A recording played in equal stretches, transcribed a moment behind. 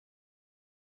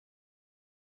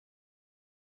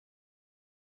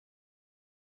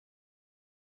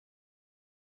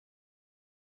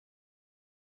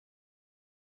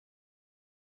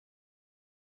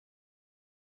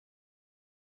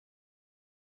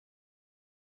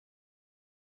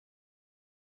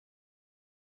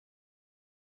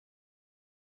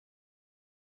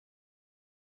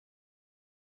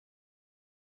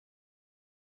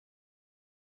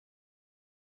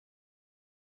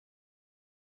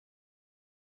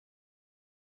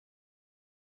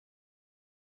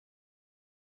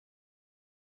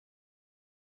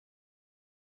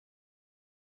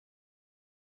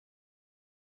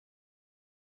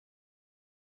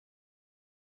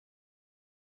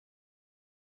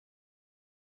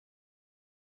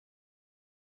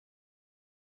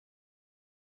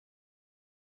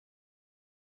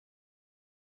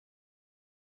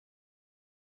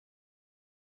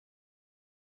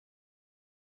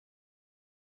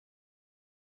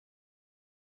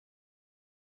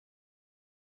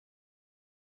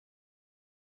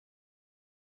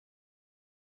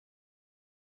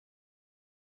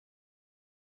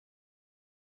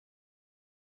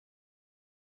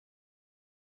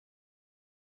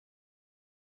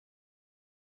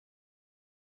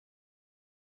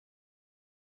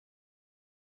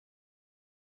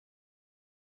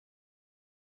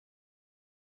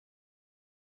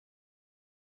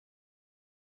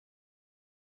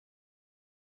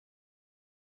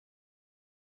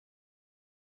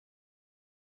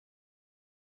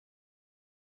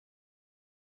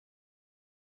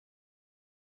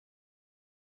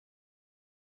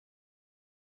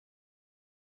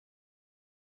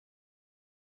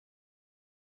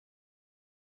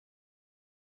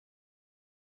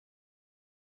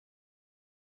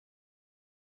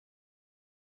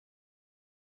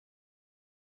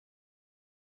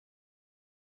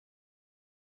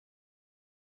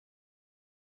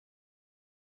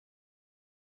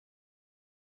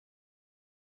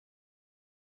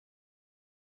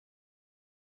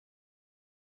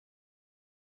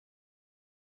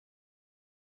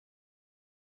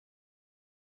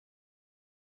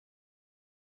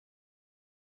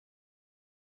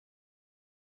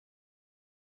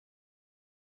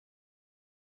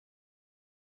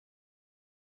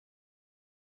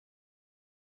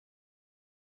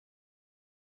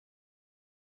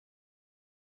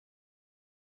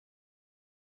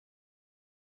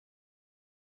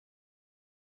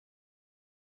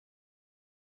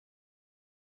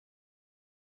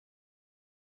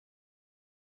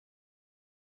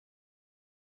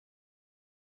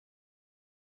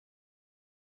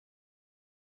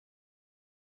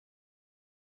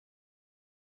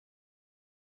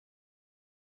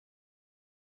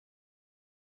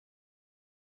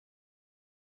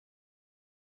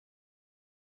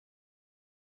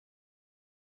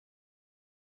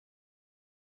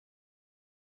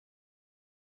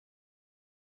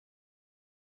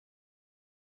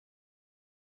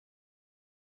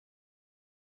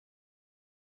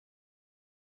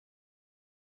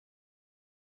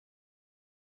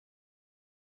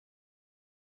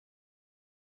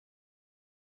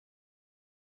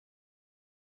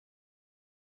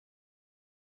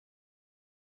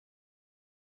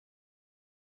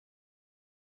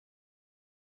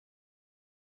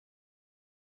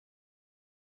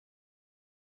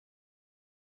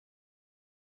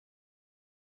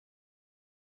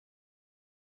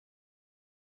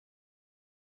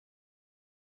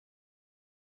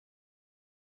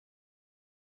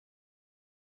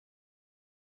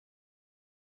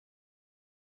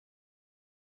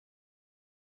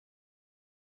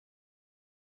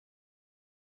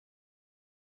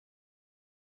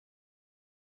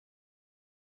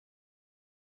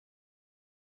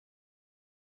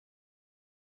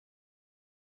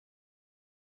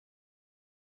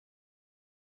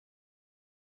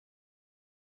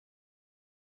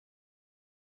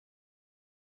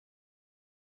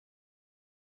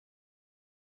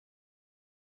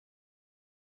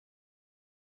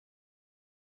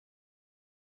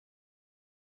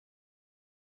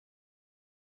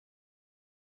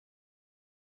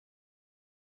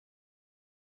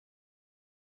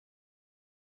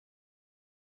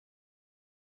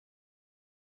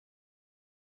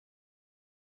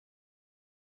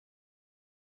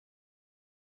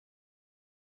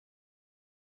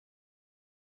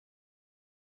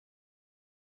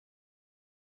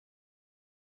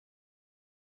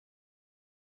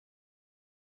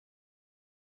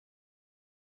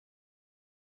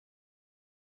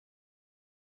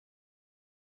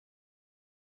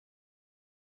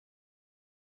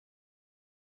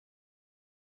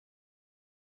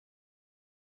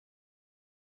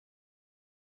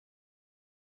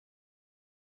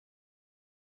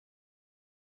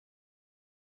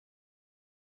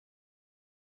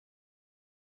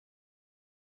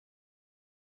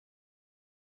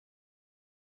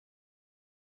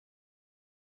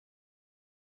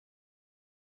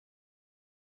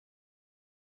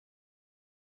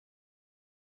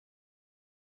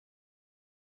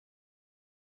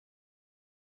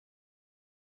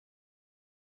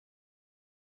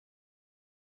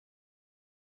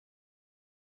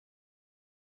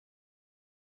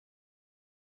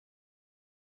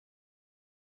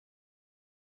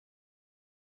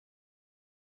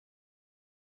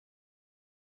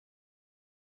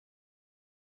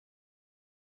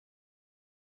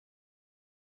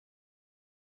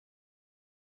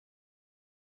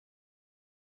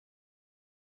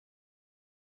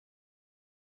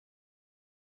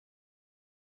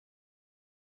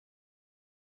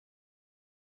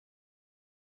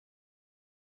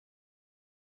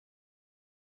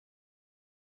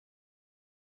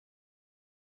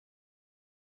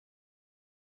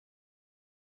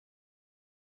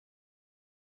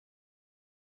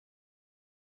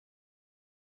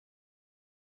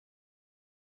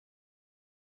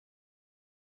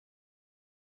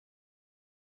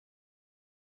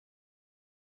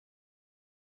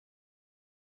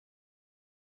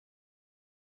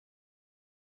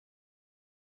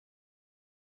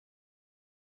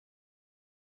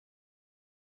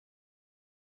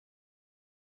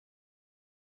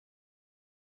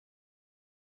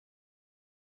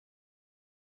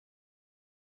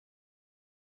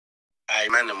Hey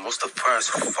man, what's the first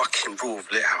fucking rule of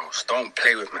LiTHouse? Don't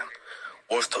play with man.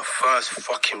 What's the first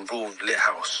fucking rule of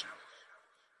LiTHouse?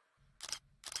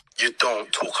 You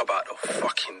don't talk about the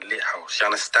fucking LiTHouse, you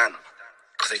understand?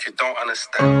 Because if you don't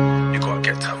understand, you gotta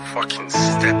get to fucking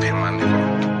stepping, man,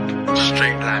 nigga.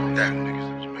 Straight like that,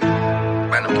 nigga.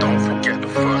 Man, don't forget the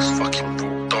first fucking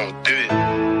rule. Don't do it.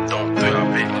 Don't do it, I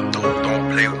beg you.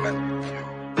 Don't play with man.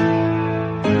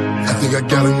 I think I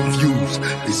got them views.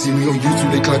 They see me on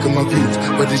YouTube, they clock on my views.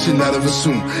 But they should not have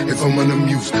assumed if I'm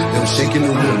unamused. Them shaking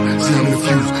the room, see I'm the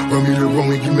fuse. Run me the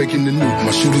wrong and you making the new. My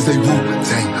shooters, they whoop,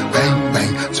 dang, bang,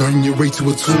 bang. Turn your rate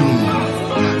to a tune.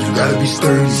 You gotta be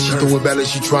sturdy. She throw it back like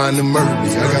she trying to murder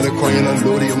me. I got a crying on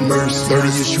Lordy of mercy. 30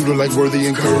 a shooter like Worthy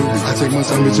and Kirby. I take my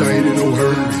time, bitch, I ain't in no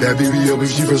hurry. That baby up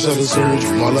if she first out of surgery.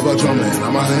 I'm all about drumming,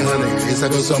 I'm a honey. It's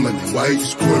like a summoning. Why you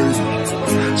squirting?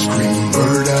 Scream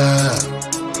murder.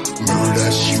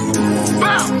 Murder, she roll.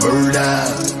 Murder.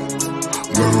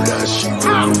 Murder, she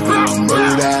roll.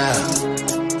 Murder.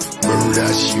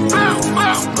 Murder, she roll.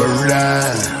 Murder.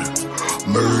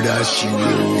 Murder, she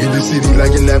roll. In the city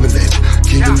like an avalanche.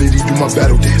 King of Liddy do my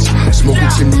battle dance. Smoking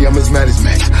chimney, I'm as mad as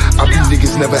Max. I be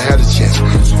niggas never had a chance.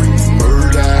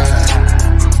 Murder.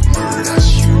 Murder,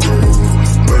 she roll.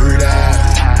 Murder.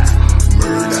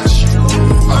 Murder, she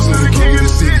roll. I'm still the king of the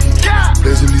city.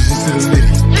 There's allegiance to the Liddy.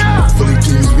 For the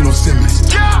games, we don't send me.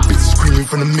 Bitches screaming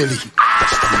from the millie.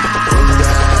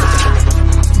 Murder,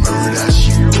 murder,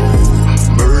 she roll.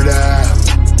 Murder,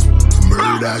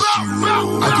 murder, she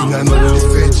roll. I do not know what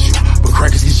offend you, but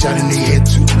crackers get shot in their head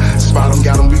too. Spot them,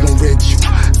 got them, we gon' red you.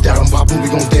 Doubt them, pop them, we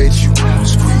gon' dead you.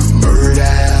 Scream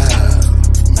murder,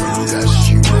 murder,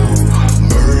 she roll.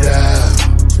 Murder,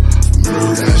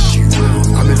 murder, she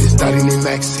roll. I'm in this thotty named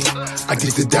Maxie. I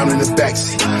get it down in the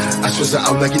backseat. I stress her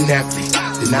out like an athlete.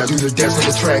 Then I do the dance like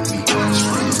a track meet.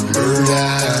 Scream murder.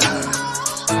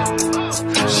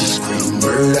 She scream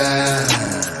murder.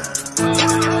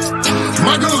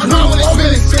 My girl's wild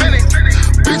when it's finished.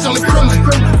 Bitch only criminal.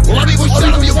 Why they gon' shut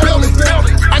up your building?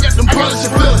 I got them brothers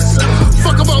and feelings.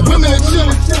 Fuck about women and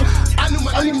chillin'.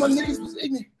 I knew my niggas was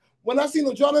ignorant. When I seen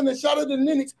them drawing and shot at the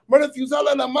Linux, murder fuse all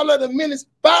of them, all of the minutes.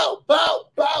 Bow,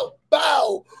 bow, bow,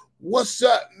 bow. What's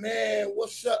up, man?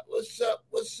 What's up? What's up?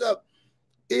 What's up?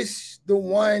 It's the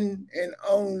one and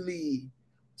only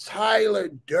Tyler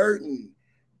Durden,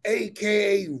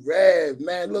 a.k.a. Rev.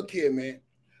 Man, look here, man.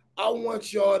 I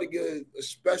want y'all to give a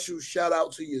special shout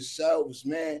out to yourselves,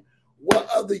 man. What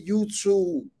other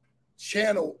YouTube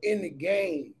channel in the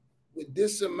game with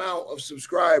this amount of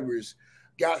subscribers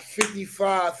got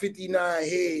 55, 59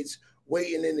 heads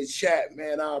waiting in the chat,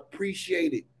 man? I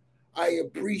appreciate it. I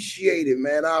appreciate it,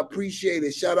 man. I appreciate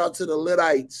it. Shout out to the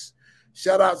LiTHites.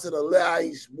 Shout out to the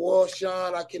LiTHites. Boy,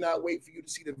 Sean, I cannot wait for you to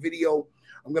see the video.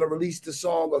 I'm going to release the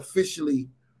song officially.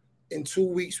 In 2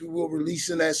 weeks, we will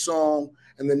releasing that song.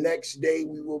 And the next day,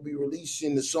 we will be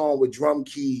releasing the song with drum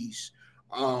keys,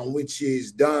 which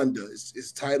is Donda.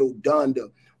 It's titled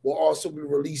Donda. We'll also be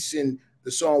releasing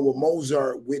the song with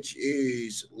Mozart, which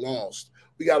is Lost.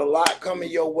 We got a lot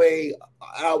coming your way.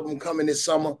 Album coming this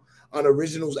summer.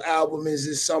 Unoriginals album is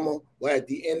this summer. We're at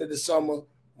the end of the summer,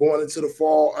 going into the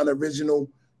fall. Unoriginal,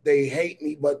 they hate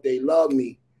me, but they love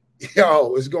me.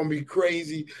 Yo, it's going to be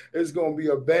crazy. It's going to be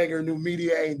a banger. New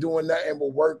media ain't doing nothing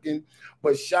but working.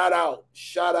 But shout out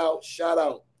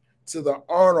to the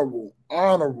honorable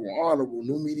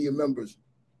new media members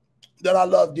that I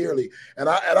love dearly. And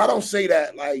I don't say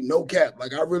that like no cap.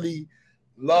 Like I really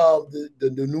love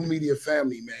the new media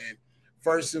family, man.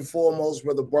 First and foremost,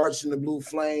 Brother Barch and the Blue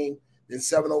Flame, then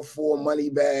 704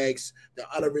 Moneybags, the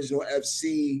Unoriginal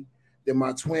FC, then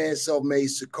my twin self-made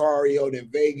Sicario, then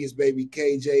Vegas, baby,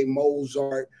 KJ,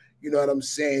 Mozart, you know what I'm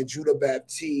saying, Judah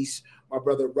Baptiste, my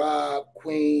brother Rob,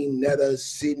 Queen, Netta,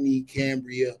 Sydney,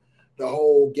 Cambria, the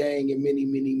whole gang, and many,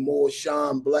 many more.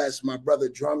 Sean Bless, my brother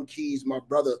Drum Keys, my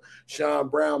brother Sean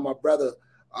Brown, my brother,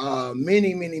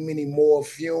 many, many, many more,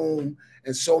 Fume,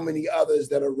 and so many others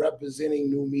that are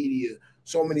representing new media.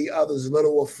 So many others,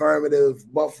 Little Affirmative,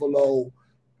 Buffalo.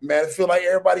 Man, I feel like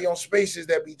everybody on Spaces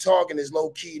that be talking is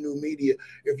low-key new media.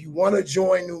 If you want to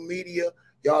join new media,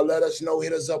 y'all let us know.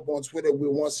 Hit us up on Twitter.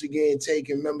 We're once again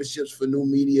taking memberships for new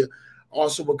media.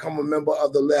 Also become a member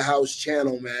of the LiTHouse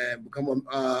channel, man. Become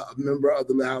a member of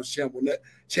the LiTHouse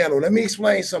channel. Let me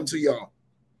explain something to y'all.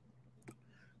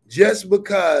 Just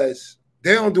because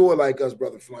they don't do it like us,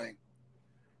 Brother Flame.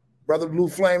 Brother Blue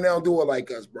Flame, they don't do it like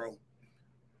us, bro.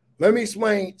 Let me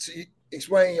explain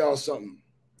y'all something.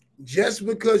 Just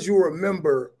because you're a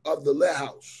member of the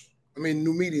LiTHouse, I mean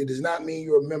new media, does not mean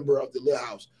you're a member of the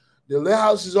LiTHouse. The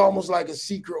LiTHouse is almost like a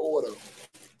secret order.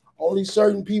 Only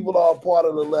certain people are a part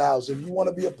of the LiTHouse. If you want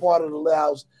to be a part of the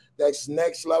LiTHouse, that's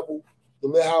next level. The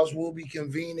LiTHouse will be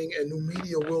convening, and New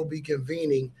Media will be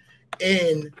convening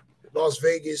in Las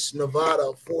Vegas,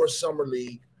 Nevada for Summer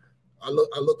League. I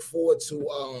look forward to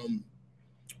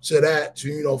that, to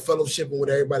fellowshipping with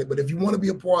everybody. But if you want to be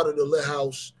a part of the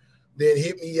LiTHouse, then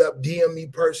hit me up, DM me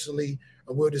personally,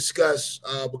 and we'll discuss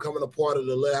becoming a part of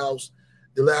the LiTHouse.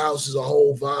 The LiTHouse is a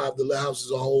whole vibe. The LiTHouse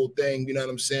is a whole thing. You know what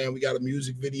I'm saying? We got a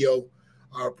music video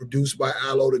produced by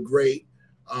Aloe the Great.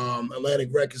 Atlantic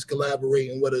Records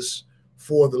collaborating with us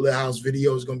for the LiTHouse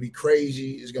video. Is going to be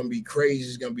crazy. It's going to be crazy.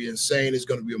 It's going to be insane. It's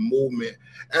going to be a movement.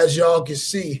 As y'all can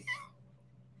see,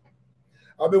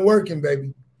 I've been working,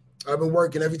 baby. I've been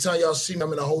working. Every time y'all see me,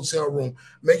 I'm in a hotel room.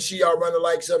 Make sure y'all run the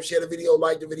likes up, share the video,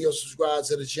 like the video, subscribe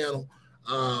to the channel.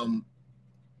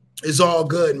 It's all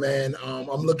good, man.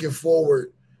 I'm looking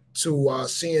forward to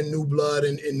seeing new blood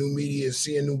in new media,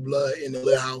 seeing new blood in the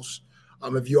LiTHouse.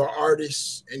 If you're an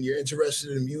artist and you're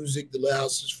interested in music, the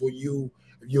LiTHouse is for you.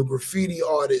 If you're a graffiti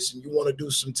artist and you want to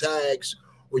do some tags,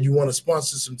 or you want to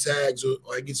sponsor some tags,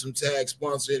 or get some tags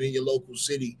sponsored in your local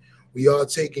city, we are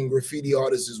taking graffiti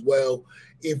artists as well.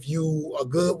 If you are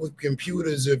good with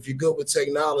computers, if you're good with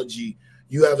technology,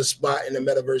 you have a spot in the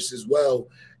metaverse as well.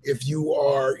 If you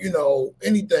are,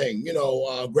 anything,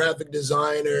 graphic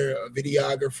designer, a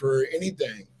videographer,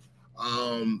 anything,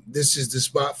 this is the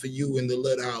spot for you in the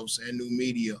LiTHouse and New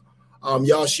Media.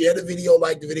 Y'all share the video,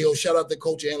 like the video. Shout out to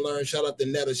Coach and Learn. Shout out to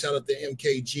Netta. Shout out to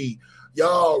MKG.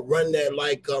 Y'all run that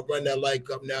like up. Run that like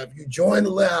up. Now, if you join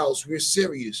the LiTHouse, we're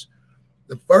serious.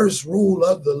 The first rule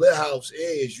of the LiTHouse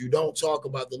is you don't talk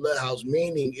about the LiTHouse,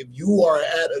 meaning if you are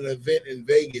at an event in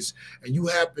Vegas and you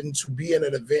happen to be in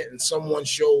an event and someone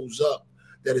shows up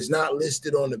that is not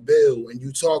listed on the bill and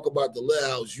you talk about the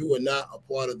LiTHouse, you are not a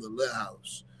part of the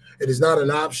LiTHouse. It is not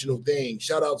an optional thing.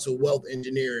 Shout out to Wealth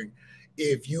Engineering.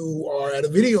 If you are at a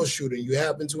video shooting, you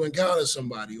happen to encounter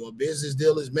somebody, or a business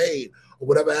deal is made, or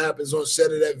whatever happens on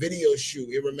set of that video shoot,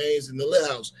 it remains in the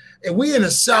LiTHouse. And we in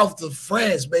the south of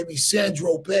France, baby,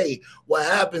 Saint-Tropez. What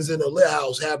happens in the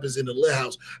LiTHouse happens in the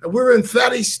LiTHouse. And we're in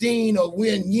Palestine, or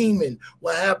we're in Yemen.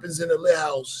 What happens in the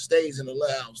LiTHouse stays in the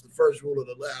LiTHouse. The first rule of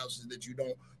the LiTHouse is that you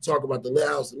don't talk about the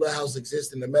LiTHouse. The LiTHouse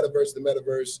exists in the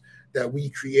metaverse that we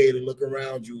created. Look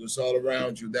around you. It's all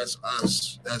around you. That's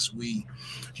us. That's we.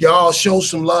 Y'all show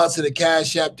some love to the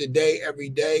Cash App today, every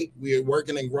day. We are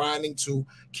working and grinding to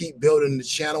keep building the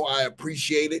channel. I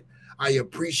appreciate it. I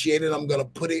appreciate it. I'm going to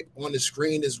put it on the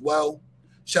screen as well.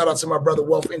 Shout out to my brother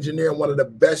Wealth Engineering, one of the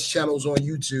best channels on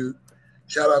YouTube.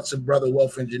 Shout out to brother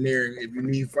Wealth Engineering. If you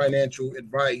need financial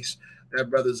advice, that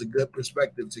brother's a good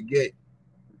perspective to get.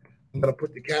 I'm going to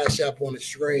put the Cash App on the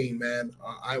screen, man.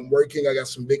 I'm working. I got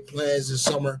some big plans this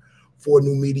summer for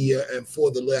New Media and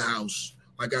for the LiTHouse.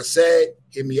 Like I said,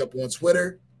 hit me up on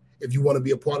Twitter. If you want to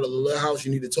be a part of the LiTHouse,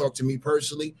 you need to talk to me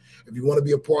personally. If you want to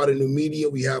be a part of New Media,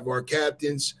 we have our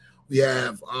captains. We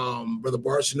have Brother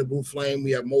Barsh in the Blue Flame.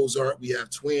 We have Mozart. We have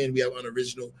Twin. We have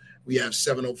Unoriginal. We have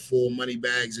 704 Money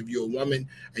Bags if you're a woman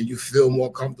and you feel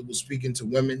more comfortable speaking to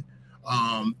women.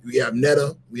 We have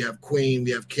Netta, we have Queen,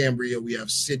 we have Cambria, we have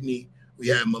Sydney, we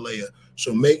have Malaya.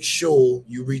 So make sure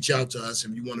you reach out to us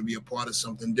if you want to be a part of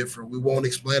something different. We won't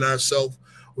explain ourselves.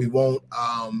 We won't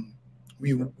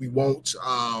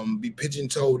be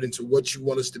pigeon-toed into what you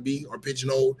want us to be, or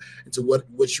pigeonholed into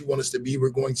what you want us to be. We're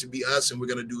going to be us, and we're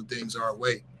going to do things our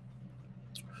way.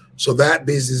 So that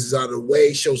business is out of the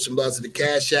way. Show some love to the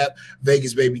Cash App.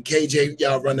 Vegas Baby KJ.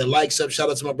 Y'all run the likes up.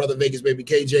 Shout out to my brother Vegas Baby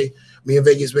KJ. Me and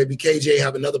Vegas Baby KJ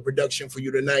have another production for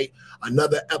you tonight.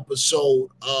 Another episode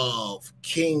of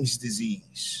King's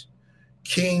Disease.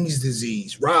 King's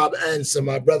Disease. Rob Anson,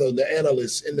 my brother, the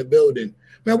analyst in the building.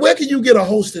 Man, where can you get a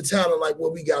host of talent like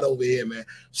what we got over here, man?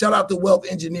 Shout out to Wealth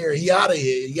Engineer. He out of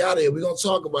here. He out of here. We're going to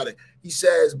talk about it. He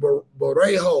says,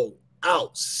 Borrego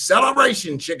out.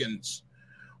 Celebration chickens.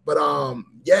 But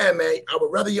yeah, man, I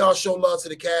would rather y'all show love to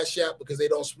the Cash App because they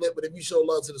don't split. But if you show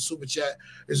love to the Super Chat,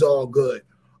 it's all good.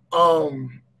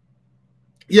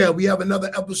 Yeah, we have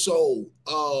another episode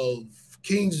of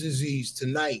King's Disease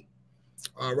tonight,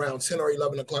 around 10 or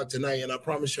 11 o'clock tonight. And I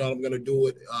promise y'all I'm going to do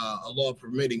it, Allah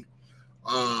permitting.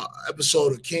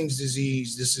 Episode of King's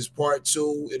Disease. This is part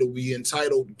 2. It'll be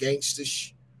entitled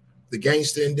Gangstish, the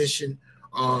Gangster Edition.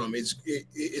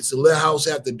 It's a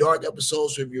LiTHouse After Dark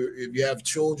episode. So if you have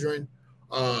children,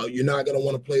 you're not gonna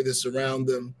want to play this around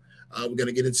them. We're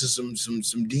gonna get into some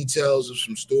details of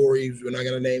some stories. We're not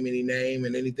gonna name any name,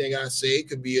 and anything I say, it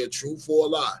could be a truth or a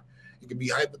lie. It could be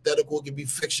hypothetical, it could be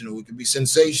fictional, it could be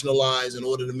sensationalized in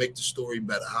order to make the story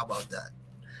better. How about that?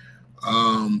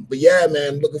 But yeah,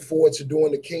 man, looking forward to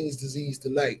doing the King's Disease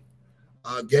tonight.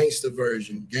 Gangster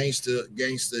version, gangster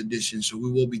edition. So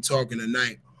we will be talking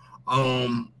tonight.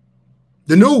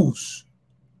 The news.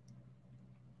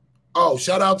 Oh,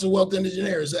 shout out to Wealth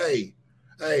Engineers.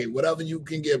 Hey, whatever you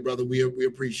can get, brother, we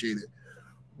appreciate it.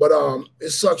 But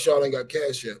it sucks y'all ain't got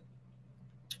cash yet.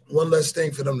 One less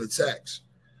thing for them to tax.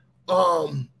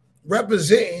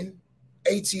 Representing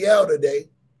ATL today,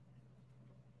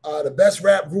 the best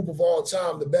rap group of all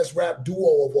time, the best rap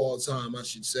duo of all time, I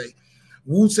should say.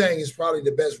 Wu-Tang is probably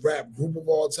the best rap group of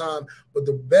all time, but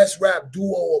the best rap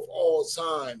duo of all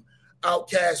time,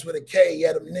 Outkast with a K,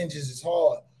 yeah, them ninjas is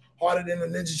hard. Harder than a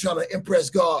ninja trying to impress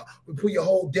God. We put your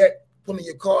whole deck, put in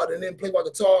your card, and then play my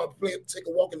guitar and take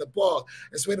a walk in the park.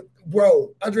 And swear to,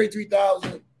 bro, Andre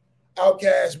 3000,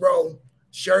 Outkast, bro,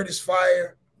 shirt is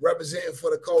fire, representing for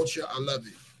the culture. I love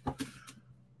it.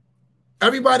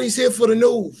 Everybody's here for the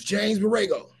news. James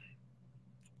Borrego.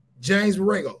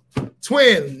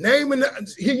 Twin,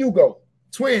 here you go.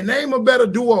 Twin, name a better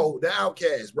duo than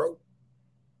Outkast, bro.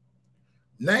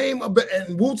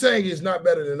 And Wu-Tang is not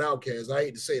better than Outkast. I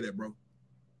hate to say that, bro.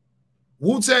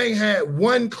 Wu-Tang had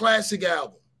one classic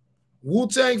album.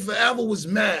 Wu-Tang Forever was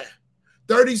mad.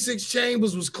 36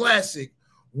 Chambers was classic.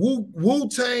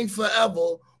 Wu-Tang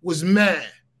Forever was mad.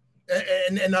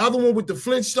 And the other one with the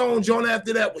Flintstones joint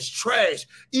after that was trash.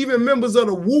 Even members of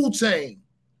the Wu-Tang,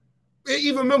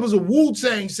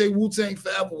 say Wu-Tang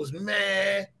Forever was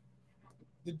mad.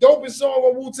 The dopest song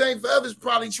on Wu-Tang Forever is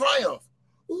probably Triumph.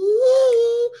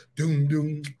 Ooh, doom,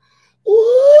 doom.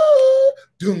 Ooh,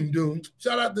 doom, doom.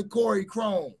 Shout out to Corey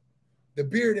Chrome. The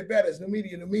bearded baddest, the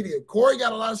media. Corey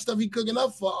got a lot of stuff he cooking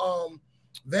up for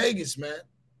Vegas, man.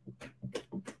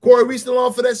 Corey, we still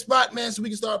on for that spot, man, so we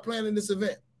can start planning this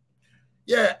event.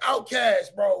 Yeah,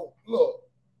 Outkast, bro. Look,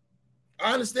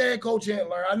 I understand Coach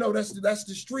Antler. I know that's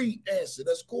the street answer.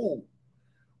 That's cool.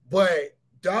 But,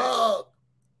 dog,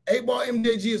 8-Ball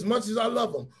MJG, as much as I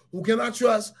love him, who can I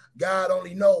trust? God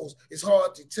only knows. It's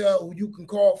hard to tell who you can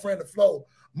call friend of flow.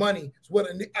 Money is what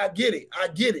I get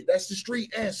it. That's the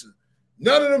street answer.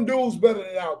 None of them dudes better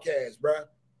than Outkast, bro.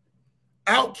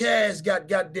 Outkast got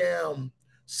goddamn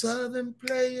Southern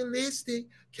Playalistic,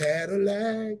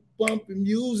 Cadillac, bumping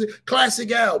music,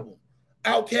 classic album.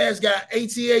 Outkast got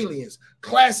AT Aliens,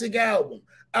 classic album.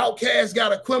 Outkast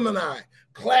got Aquemini,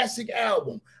 classic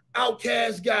album.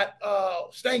 Outkast got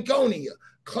Stankonia,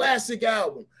 classic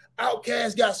album.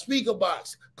 Outkast got Speaker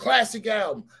Box, classic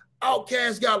album.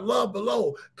 Outkast got Love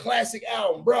Below, classic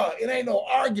album. Bro, it ain't no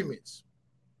arguments.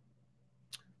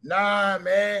 Nah,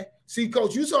 man. See,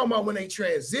 Coach, you talking about when they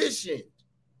transitioned.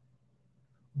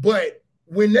 But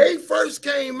when they first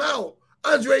came out,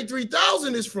 Andre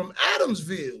 3000 is from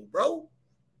Adamsville, bro.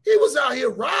 He was out here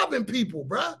robbing people,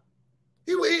 bro.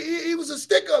 He was a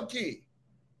stick-up kid.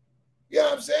 You know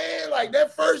what I'm saying? Like them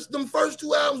first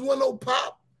two albums wasn't no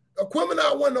pop.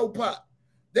 Aquemini wasn't no pop.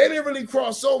 They didn't really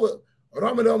cross over. They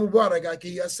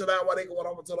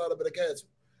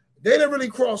didn't really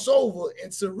cross over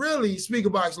into really Speaker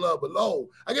Box Love Below.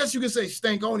 I guess you could say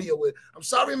Stankonia with I'm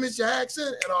sorry, Miss Your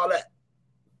Accent and all that.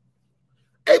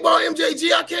 8-Ball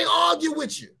MJG, I can't argue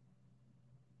with you.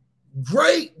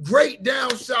 Great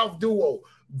down south duo.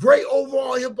 Great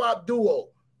overall hip-hop duo.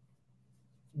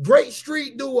 Great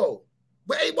street duo.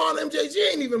 But 8-Ball MJG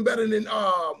ain't even better than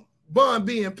Bun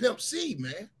B and Pimp C,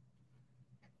 man.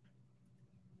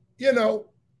 You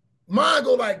know, mine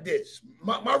go like this.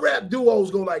 My rap duos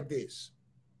go like this.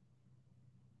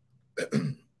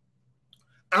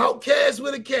 Outkast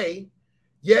with a K.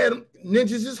 Yeah,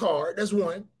 Ninjas is hard. That's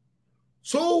one.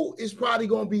 2 is probably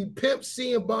going to be Pimp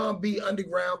C and Bun B,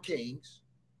 Underground Kings.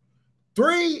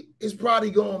 3 is probably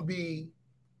going to be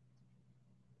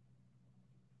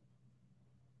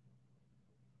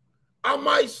I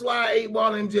might slide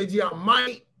 8-Ball MJG. I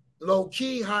might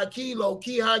low-key, high-key,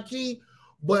 low-key, high-key.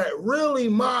 But really,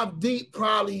 Mobb Deep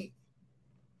probably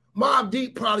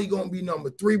gonna be number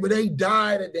 3, but they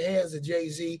died at the hands of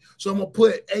Jay-Z. So I'm gonna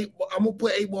put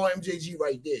 8-Ball MJG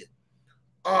right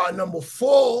there. Number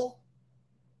 4,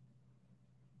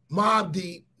 Mobb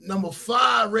Deep. Number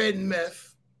 5, Red and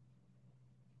Meth.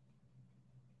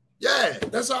 Yeah,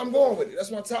 that's how I'm going with it.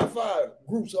 That's my top 5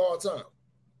 groups all the time.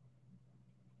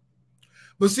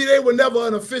 But see, they were never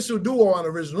an official duo on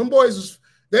original. Them boys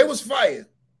was fire.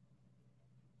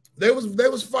 They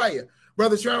was fire.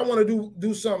 Brother Trey, I want to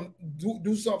do something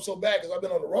so bad because I've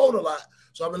been on the road a lot.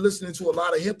 So I've been listening to a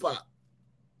lot of hip hop.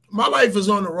 My life is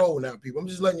on the road now, people. I'm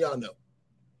just letting y'all know.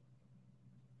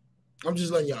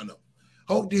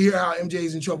 Hope to hear how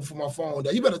MJ's in trouble for my phone.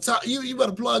 You better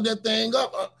plug that thing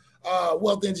up,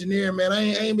 Wealth Engineer, man. I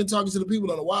ain't been talking to the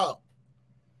people in a while.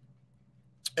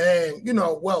 And you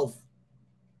know, Wealth,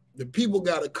 The people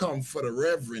got to come for the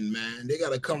Reverend, man. They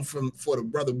got to come for the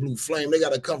Brother Blue Flame. They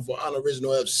got to come for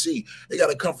Unoriginal FC. They got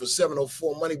to come for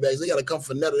 704 Moneybags. They got to come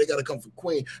for Netta. They got to come for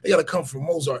Queen. They got to come for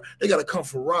Mozart. They got to come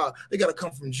for Rob. They got to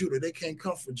come from Judah. They can't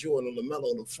come for Jordan or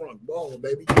LaMelo on the front. Ball,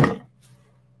 baby.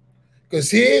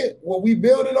 Because here, what we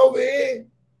building over here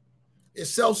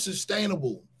is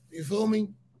self-sustainable. You feel me?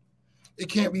 It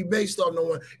can't be based off no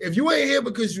one. If you ain't here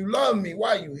because you love me,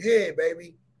 why you here,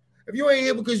 baby? If you ain't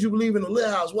here because you believe in the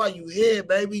LiTHouse, why you here,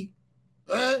 baby?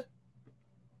 Huh?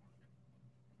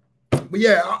 But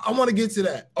yeah, I want to get to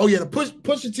that. Oh yeah, the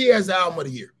Pusha T has the album of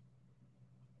the year.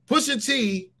 Pusha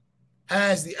T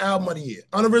has the album of the year.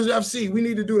 Unoriginal FC, we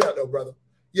need to do that though, brother.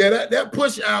 Yeah, that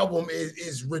Push album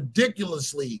is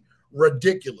ridiculously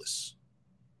ridiculous.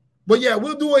 But yeah,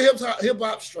 we'll do a hip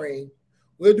hop stream.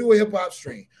 We'll do a hip hop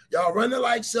stream. Y'all run the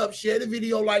likes up, share the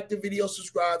video, like the video,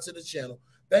 subscribe to the channel.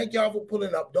 Thank y'all for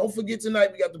pulling up. Don't forget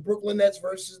tonight we got the Brooklyn Nets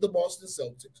versus the Boston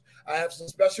Celtics. I have some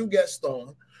special guests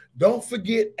on. Don't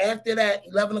forget after that,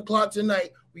 11 o'clock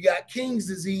tonight, we got King's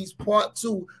Disease Part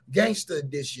 2, Gangster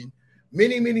Edition.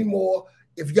 Many, many more.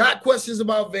 If you got questions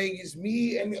about Vegas,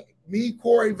 me,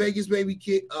 Corey, Vegas Baby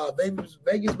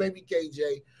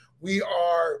KJ, we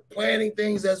are planning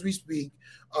things as we speak.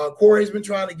 Corey's been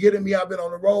trying to get at me. I've been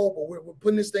on the road, but we're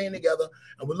putting this thing together,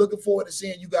 and we're looking forward to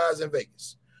seeing you guys in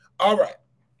Vegas. All right.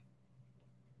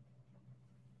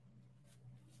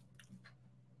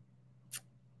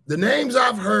 The names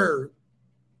I've heard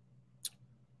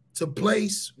to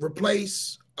replace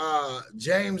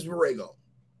James Borrego.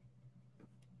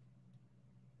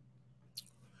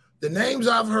 The names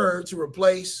I've heard to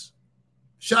replace,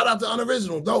 shout out to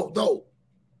Unoriginal, dope.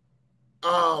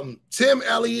 Tim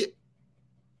Elliott,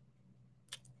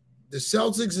 the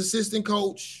Celtics assistant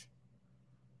coach,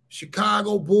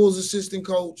 Chicago Bulls assistant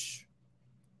coach,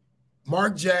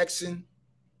 Mark Jackson.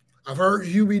 I've heard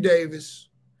Hubie Davis.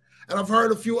 And I've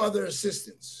heard a few other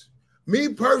assistants. Me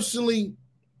personally,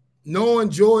 knowing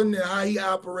Jordan and how he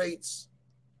operates,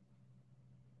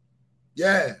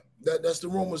 yeah, that's the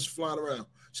rumors flying around.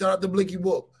 Shout out to Blicky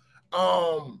Book.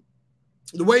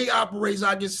 The way he operates,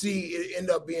 I can see it end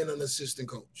up being an assistant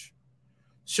coach.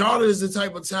 Charlotte is the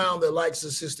type of town that likes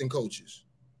assistant coaches.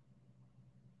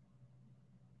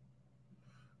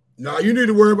 Now, you need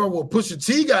to worry about what Pusha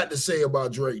T got to say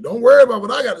about Drake. Don't worry about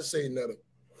what I got to say, Netta.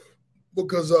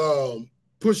 Because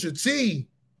Pusha T,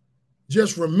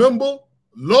 just remember,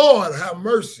 Lord have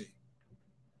mercy.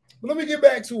 But let me get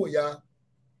back to it,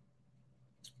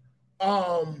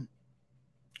 y'all.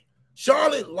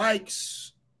 Charlotte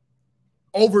likes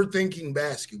overthinking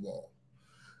basketball.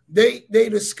 They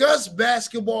discuss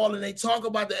basketball and they talk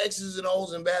about the X's and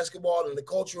O's in basketball and the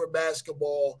culture of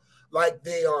basketball like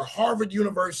they are Harvard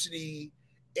University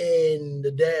in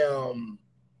the damn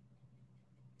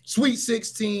Sweet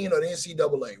 16 or the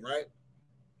NCAA, right?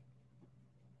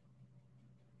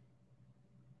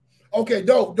 Okay,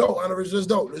 dope. It's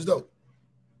dope.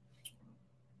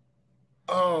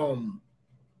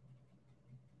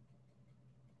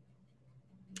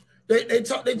 They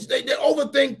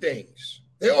overthink things.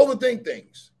 They overthink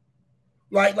things.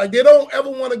 Like they don't ever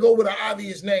want to go with an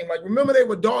obvious name. Like, remember they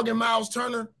were dogging Miles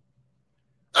Turner?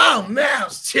 Oh,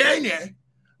 Miles Turner.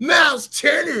 Miles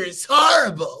Turner is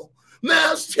horrible.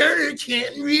 Miles Turner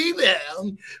can't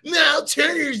rebound. Miles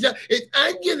Turner's not. If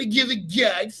I'm gonna give a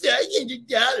guy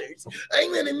 $500,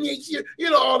 I'm gonna make sure,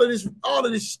 all of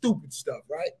this stupid stuff,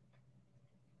 right?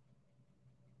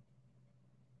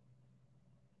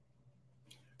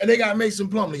 And they got Mason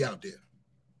Plumlee out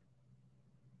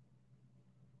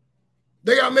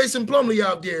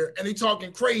there. And they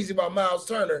talking crazy about Miles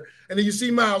Turner. And then you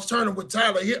see Miles Turner with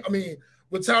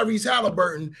Tyrese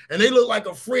Halliburton, and they look like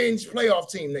a fringe playoff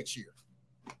team next year.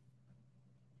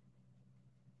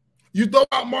 You throw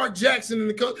out Mark Jackson in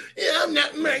the coach. Yeah, I'm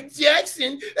not Mark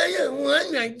Jackson. I don't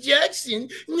want Mark Jackson.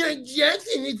 Mark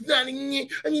Jackson is not in here.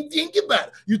 I mean, think about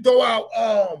it. You throw out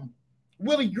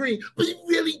Willie Green. Would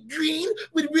Willie Green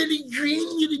really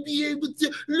be able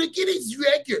to look at his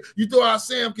record? You throw out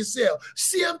Sam Cassell.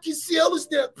 Sam Cassell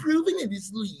is not proven in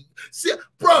this league.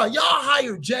 Bro, y'all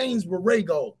hired James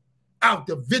Borrego out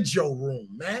the video room,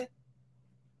 man.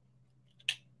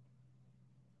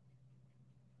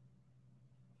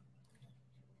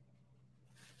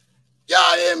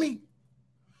 Y'all hear me?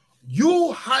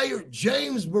 You hired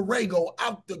James Borrego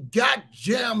out the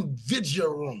goddamn video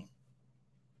room.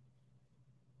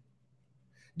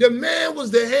 The man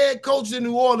was the head coach of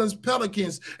New Orleans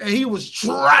Pelicans, and he was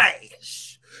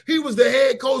trash. He was the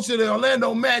head coach of the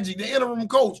Orlando Magic, the interim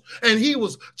coach, and he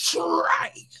was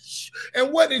trash.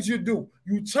 And what did you do?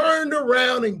 You turned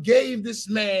around and gave this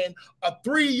man a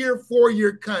 3-year,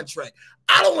 4-year contract.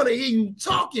 I don't want to hear you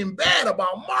talking bad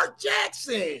about Mark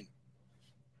Jackson.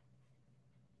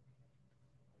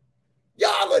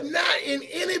 Y'all are not in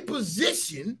any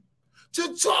position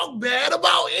to talk bad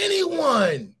about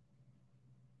anyone.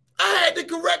 I had to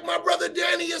correct my brother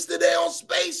Danny yesterday on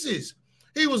Spaces.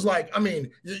 He was like, I mean,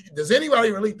 does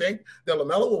anybody really think that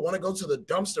LaMelo will want to go to the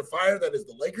dumpster fire that is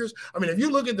the Lakers? I mean, if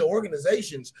you look at the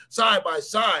organizations side by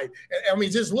side, I mean,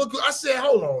 just look. I said,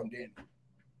 hold on, Danny.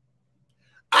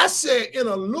 I said in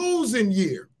a losing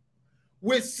year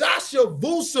with Sasha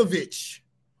Vucevic,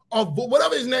 or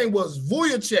whatever his name was,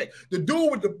 Vujicic, the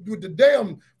dude with the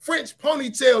damn French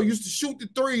ponytail used to shoot the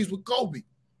threes with Kobe.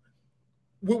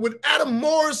 With Adam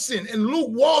Morrison and Luke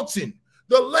Walton,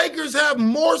 the Lakers have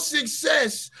more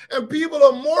success and people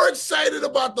are more excited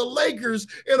about the Lakers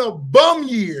in a bum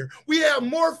year. We have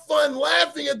more fun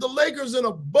laughing at the Lakers in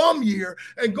a bum year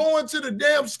and going to the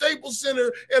damn Staples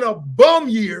Center in a bum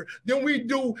year than we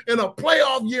do in a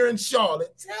playoff year in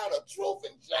Charlotte. Tell the truth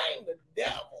and shame the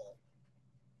devil.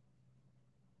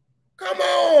 Come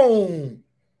on.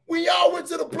 When y'all went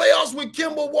to the playoffs with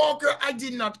Kemba Walker, I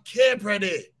did not care, brother.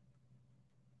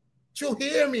 You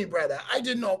hear me, brother? I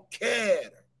did not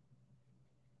care.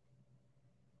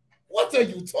 What are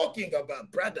you talking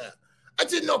about, brother? I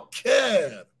did not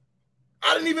care.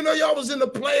 I didn't even know y'all was in the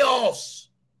playoffs.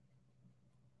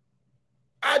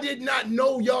 I did not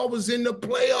know y'all was in the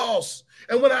playoffs.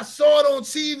 And when I saw it on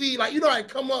TV, like, you know, I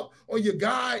come up on your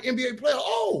guy, NBA playoff.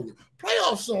 Oh,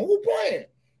 playoff song. Who playing?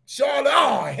 Charlotte.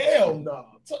 Oh, hell no.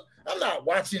 I'm not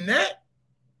watching that.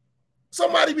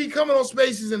 Somebody be coming on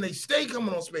Spaces and they stay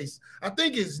coming on Spaces. I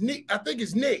think it's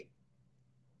Nick,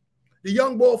 the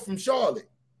young boy from Charlotte.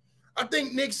 I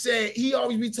think Nick said he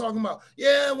always be talking about,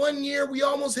 yeah, 1 year we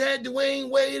almost had Dwayne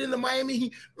Wade in the Miami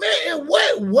Heat. Man, in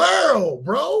what world,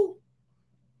 bro?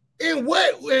 In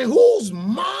whose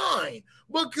mind?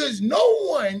 Because no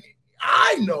one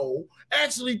I know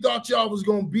actually thought y'all was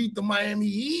going to beat the Miami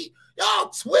Heat. Y'all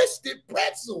twisted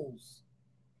pretzels.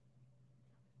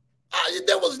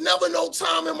 There was never no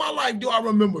time in my life do I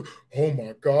remember, oh,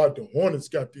 my God, the Hornets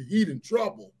got the Heat in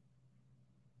trouble.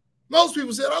 Most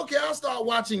people said, okay, I'll start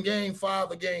watching Game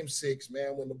 5 or Game 6,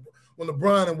 man, when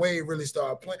LeBron and Wade really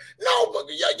started playing. No, but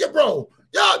bro,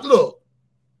 y'all, look.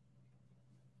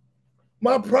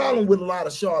 My problem with a lot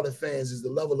of Charlotte fans is the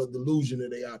level of delusion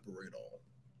that they operate on.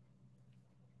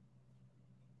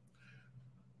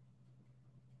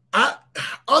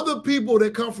 Other people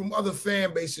that come from other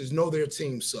fan bases know their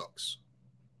team sucks.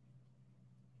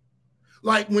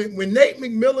 Like when Nate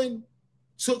McMillan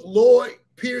took Lloyd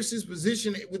Pierce's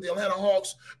position with the Atlanta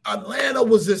Hawks, Atlanta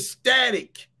was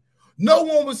ecstatic. No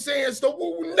one was saying so.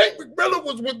 When Nate McMillan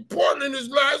was with Portland his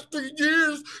last 3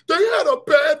 years, they had a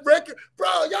bad record. Bro,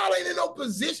 y'all ain't in no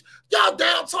position. Y'all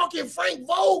down talking Frank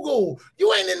Vogel.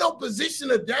 You ain't in no position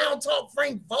to down talk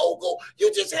Frank Vogel.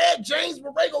 You just had James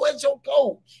Borrego as your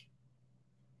coach.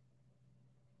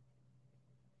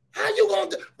 How you gonna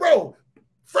do? Bro,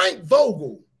 Frank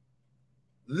Vogel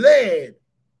led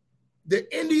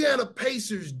the Indiana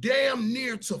Pacers damn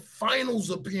near to finals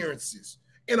appearances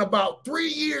in about 3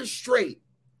 years straight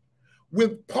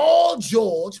with Paulie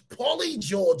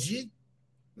Georgie.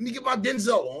 Let me get my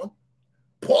Denzel on.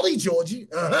 Paulie Georgie.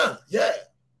 Yeah.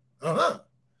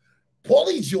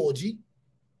 Paulie Georgie.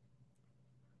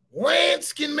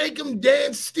 Lance can make him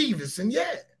Dan Stevenson.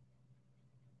 Yeah.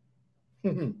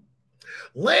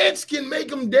 Lance can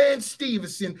make him Dan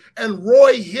Stevenson and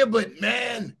Roy Hibbert,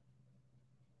 man.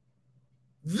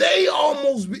 They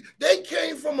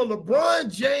came from a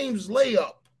LeBron James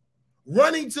layup,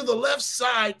 running to the left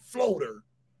side floater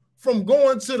from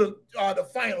going to the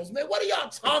finals. Man, what are y'all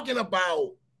talking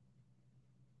about?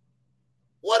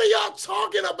 What are y'all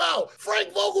talking about?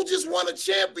 Frank Vogel just won a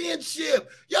championship.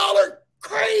 Y'all are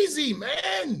crazy,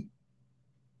 man.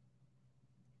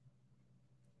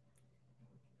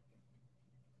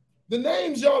 The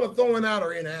names y'all are throwing out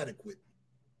are inadequate.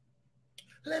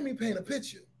 Let me paint a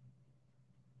picture.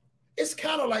 It's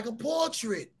kind of like a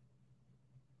portrait.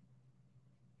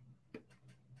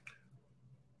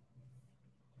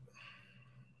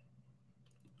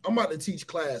 I'm about to teach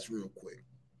class real quick.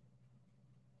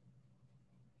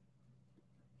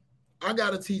 I got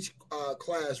to teach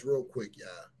class real quick,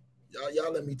 y'all.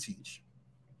 Y'all let me teach.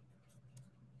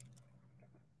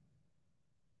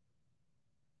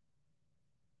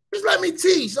 Just let me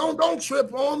teach. Don't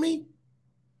trip on me.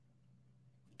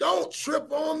 Don't trip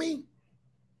on me.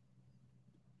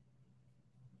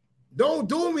 Don't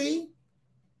do me.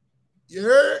 You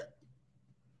heard?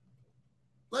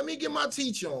 Let me get my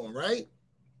teach on, right?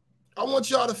 I want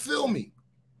y'all to feel me.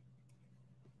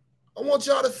 I want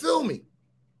y'all to feel me.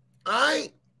 All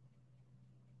right?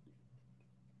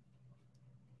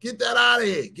 Get that out of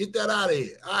here. Get that out of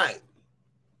here. All right.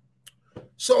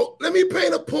 So let me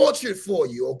paint a portrait for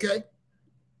you, okay?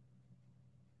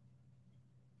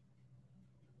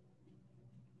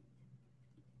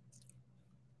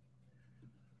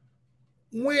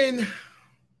 When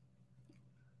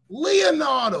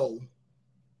Leonardo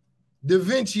da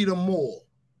Vinci the Moor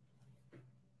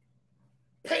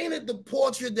painted the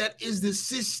portrait that is the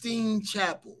Sistine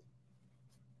Chapel,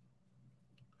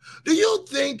 do you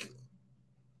think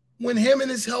when him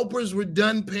and his helpers were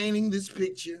done painting this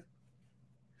picture,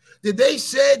 that they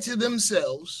said to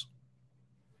themselves,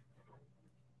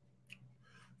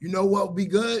 you know what would be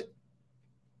good?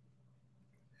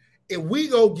 If we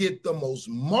go get the most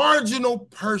marginal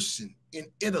person in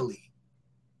Italy,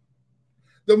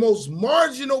 the most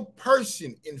marginal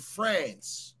person in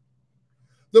France,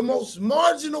 the most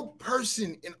marginal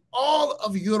person in all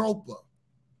of Europa,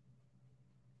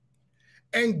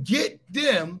 and get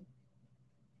them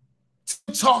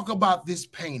to talk about this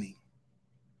painting.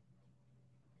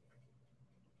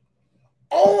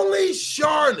 Only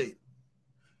Charlotte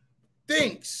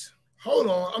thinks, hold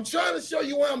on, I'm trying to show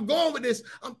you where I'm going with this.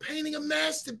 I'm painting a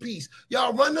masterpiece.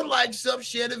 Y'all run the likes up,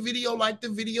 share the video, like the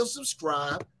video,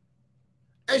 subscribe,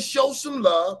 and show some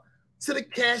love to the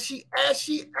Cashy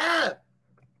Ashy app.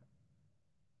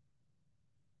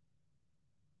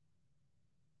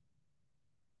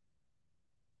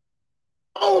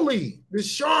 Only the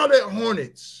Charlotte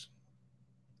Hornets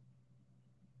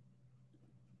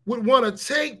would want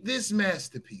to take this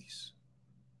masterpiece.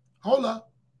 Hold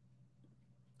up,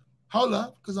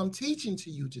 because I'm teaching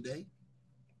to you today.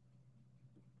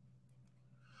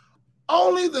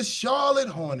 Only the Charlotte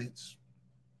Hornets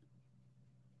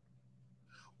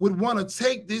would want to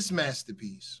take this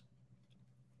masterpiece.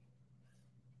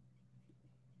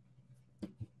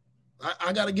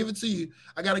 I got to give it to you.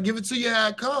 I got to give it to you how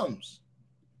it comes.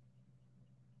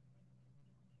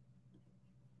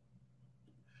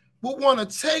 Would want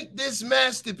to take this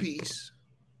masterpiece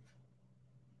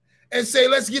and say,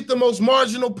 let's get the most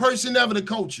marginal person ever to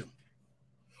coach him.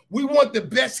 We want the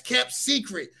best kept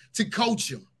secret to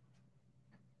coach him.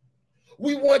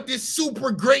 We want this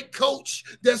super great coach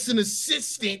that's an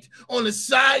assistant on the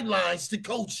sidelines to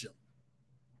coach him.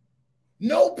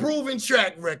 No proven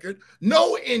track record,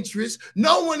 no interest.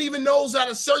 No one even knows how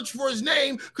to search for his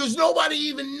name because nobody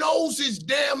even knows his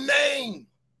damn name.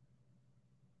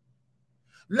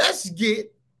 Let's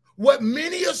get what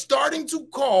many are starting to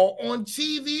call on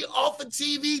TV, off of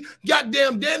TV.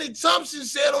 Goddamn, Danny Thompson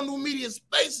said on New Media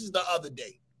Spaces the other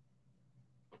day.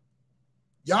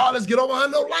 Y'all, let's get over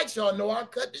 100 likes. Y'all know I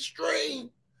cut the stream.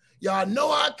 Y'all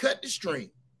know I cut the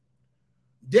stream.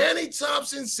 Danny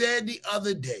Thompson said the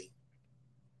other day,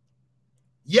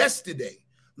 yesterday,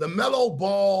 LaMelo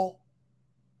Ball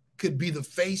could be the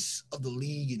face of the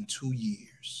league in 2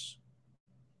 years.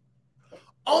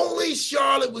 Only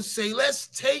Charlotte would say, let's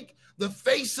take the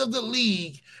face of the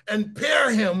league and pair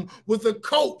him with a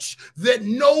coach that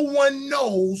no one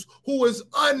knows, who is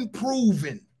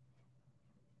unproven.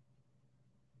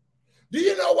 Do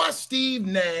you know why Steve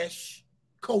Nash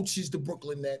coaches the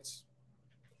Brooklyn Nets,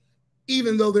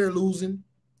 even though they're losing?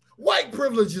 White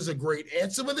privilege is a great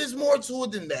answer, but there's more to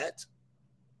it than that.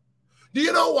 Do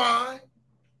you know why?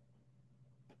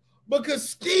 Because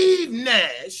Steve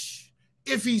Nash,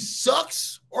 if he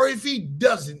sucks or if he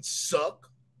doesn't suck,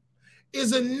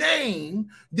 is a name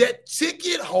that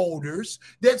ticket holders,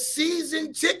 that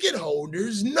season ticket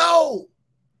holders know.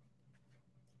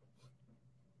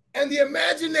 And the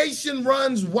imagination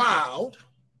runs wild.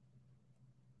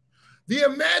 The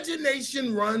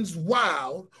imagination runs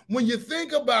wild when you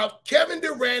think about Kevin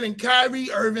Durant and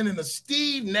Kyrie Irving and a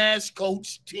Steve Nash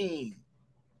coach team.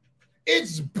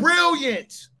 It's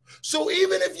brilliant. So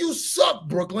even if you suck,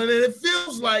 Brooklyn, and it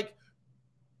feels like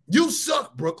you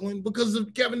suck, Brooklyn, because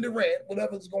of Kevin Durant,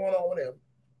 whatever's going on with him,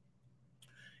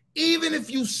 even if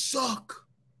you suck,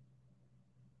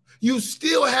 you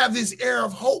still have this air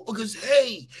of hope because,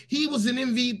 hey, he was an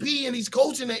MVP and he's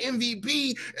coaching an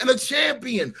MVP and a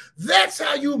champion. That's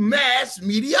how you mask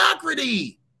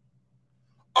mediocrity.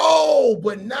 Oh,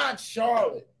 but not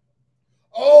Charlotte.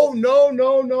 Oh, no,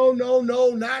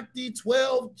 not the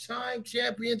 12-time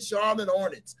champion Charlotte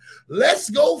Hornets. Let's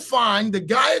go find the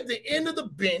guy at the end of the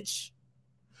bench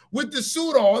with the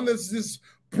suit on. That's this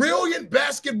brilliant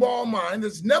basketball mind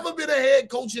that's never been a head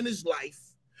coach in his life.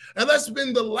 And let's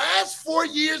spend the last 4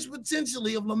 years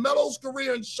potentially of LaMelo's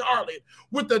career in Charlotte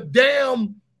with the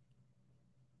damn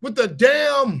with the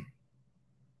damn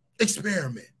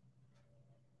experiment.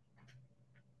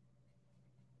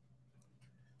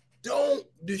 Don't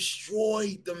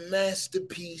destroy the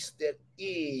masterpiece that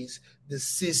is the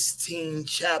Sistine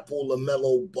Chapel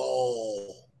LaMelo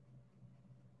Ball.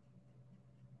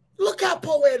 Look how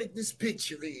poetic this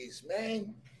picture is,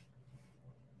 man.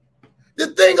 The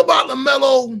thing about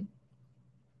LaMelo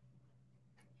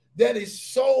that is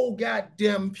so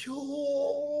goddamn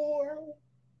pure,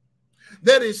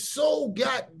 that is so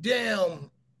goddamn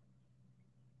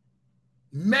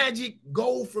magic,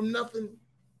 gold from nothing.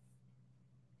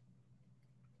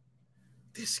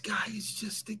 This guy is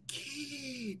just a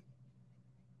kid.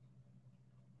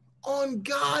 On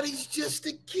God, he's just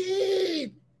a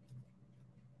kid.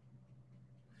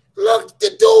 Look, the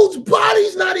dude's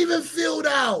body's not even filled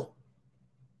out.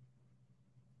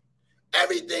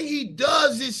 Everything he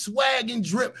does is swag and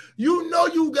drip. You know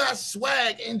you got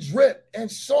swag and drip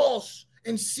and sauce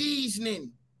and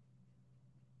seasoning.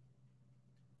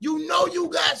 You know you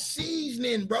got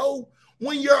seasoning, bro.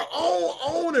 When your own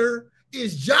owner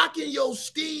is jocking your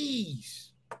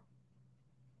steez.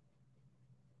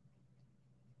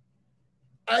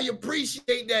 I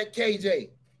appreciate that,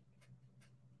 KJ.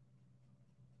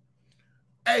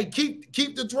 Hey,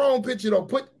 keep the throne picture though.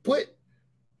 Put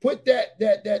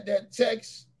that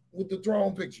text with the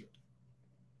throne picture.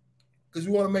 Because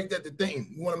we want to make that the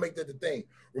thing. We want to make that the thing.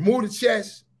 Remove the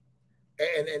chest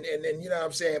and you know what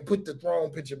I'm saying, put the throne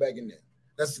picture back in there.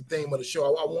 That's the theme of the show.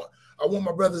 I want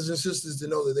my brothers and sisters to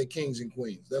know that they're kings and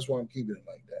queens. That's why I'm keeping it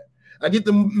like that. I get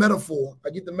the metaphor,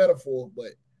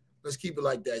 but let's keep it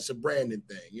like that. It's a branding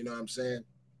thing. You know what I'm saying?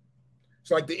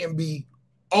 It's like the MBO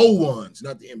ones,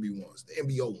 not the MB ones, the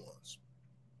MBO ones.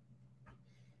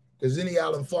 Because any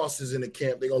Allen Foster's in the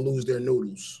camp, they're going to lose their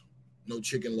noodles. No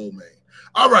chicken lo mein.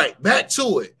 All right, back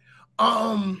to it.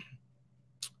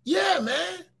 Yeah,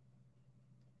 man.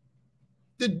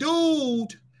 The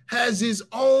dude has his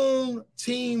own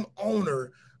team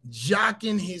owner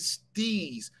jocking his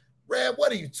steez. Brad,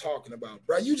 what are you talking about,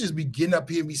 bro? You just be getting up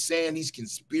here and be saying these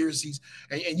conspiracies,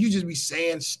 and you just be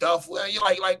saying stuff. Well, you're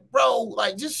like, bro,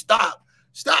 like, just stop.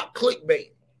 Stop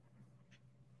clickbait.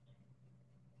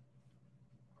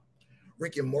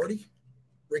 Rick and Morty,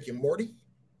 Rick and Morty,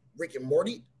 Rick and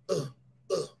Morty,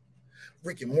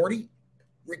 Rick and Morty,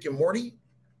 Rick and Morty,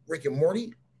 Rick and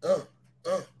Morty,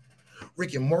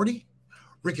 Rick and Morty,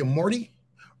 Rick and Morty,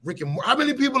 Rick and Morty. How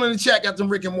many people in the chat got them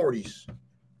Rick and Mortys?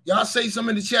 Y'all say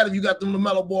something in the chat if you got them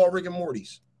LaMelo Ball Rick and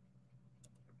Mortys.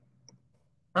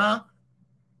 Huh?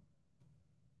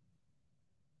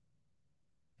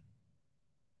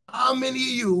 How many of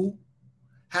you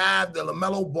have the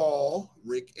LaMelo Ball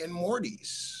Rick and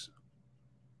Mortys?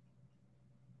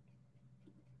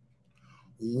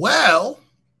 Well,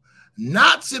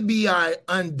 not to be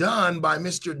undone by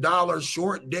Mr. Dollar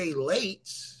Short Day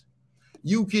Late,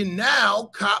 you can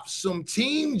now cop some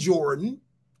Team Jordan,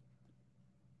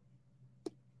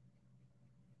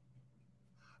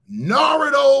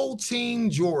 Naruto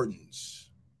Team Jordans.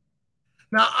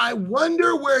 Now, I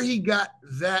wonder where he got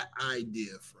that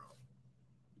idea from.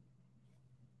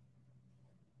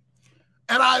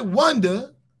 And I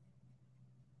wonder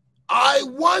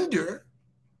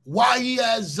why he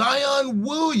has Zion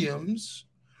Williams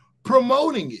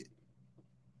promoting it.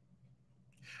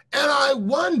 And I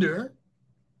wonder,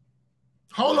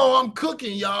 hold on, I'm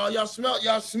cooking, y'all. Y'all smell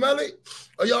it?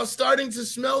 Are y'all starting to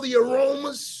smell the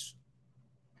aromas?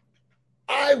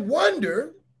 I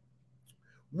wonder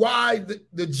why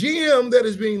the GM that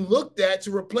is being looked at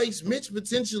to replace Mitch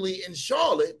potentially in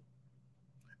Charlotte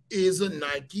is a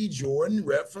Nike Jordan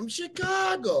rep from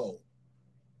Chicago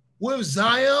with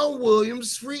Zion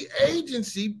Williams free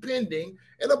agency pending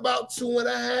in about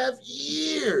 2.5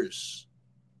 years.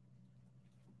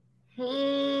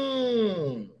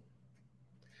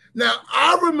 Now,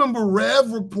 I remember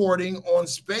Rev reporting on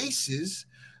Spaces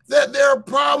that there are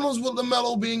problems with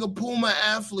LaMelo being a Puma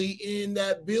athlete in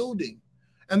that building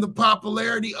and the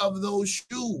popularity of those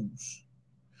shoes.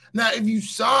 Now, if you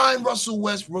sign Russell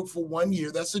Westbrook for 1 year,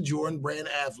 that's a Jordan brand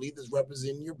athlete that's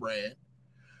representing your brand.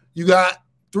 You got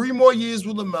 3 more years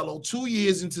with LaMelo, 2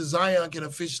 years until Zion can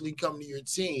officially come to your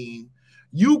team.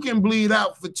 You can bleed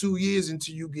out for 2 years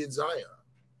until you get Zion.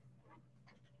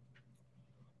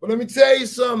 But let me tell you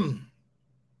something,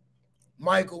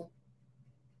 Michael.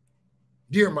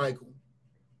 Dear Michael,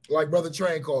 like Brother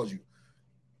Train calls you.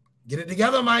 Get it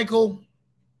together, Michael.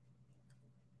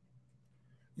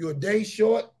 You're a day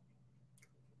short.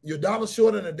 You're $1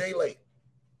 short and a day late.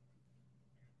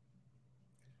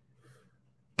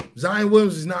 Zion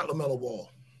Williams is not LaMelo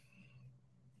Ball.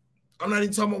 I'm not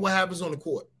even talking about what happens on the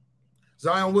court.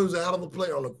 Zion Williams is a hell of a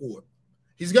player on the court.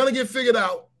 He's going to get figured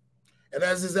out. And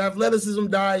as his athleticism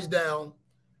dies down,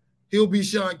 he'll be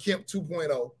Shawn Kemp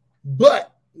 2.0.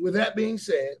 But with that being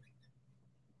said,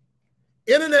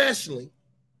 internationally,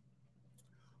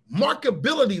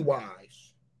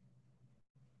 markability-wise,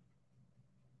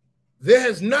 there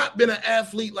has not been an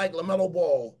athlete like LaMelo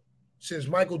Ball since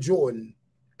Michael Jordan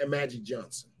and Magic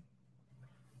Johnson.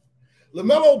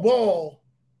 LaMelo Ball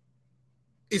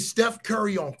is Steph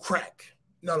Curry on crack.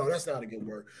 No, that's not a good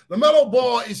word. LaMelo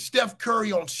Ball is Steph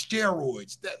Curry on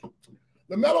steroids.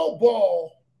 LaMelo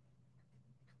Ball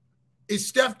is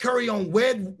Steph Curry on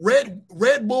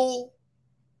Red Bull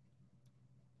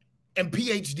and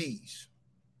PhDs.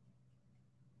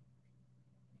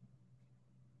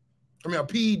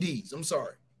 PEDs. I'm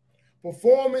sorry.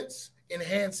 Performance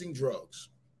enhancing drugs.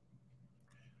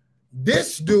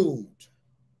 This dude,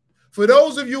 for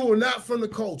those of you who are not from the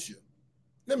culture,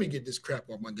 let me get this crap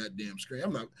off my goddamn screen.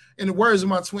 I'm not, in the words of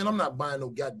my twin, I'm not buying no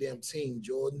goddamn Team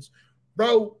Jordans.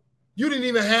 Bro, you didn't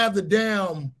even have the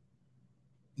damn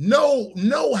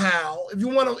know-how. If you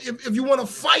want to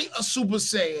fight a Super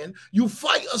Saiyan, you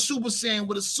fight a Super Saiyan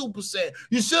with a Super Saiyan.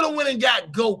 You should have went and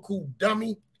got Goku,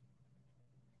 dummy.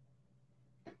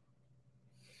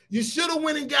 You should have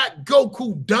went and got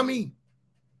Goku, dummy.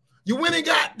 You went and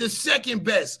got the second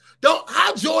best.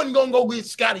 How Jordan gonna go get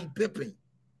Scottie Pippen?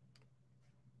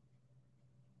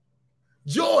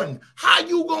 Jordan, how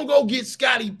you gonna go get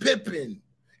Scottie Pippen?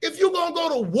 If you gonna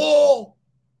go to war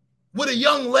with a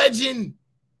young legend,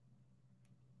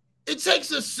 it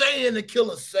takes a Saiyan to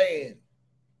kill a Saiyan.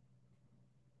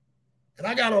 And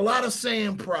I got a lot of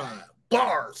Saiyan pride.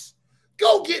 Bars.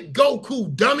 Go get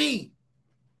Goku, dummy.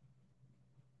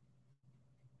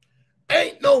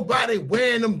 Ain't nobody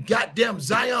wearing them goddamn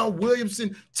Zion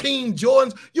Williamson Team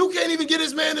Jordans. You can't even get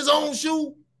this man his own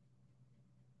shoe.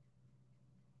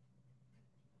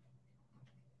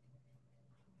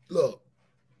 Look,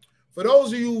 for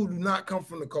those of you who do not come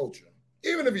from the culture,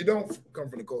 even if you don't come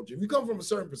from the culture, if you come from a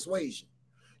certain persuasion,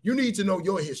 you need to know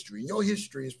your history. Your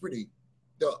history is pretty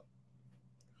dumb.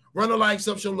 Run the likes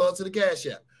up, show love to the Cash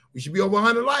App. We should be over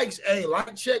 100 likes. Hey,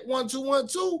 like check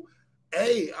 1212.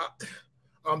 Hey,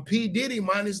 P. Diddy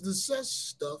minus the sus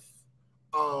stuff.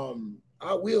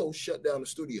 I will shut down the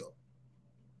studio.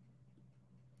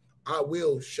 I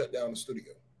will shut down the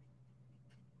studio.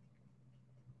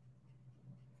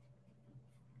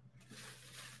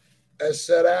 And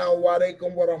sit down while they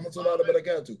come. What I'm going to but I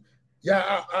got to.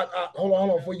 Yeah, hold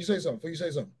on. Before you say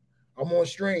something. I'm on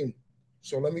stream.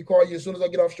 So let me call you as soon as I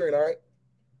get off stream, all right?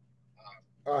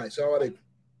 All right, so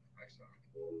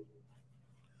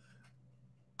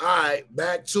all right,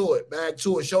 back to it.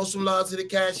 Show some love to the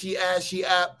Cashy Ashy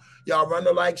app. Y'all run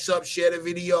the likes up, share the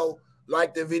video,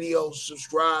 like the video,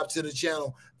 subscribe to the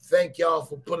channel. Thank y'all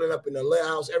for putting up in the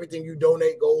LiTHouse. Everything you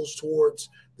donate goes towards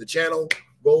the channel,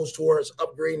 goes towards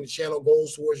upgrading the channel,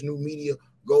 goes towards new media,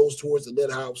 goes towards the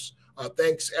LiTHouse.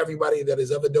 Thanks everybody that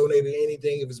has ever donated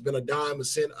anything. If it's been a dime, a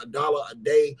cent, $1 a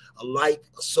day, a like,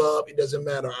 a sub, it doesn't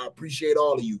matter. I appreciate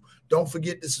all of you. Don't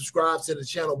forget to subscribe to the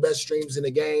channel. Best streams in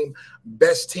the game,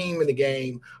 best team in the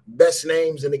game, best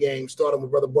names in the game. Starting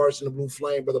with Brother Barson, the Blue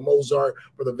Flame, Brother Mozart,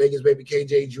 Brother Vegas Baby,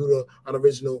 KJ Judah,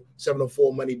 Unoriginal,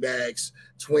 704 Money Bags,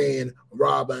 Twin,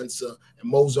 Rob Ansa,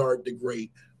 and Mozart the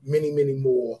Great. Many, many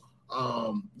more.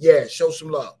 Yeah, show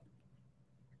some love.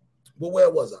 But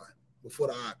where was I before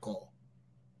the eye call?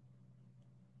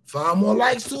 5 more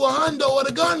likes to a hundo or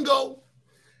the gun go.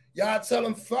 Y'all tell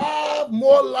them 5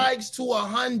 more likes to a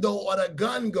hundo or the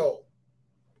gun go.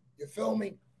 You feel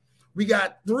me? We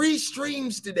got 3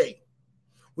 streams today.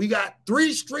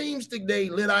 Lidhites.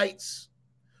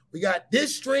 We got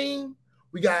this stream.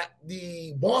 We got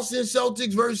the Boston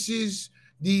Celtics versus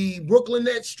the Brooklyn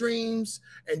Nets streams.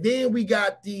 And then we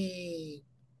got the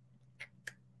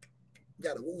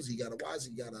got a woozy, got a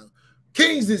wazy, got a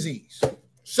King's disease.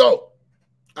 So,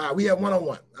 we have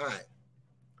one-on-one. All right.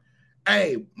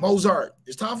 Hey, Mozart,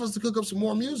 it's time for us to cook up some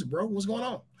more music, bro. What's going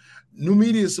on? New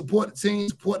media, support the team,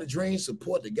 support the dream,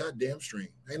 support the goddamn stream.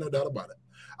 Ain't no doubt about it.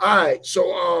 All right.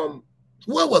 So,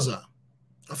 where was I?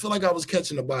 I feel like I was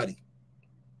catching a body.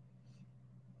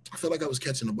 I feel like I was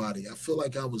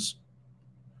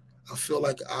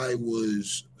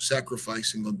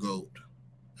sacrificing a goat.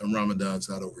 And Ramadan's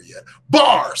not over yet.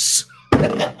 Bars!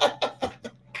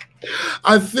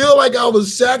 I feel like I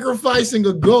was sacrificing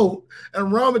a goat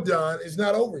and Ramadan is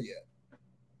not over yet.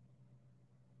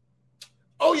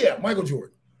 Oh, yeah, Michael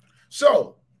Jordan.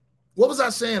 So, what was I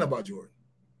saying about Jordan?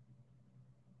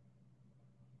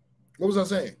 What was I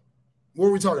saying? What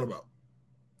were we talking about?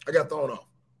 I got thrown off.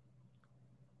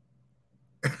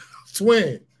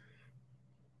 Twin.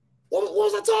 What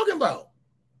was I talking about?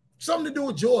 Something to do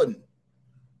with Jordan.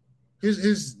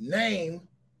 His name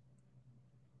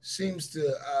seems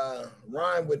to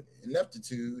rhyme with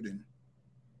ineptitude and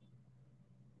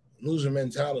loser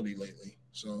mentality lately.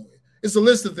 So it's a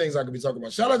list of things I could be talking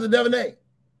about. Shout out to Devin A.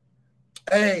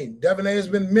 Hey, Devin A, it's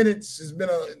been minutes. It's been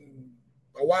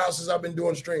a while since I've been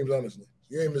doing streams, honestly.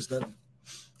 You ain't missed nothing.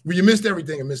 Well, you missed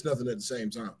everything and missed nothing at the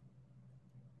same time.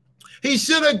 He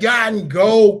should have gotten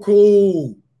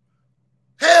Goku.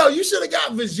 Hell, you should have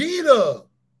got Vegeta.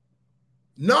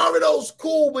 Naruto's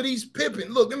cool, but he's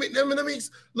Pippin. Look, let me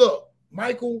look,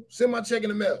 Michael, send my check in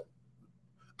the mail.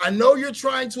 I know you're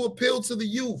trying to appeal to the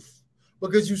youth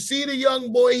because you see the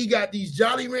young boy, he got these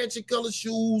Jolly Rancher color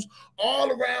shoes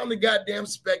all around the goddamn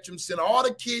spectrum. Send all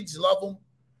the kids love them.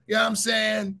 You know what I'm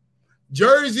saying?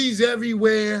 Jerseys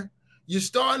everywhere. You're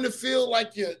starting to feel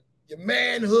like your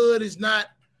manhood is not,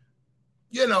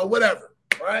 you know, whatever,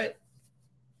 right?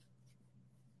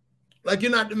 Like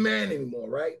you're not the man anymore,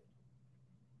 right?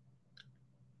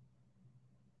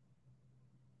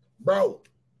 Bro,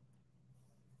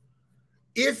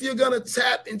 if you're going to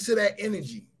tap into that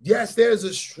energy, yes, there's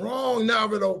a strong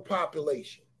Naruto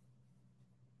population,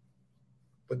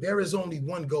 but there is only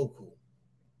one Goku.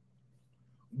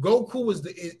 Goku is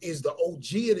the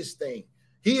OG of this thing.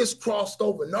 He is crossed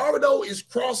over. Naruto is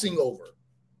crossing over.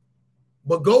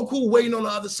 But Goku waiting on the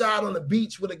other side on the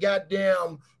beach with a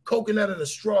goddamn coconut and a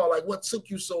straw. Like, what took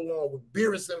you so long with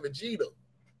Beerus and Vegeta?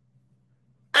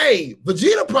 Hey,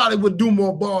 Vegeta probably would do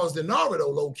more bars than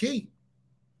Naruto, low-key.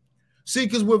 See,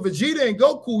 because with Vegeta and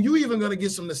Goku, you even going to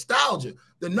get some nostalgia.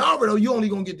 The Naruto, you only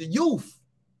going to get the youth.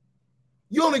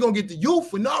 You only going to get the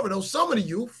youth with Naruto, some of the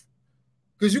youth.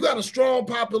 Because you got a strong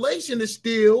population that's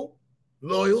still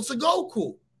loyal to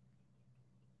Goku.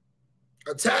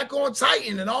 Attack on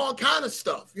Titan and all kind of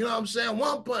stuff. You know what I'm saying?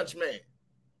 One Punch Man.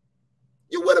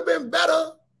 You would have been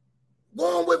better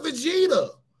going with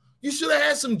Vegeta. You should have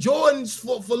had some Jordans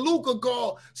for Luca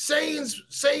called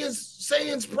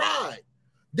Saiyan's Pride.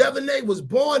 Devin A was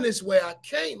born this way. I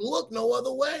can't look no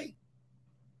other way.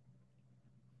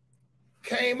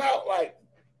 Came out like,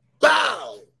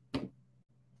 bow.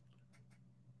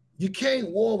 You can't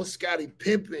war with Scottie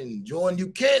Pippen, Jordan. You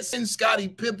can't send Scottie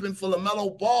Pippen for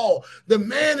LaMelo Ball. The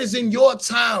man is in your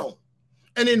town.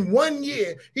 And in 1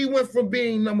 year, he went from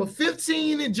being number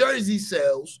 15 in jersey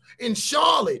sales in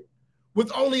Charlotte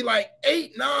with only like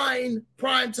 8, 9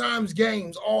 primetime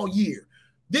games all year.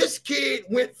 This kid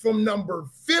went from number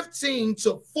 15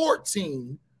 to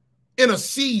 14 in a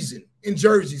season in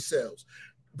jersey sales.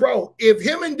 Bro, if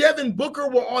him and Devin Booker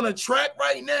were on a track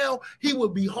right now, he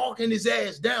would be hawking his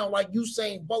ass down like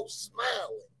Usain Bolt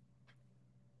smiling.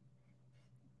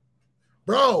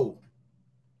 Bro,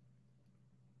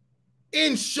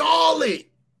 in Charlotte.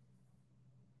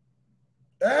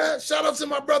 Shout out to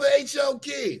my brother HL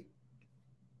Kid.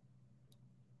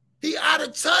 He out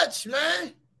of touch,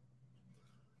 man.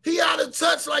 He out of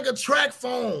touch like a track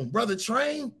phone, brother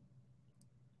Train.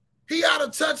 He out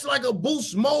of touch like a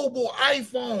Boost Mobile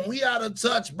iPhone. He out of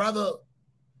touch, brother.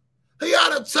 He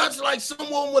out of touch like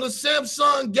someone with a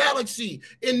Samsung Galaxy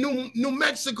in New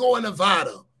Mexico and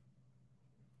Nevada.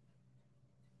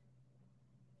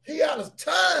 He out of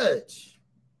touch.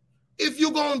 If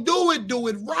you're going to do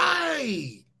it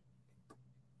right.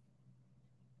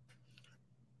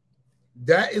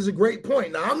 That is a great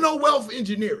point. Now, I'm no wealth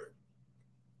engineer.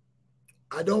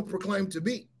 I don't proclaim to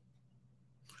be.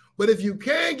 But if you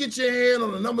can get your hand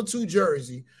on a number 2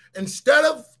 jersey, instead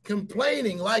of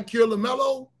complaining like you're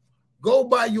LaMelo, go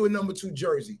buy you a number 2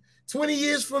 jersey. 20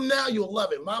 years from now, you'll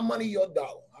love it. My money, your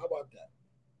dollar. How about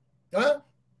that? Huh?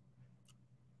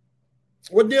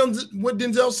 What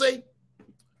Denzel say?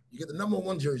 You get the number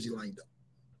 1 jersey lined up.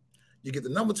 You get the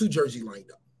number 2 jersey lined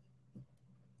up.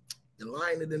 You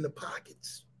line it in the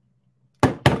pockets.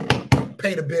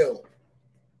 Pay the bill.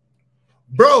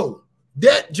 Bro,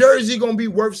 that jersey going to be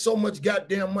worth so much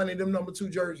goddamn money, them number 2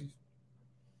 jerseys.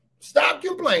 Stop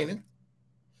complaining.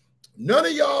 None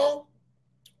of y'all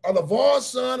are LeVar's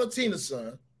son or Tina's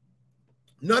son.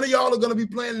 None of y'all are going to be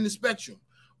playing in the spectrum.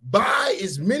 Buy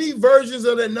as many versions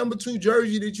of that number 2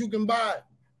 jersey that you can buy.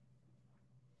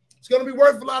 It's going to be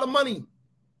worth a lot of money.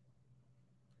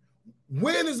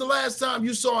 When is the last time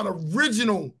you saw an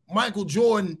original Michael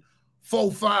Jordan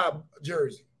 4-5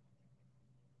 jersey?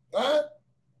 Huh?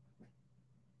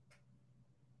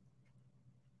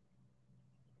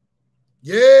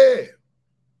 Yeah.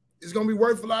 It's going to be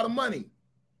worth a lot of money.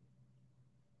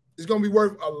 It's going to be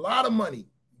worth a lot of money.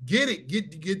 Get it.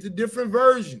 Get the different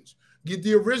versions. Get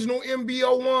the original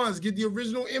MBO ones. Get the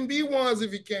original MB ones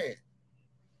if you can.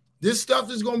 This stuff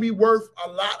is going to be worth a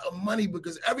lot of money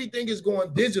because everything is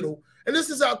going digital. And this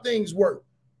is how things work.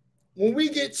 when we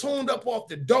get tuned up off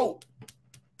the dope,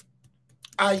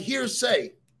 I hear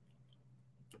say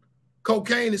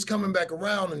cocaine is coming back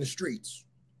around in the streets.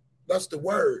 That's the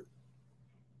word.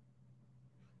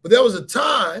 But there was a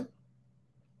time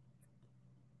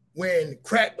when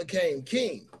crack became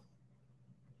king,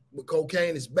 but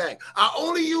cocaine is back. I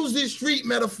only use this street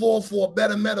metaphor for a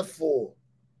better metaphor.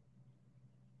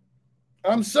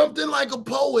 I'm something like a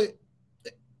poet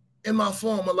in my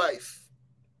former life.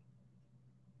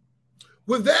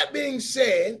 With that being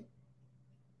said,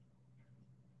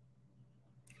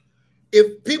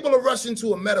 if people are rushing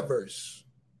to a metaverse,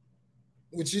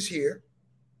 which is here,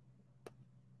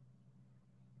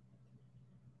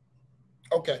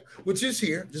 okay, which is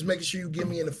here, just making sure you get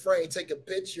me in the frame, take a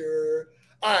picture.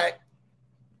 All right,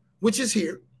 which is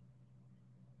here.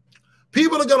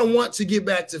 People are going to want to get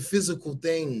back to physical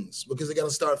things because they're going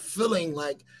to start feeling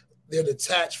like they're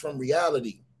detached from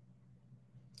reality.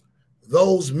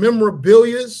 Those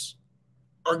memorabilias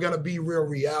are going to be real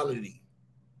reality.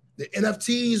 The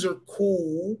NFTs are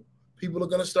cool. People are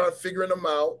going to start figuring them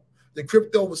out. The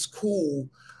crypto was cool.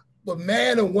 But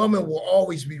man and woman will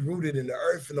always be rooted in the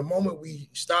earth. And the moment we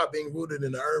stop being rooted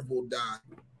in the earth, we'll die.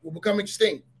 We'll become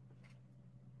extinct.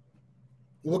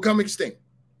 We'll become extinct.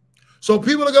 So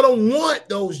people are going to want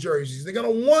those jerseys. They're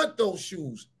going to want those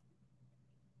shoes.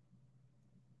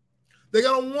 They're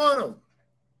going to want them.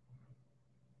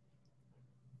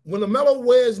 When LaMelo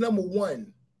wears #1,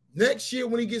 next year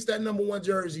when he gets that #1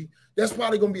 jersey, that's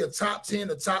probably going to be a top 10,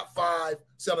 a top 5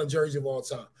 selling jersey of all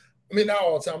time. I mean, not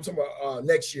all time. I'm talking about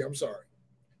next year. I'm sorry.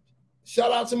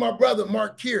 Shout out to my brother,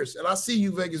 Mark Pierce. And I see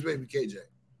you, Vegas baby, KJ.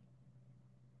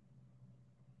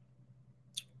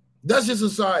 That's just a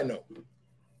side note.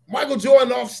 Michael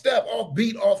Jordan off step, off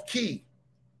beat, off key.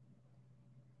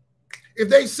 If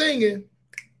they singing,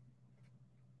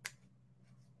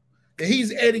 then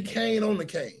he's Eddie Kane on the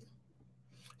cane.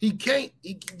 He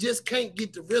just can't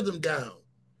get the rhythm down.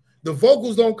 The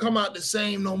vocals don't come out the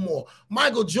same no more.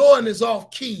 Michael Jordan is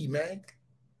off key, man.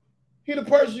 He the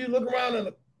person you look around in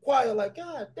the choir like,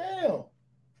 God damn,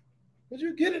 did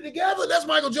you get it together? That's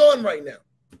Michael Jordan right now.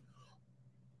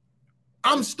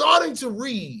 I'm starting to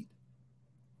read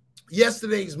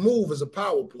yesterday's move as a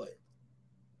power play.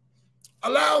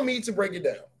 Allow me to break it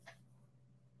down.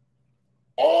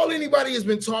 All anybody has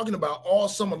been talking about all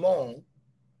summer long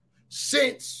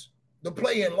since the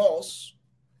play-in loss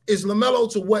is LaMelo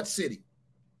to what city?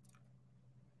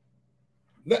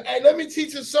 Let me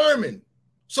teach a sermon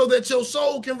so that your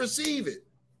soul can receive it.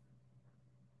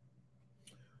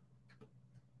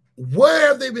 Where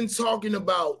have they been talking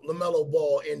about LaMelo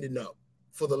Ball ending up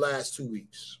for the last 2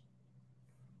 weeks?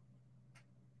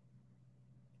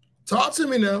 Talk to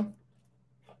me now.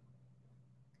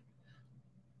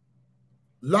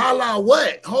 La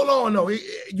what? Hold on, no.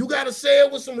 You got to say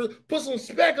it with put some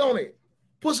spec on it.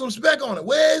 Put some spec on it.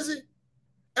 Where is it?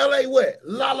 LA what?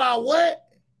 La what?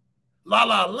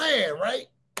 La Land, right?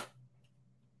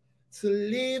 To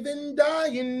live and die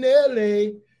in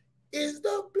LA is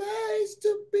the place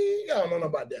to be. Y'all don't know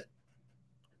about that.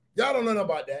 Y'all don't know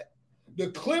about that.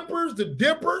 The Clippers, the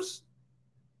Dippers.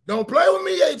 Don't play with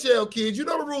me, HL kids. You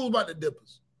know the rules about the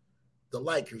Dippers. The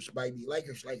Lakers, baby.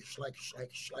 Lakers.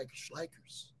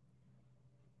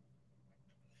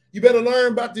 You better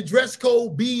learn about the dress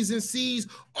code, B's and C's.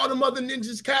 All the mother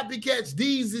ninjas, copycats,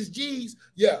 D's is G's.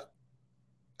 Yeah.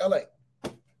 LA.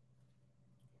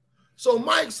 So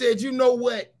Mike said, you know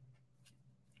what?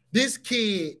 This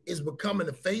kid is becoming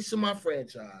the face of my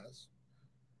franchise.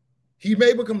 He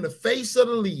may become the face of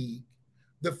the league,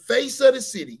 the face of the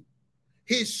city.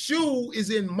 His shoe is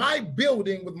in my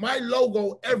building with my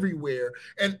logo everywhere.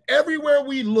 And everywhere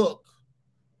we look,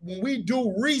 when we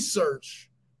do research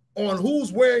on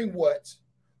who's wearing what,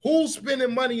 who's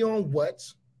spending money on what,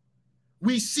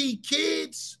 we see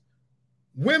kids,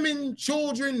 women,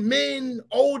 children, men,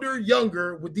 older,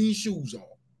 younger, with these shoes on.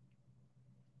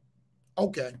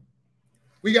 Okay.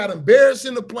 We got embarrassed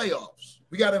in the playoffs.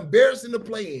 We got embarrassed in the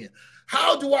play-in.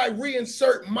 How do I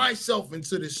reinsert myself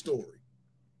into this story?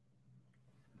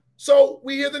 So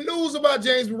we hear the news about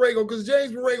James Borrego because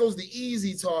James Borrego is the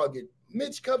easy target.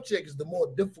 Mitch Kupchak is the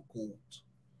more difficult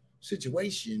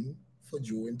situation for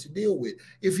Jordan to deal with.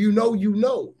 If you know, you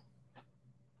know.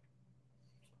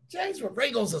 James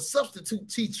Borrego's a substitute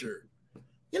teacher.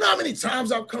 You know how many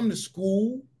times I've come to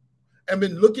school and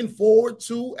been looking forward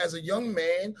to, as a young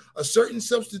man, a certain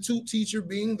substitute teacher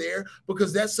being there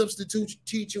because that substitute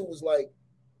teacher was like,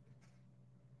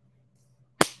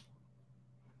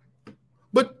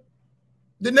 but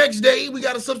the next day, we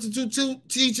got a substitute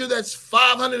teacher that's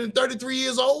 533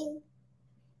 years old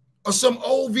or some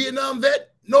old Vietnam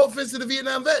vet. No offense to the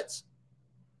Vietnam vets.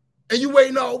 And you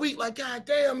waiting all week like, God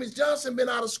damn, Miss Johnson been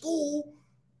out of school.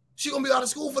 She going to be out of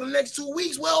school for the next 2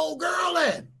 weeks. Where old girl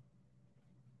at?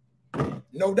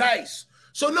 No dice.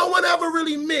 So no one ever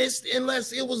really missed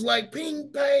unless it was like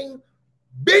ping, pang,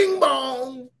 bing,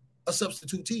 bong, a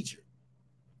substitute teacher.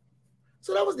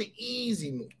 So that was the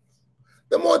easy move.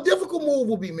 The more difficult move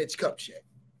will be Mitch Kupchak.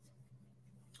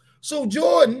 So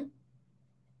Jordan,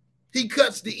 he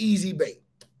cuts the easy bait.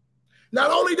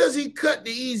 Not only does he cut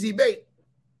the easy bait,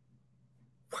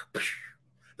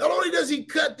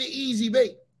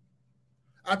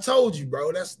 I told you,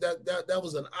 bro, that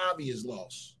was an obvious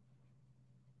loss.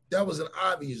 That was an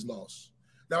obvious loss.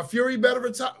 Now, Fury better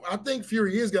retire. I think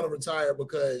Fury is going to retire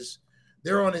because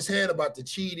they're on his head about the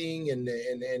cheating and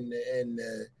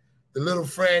the little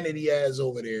friend that he has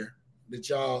over there that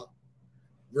y'all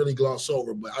really gloss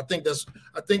over. But I think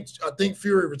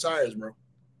Fury retires, bro.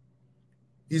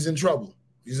 He's in trouble.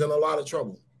 He's in a lot of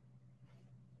trouble.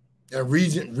 And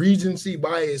regency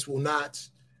bias will not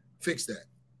fix that.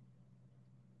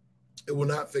 It will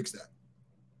not fix that.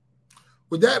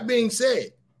 With that being said,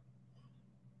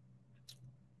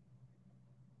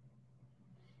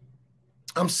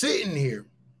 I'm sitting here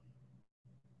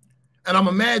and I'm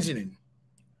imagining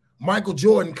Michael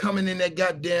Jordan coming in that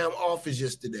goddamn office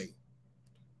yesterday,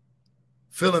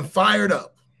 feeling fired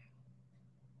up,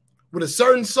 with a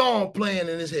certain song playing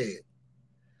in his head,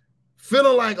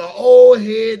 feeling like an old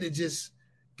head that just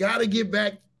gotta get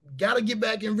back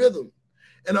in rhythm.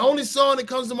 And the only song that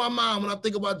comes to my mind when I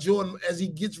think about Jordan as he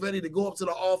gets ready to go up to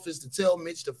the office to tell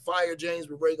Mitch to fire James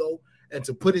Borrego and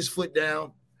to put his foot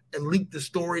down and leak the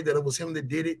story that it was him that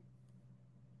did it.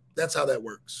 That's how that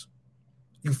works.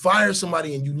 You fire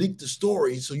somebody and you leak the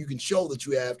story so you can show that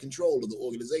you have control of the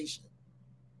organization.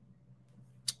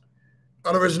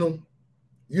 Unoriginal,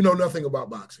 you know nothing about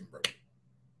boxing, bro.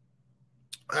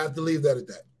 I have to leave that at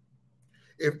that.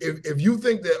 If you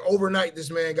think that overnight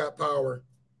this man got power,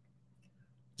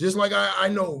 just like I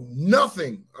know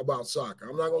nothing about soccer,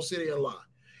 I'm not going to sit here and lie.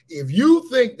 If you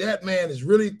think that man is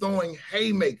really throwing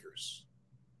haymakers,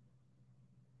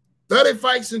 30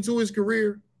 fights into his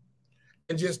career,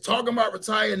 and just talking about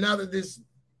retiring now that this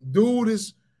dude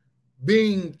is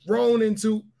being thrown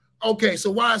into, okay, so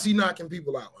why is he knocking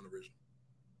people out on the original?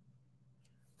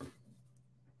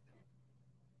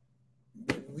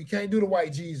 We can't do the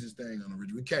white Jesus thing on the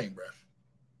original. We can't, bro.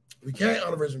 We can't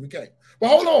on the original. We can't. But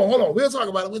hold on. We'll talk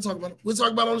about it. We'll talk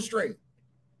about it on the stream.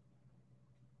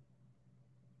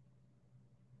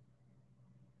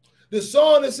 The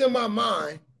song that's in my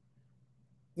mind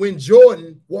when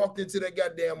Jordan walked into that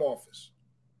goddamn office.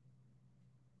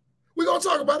 We're going to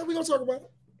talk about it.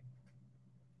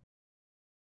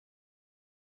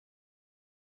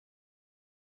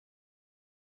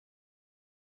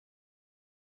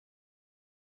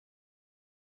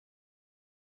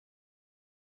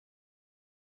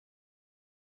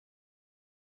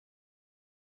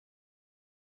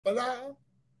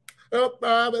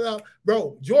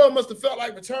 Bro, Jordan must have felt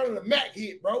like returning a Mac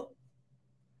hit, bro.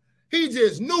 He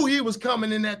just knew he was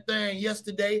coming in that thing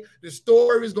yesterday. The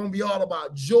story was going to be all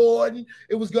about Jordan.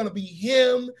 It was going to be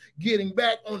him getting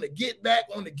back on the get back,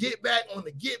 on the get back, on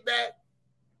the get back.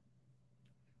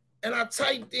 And I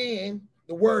typed in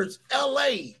the words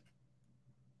LA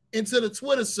into the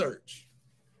Twitter search.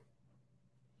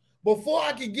 Before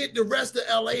I could get the rest of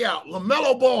LA out,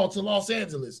 LaMelo Ball to Los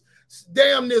Angeles.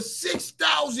 Damn, there's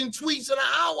 6,000 tweets in an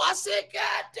hour. I said,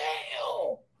 God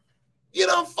damn. You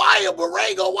done fire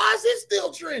Borrego. Why is it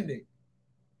still trending?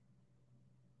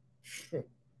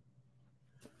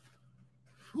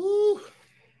 Whew.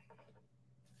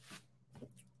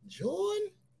 Jordan,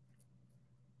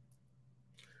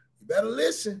 you better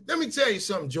listen. Let me tell you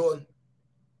something, Jordan.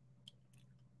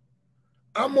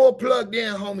 I'm more plugged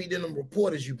in, homie, than them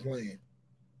reporters you playing.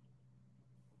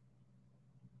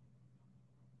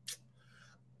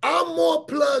 I'm more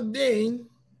plugged in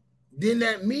than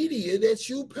that media that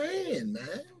you paying,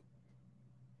 man.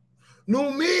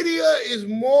 New media is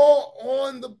more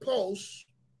on the post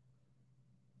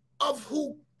of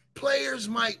who players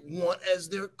might want as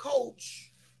their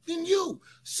coach than you.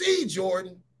 See,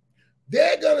 Jordan,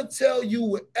 they're going to tell you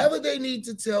whatever they need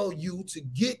to tell you to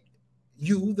get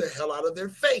you the hell out of their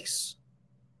face.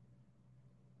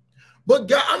 But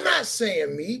God, I'm not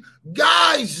saying me.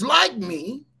 Guys like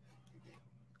me,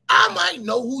 I might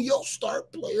know who your star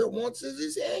player wants as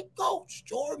his head coach,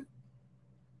 Jordan.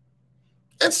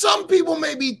 And some people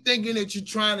may be thinking that you're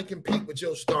trying to compete with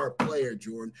your star player,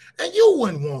 Jordan. And you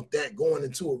wouldn't want that going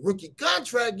into a rookie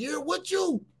contract year, would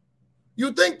you?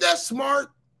 You think that's smart?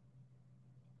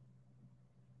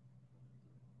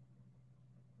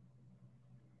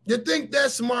 You think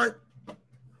that's smart?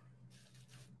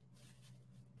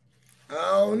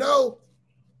 I don't know.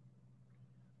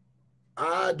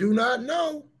 I do not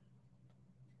know.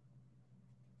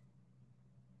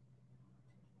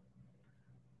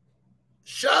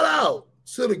 Shout out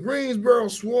to the Greensboro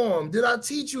Swarm. Did I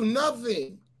teach you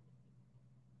nothing?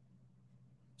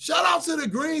 Shout out to the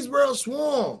Greensboro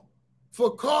Swarm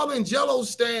for calling Jello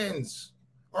stands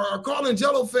or calling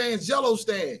Jello fans Jello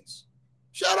stands.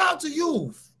 Shout out to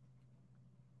you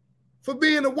for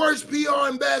being the worst PR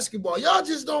in basketball. Y'all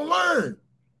just don't learn.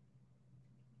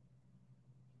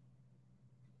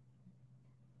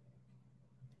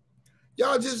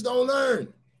 Y'all just don't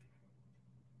learn.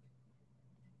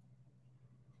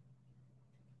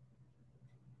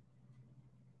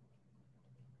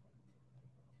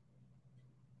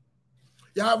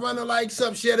 Y'all run a like,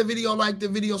 sub, share the video, like the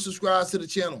video, subscribe to the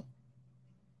channel.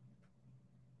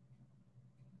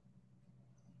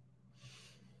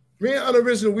 Me and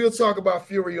Unoriginal, we'll talk about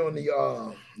Fury on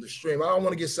the stream. I don't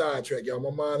want to get sidetracked, y'all. My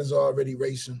mind is already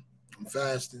racing. I'm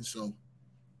fasting, so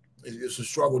it's a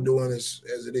struggle doing this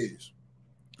as it is.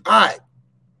 All right.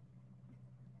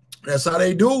 That's how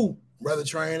they do, Brother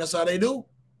Train. That's how they do.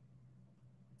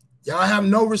 Y'all have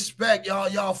no respect.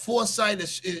 Y'all foresight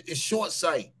is short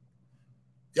sight.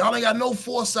 Y'all ain't got no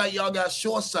foresight. Y'all got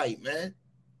short sight, man.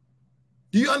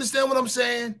 Do you understand what I'm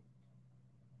saying?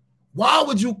 Why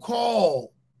would you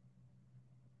call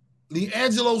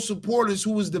Liangelo supporters,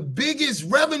 who was the biggest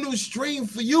revenue stream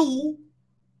for you?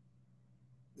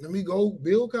 Let me go,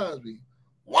 Bill Cosby.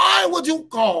 Why would you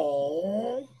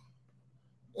call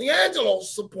Liangelo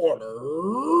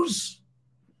supporters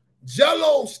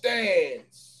Jello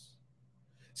stands?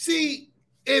 See,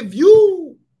 if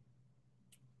you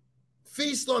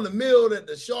feast on the meal that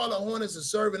the Charlotte Hornets are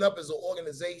serving up as an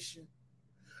organization,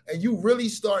 and you really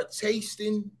start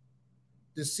tasting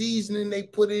the seasoning they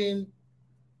put in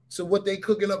to what they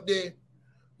cooking up there,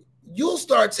 you'll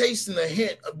start tasting a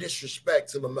hint of disrespect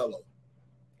to LaMelo.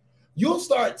 You'll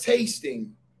start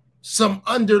tasting some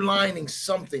underlining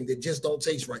something that just don't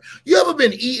taste right. You ever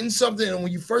been eating something and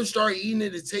when you first start eating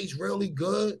it, it tastes really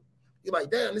good? You're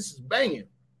like, damn, this is banging.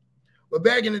 But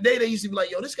back in the day, they used to be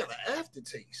like, yo, this got an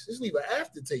aftertaste. This leave an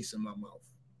aftertaste in my mouth.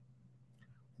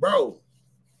 Bro.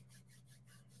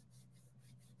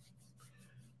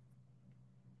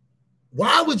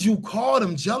 Why would you call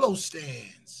them Jello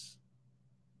stands?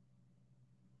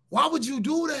 Why would you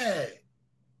do that?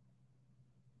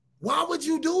 Why would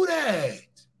you do that?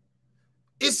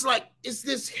 It's like, it's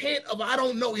this hint of, I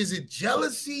don't know, is it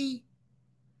jealousy?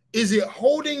 Is it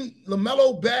holding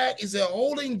LaMelo back? Is it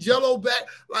holding Jello back?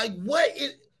 Like, what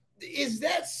is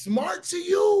that smart to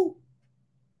you?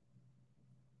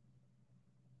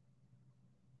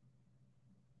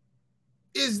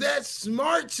 Is that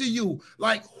smart to you?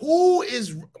 Like, who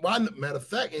is, well, matter of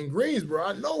fact, in Greensboro,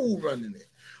 I know who's running it.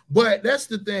 But that's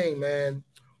the thing, man.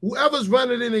 Whoever's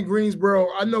running it in Greensboro,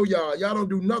 I know y'all don't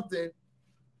do nothing.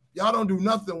 Y'all don't do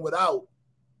nothing without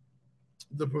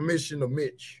the permission of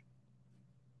Mitch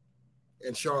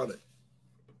and Charlotte.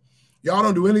 Y'all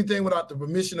don't do anything without the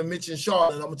permission of Mitch and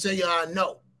Charlotte. I'm going to tell you how I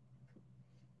know.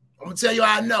 I'm going to tell you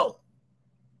how I know.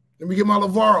 Let me get my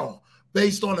LeVar on.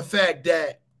 Based on the fact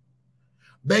that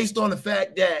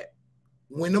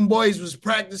when them boys was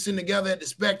practicing together at the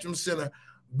Spectrum Center,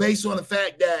 based on the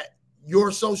fact that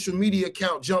your social media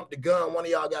account jumped the gun, one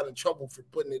of y'all got in trouble for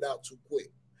putting it out too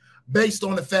quick. Based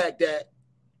on the fact that,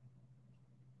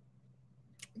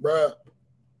 bruh,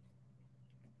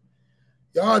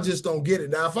 y'all just don't get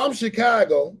it. Now, if I'm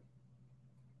Chicago,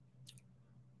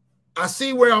 I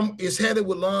see where it's headed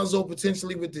with Lonzo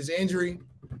potentially with his injury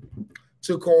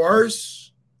to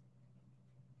coerce.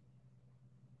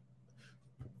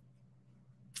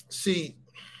 See,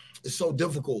 it's so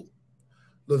difficult.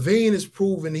 Levine has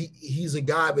proven he's a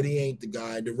guy, but he ain't the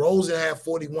guy. DeRozan had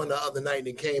 41 the other night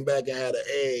and came back and had an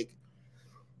egg.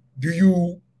 Do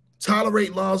you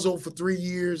tolerate Lonzo for 3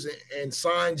 years and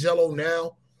sign Jello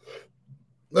now?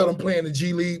 Let him play in the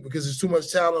G League because there's too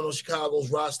much talent on Chicago's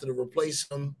roster to replace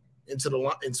him into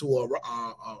a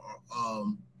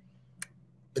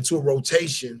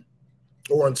rotation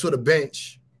or into the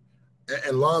bench.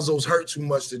 And Lonzo's hurt too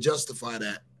much to justify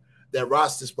that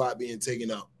roster spot being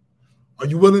taken up. Are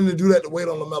you willing to do that to wait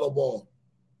on LaMelo Ball?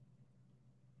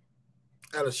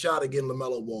 Had a shot at getting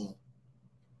LaMelo Ball.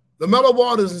 LaMelo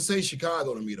Ball doesn't say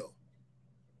Chicago to me, though.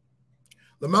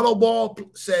 LaMelo Ball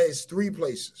says 3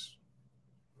 places.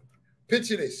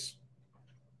 Picture this.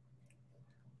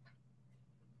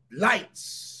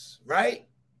 Lights, right?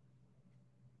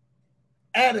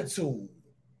 Attitude.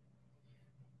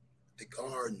 The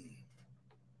Garden.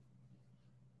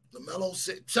 LaMelo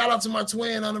said, shout out to my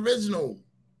twin Unoriginal.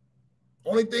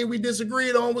 Only thing we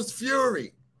disagreed on was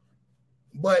Fury.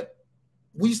 but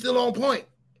we still on point.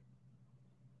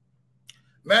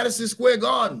 Madison Square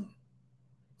Garden.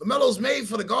 LaMelo's made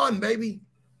for the Garden, baby.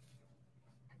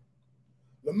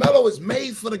 LaMelo is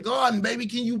made for the Garden, baby.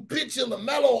 Can you picture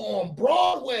LaMelo on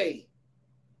Broadway?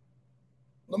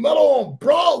 LaMelo on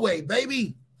Broadway,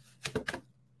 baby.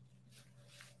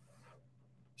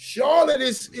 Charlotte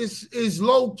is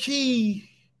low-key.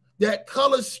 That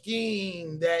color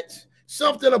scheme, that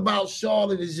something about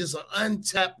Charlotte is just an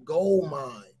untapped gold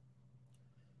mine.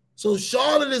 So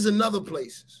Charlotte is another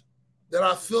place that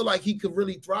I feel like he could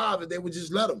really thrive if they would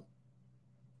just let him.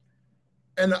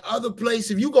 And the other place,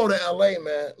 if you go to LA,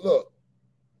 man, look,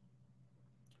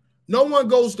 no one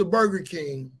goes to Burger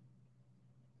King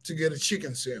to get a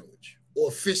chicken sandwich or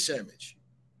a fish sandwich.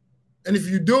 And if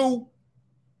you do,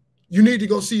 you need to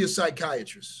go see a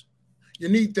psychiatrist. You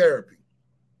need therapy.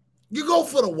 You go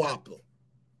for the Whopper.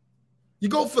 You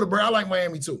go for the burger. I like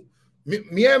Miami too.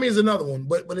 Miami is another one,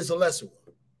 but it's a lesser one.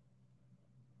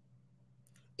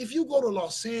 If you go to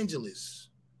Los Angeles,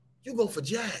 you go for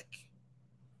Jack.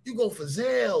 You go for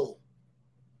Zell.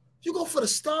 You go for the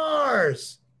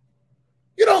Stars.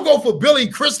 You don't go for Billy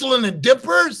Crystal and the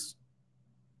Dippers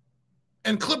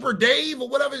and Clipper Dave or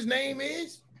whatever his name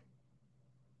is.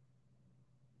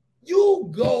 You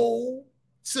go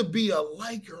to be a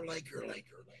liker.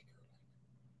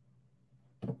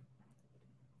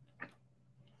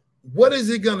 What is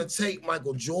it going to take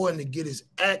Michael Jordan to get his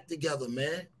act together,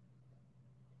 man?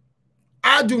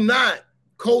 I do not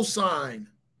co-sign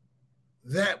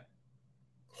that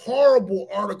horrible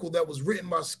article that was written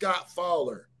by Scott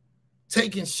Fowler,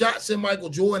 taking shots at Michael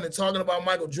Jordan and talking about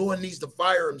Michael Jordan needs to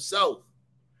fire himself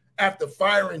after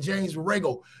firing James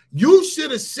Borrego. You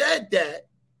should have said that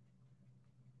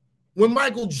when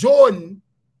Michael Jordan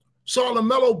saw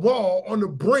LaMelo Ball on the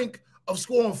brink of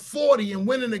scoring 40 and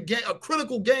winning a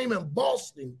critical game in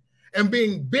Boston and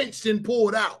being benched and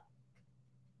pulled out.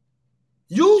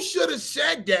 You should have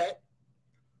said that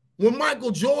when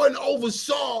Michael Jordan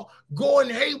oversaw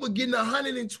Gordon Hayward getting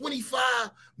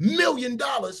 $125 million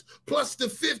plus the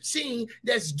 15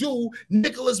 that's due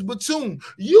Nicholas Batum.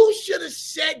 You should have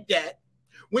said that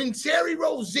when Terry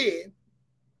Rozier,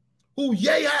 who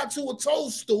yay-high to a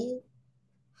toadstool,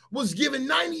 was given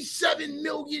 $97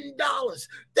 million.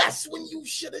 That's when you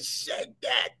should have said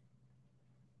that.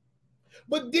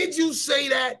 But did you say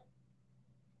that?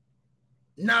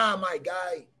 Nah, my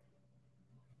guy.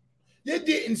 You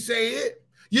didn't say it.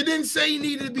 You didn't say he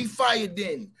needed to be fired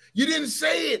then. You didn't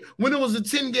say it when it was a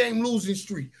 10-game losing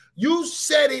streak. You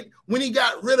said it when he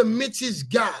got rid of Mitch's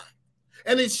guy.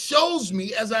 And it shows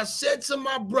me, as I said to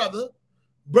my brother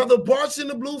Barts in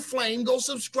the Blue Flame, go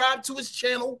subscribe to his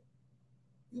channel.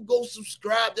 You go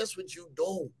subscribe. That's what you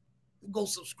do. You go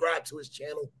subscribe to his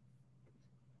channel.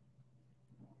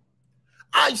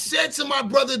 I said to my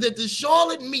brother that the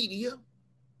Charlotte media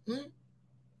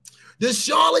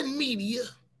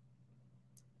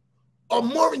are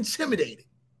more intimidated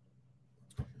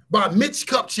by Mitch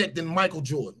Kupchak than Michael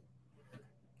Jordan.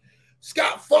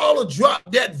 Scott Fowler dropped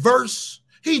that verse.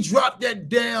 He dropped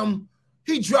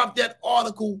that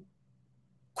article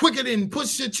quicker than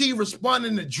Pusha T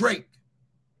responding to Drake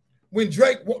when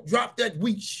Drake dropped that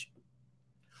Weech.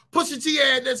 Pusha T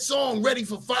had that song ready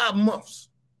for 5 months.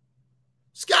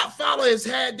 Scott Fowler has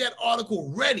had that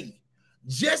article ready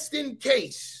just in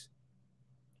case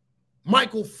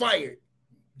Michael fired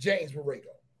James Borrego.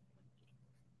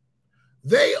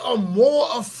 They are more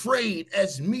afraid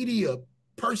as media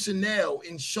personnel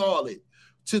in Charlotte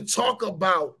to talk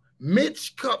about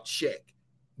Mitch Kupchak,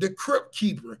 the crypt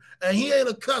keeper, and he ain't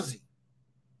a cousin,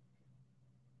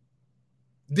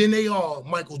 than they are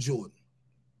Michael Jordan.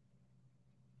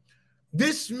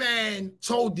 This man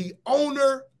told the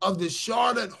owner of the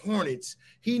Charlotte Hornets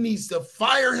he needs to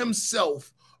fire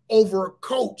himself over a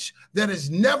coach that has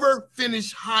never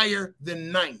finished higher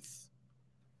than 9th.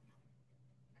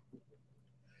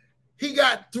 He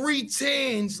got 3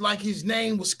 10s like his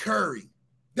name was Curry.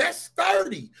 That's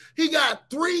 30. He got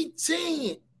 3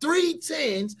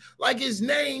 10s like his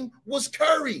name was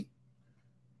Curry.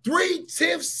 3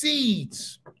 10th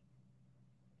seeds.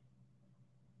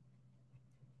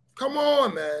 Come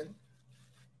on, man.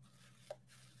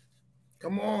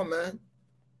 Come on, man.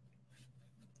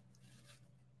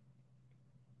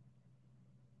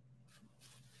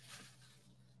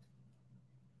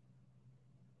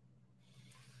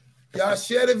 Y'all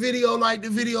share the video, like the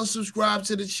video, subscribe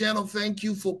to the channel. Thank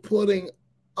you for putting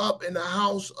up in the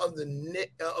house of the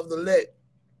lit.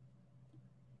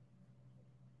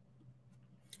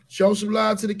 Show some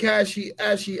love to the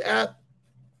Ashy app.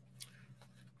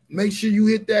 Make sure you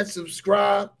hit that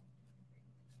subscribe.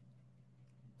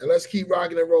 And let's keep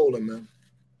rocking and rolling, man.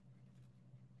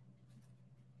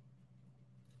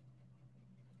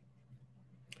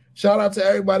 Shout out to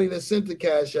everybody that sent the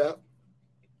cash out.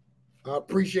 I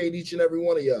appreciate each and every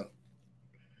one of y'all.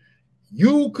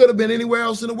 You could have been anywhere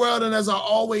else in the world, and as I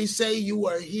always say, you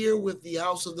are here with the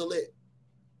House of the Lit.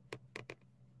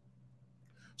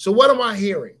 So what am I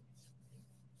hearing?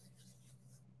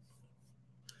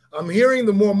 I'm hearing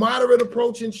the more moderate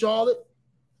approach in Charlotte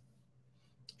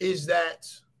is that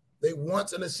they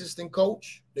want an assistant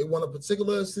coach. They want a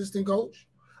particular assistant coach.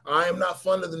 I am not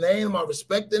fond of the name. I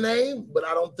respect the name, but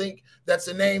I don't think that's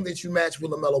a name that you match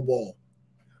with LaMelo Ball.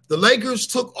 The Lakers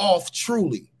took off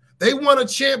truly. They won a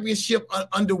championship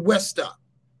under Westop,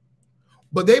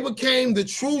 but they became the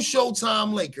true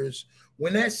Showtime Lakers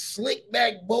when that slick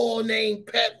back ball named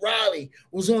Pat Riley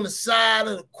was on the side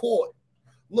of the court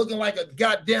looking like a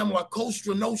goddamn La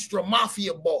Cosa Nostra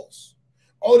mafia boss.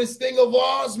 Oh, this thing of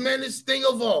ours, man, this thing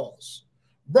of ours.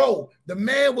 Bro, the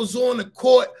man was on the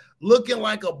court looking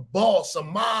like a boss, a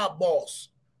mob boss,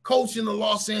 coaching the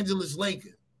Los Angeles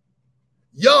Lakers.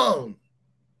 Young,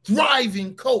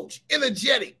 thriving coach,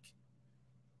 energetic,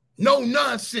 no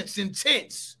nonsense,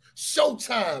 intense.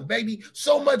 Showtime, baby.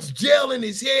 So much gel in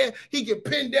his hair, he could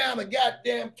pin down a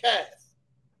goddamn calf.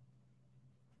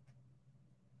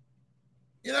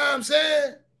 You know what I'm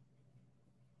saying?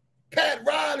 Pat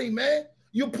Riley, man.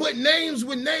 You put names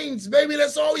with names, baby.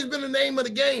 That's always been the name of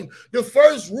the game. The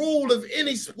first rule of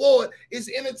any sport is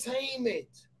entertainment.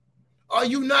 Are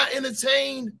you not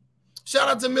entertained? Shout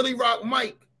out to Millie Rock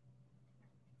Mike.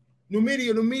 New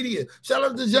media, new media. Shout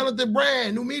out to Jonathan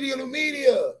Brand. New media, new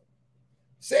media.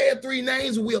 Say it 3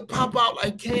 names and we'll pop out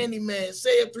like Candyman. Say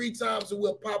it 3 times and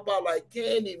we'll pop out like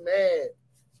Candyman.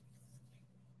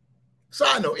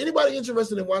 Side note, anybody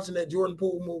interested in watching that Jordan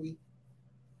Poole movie?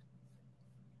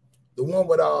 The one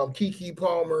with Keke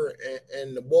Palmer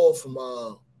and the boy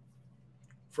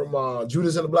from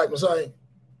Judas and the Black Messiah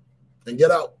and Get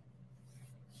Out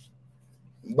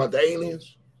about the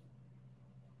aliens.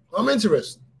 I'm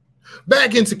interested.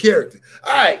 Back into character.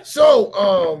 All right,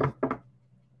 so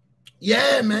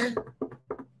yeah, man.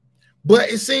 But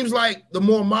it seems like the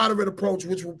more moderate approach,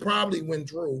 which will probably win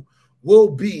through, will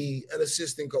be an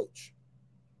assistant coach.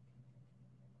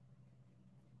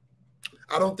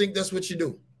 I don't think that's what you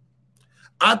do.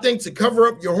 I think to cover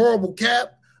up your horrible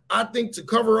cap, I think to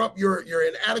cover up your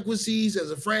inadequacies as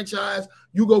a franchise,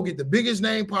 you go get the biggest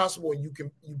name possible and you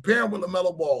pair him with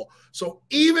LaMelo Ball. So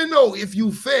even though if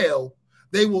you fail,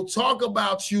 they will talk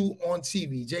about you on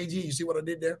TV. JG, you see what I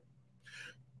did there?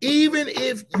 Even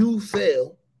if you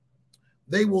fail,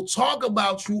 they will talk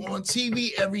about you on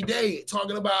TV every day,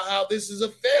 talking about how this is a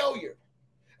failure.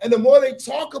 And the more they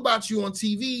talk about you on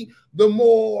TV, the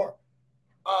more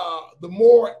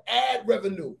ad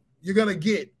revenue you're going to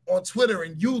get on Twitter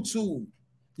and YouTube.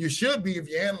 You should be if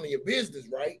you're handling your business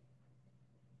right.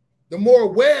 The more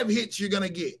web hits you're going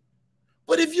to get.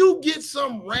 But if you get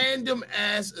some random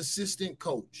ass assistant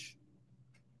coach,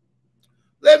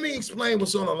 let me explain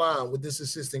what's on the line with this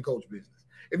assistant coach business.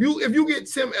 If you get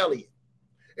Tim Elliott,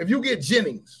 if you get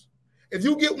Jennings, if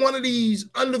you get one of these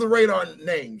under the radar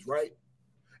names, right?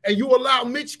 And you allow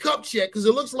Mitch Kupchak, because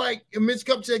it looks like if Mitch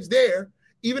Kupchak's there,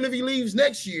 even if he leaves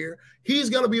next year,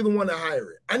 he's going to be the one to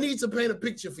hire it. I need to paint a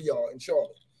picture for y'all in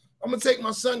Charlotte. I'm going to take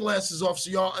my sunglasses off so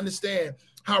y'all understand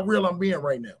how real I'm being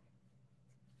right now.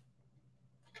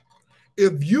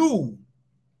 If you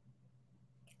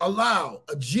allow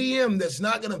a GM that's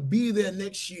not going to be there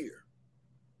next year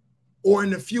or in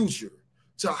the future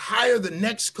to hire the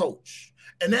next coach,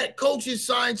 and that coach is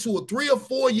signed to a 3 or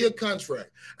 4 year contract,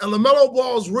 and LaMelo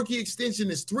Ball's rookie extension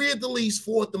is 3 at the least,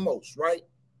 4 at the most, right?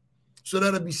 So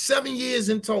that'll be 7 years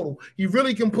in total. He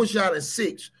really can push out at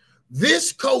 6.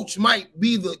 This coach might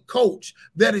be the coach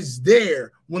that is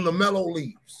there when LaMelo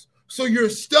leaves. So you're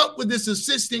stuck with this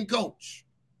assistant coach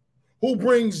who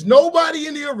brings nobody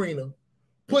in the arena,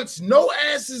 puts no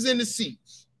asses in the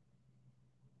seats.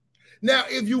 Now,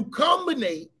 if you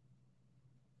combine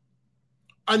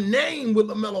a name with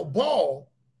LaMelo Ball,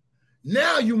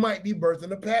 now you might be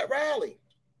birthing a Pat Riley.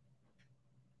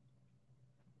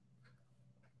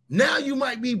 Now you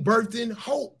might be birthing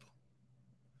hope.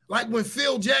 Like when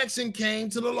Phil Jackson came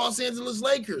to the Los Angeles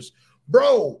Lakers.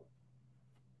 Bro,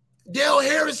 Dale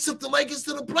Harris took the Lakers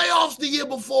to the playoffs the year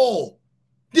before.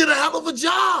 Did a hell of a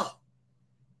job.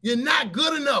 You're not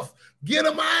good enough. Get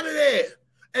him out of there.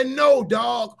 And no,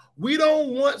 dog, we don't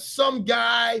want some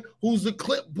guy who's a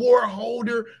clipboard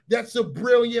holder that's a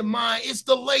brilliant mind. It's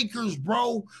the Lakers,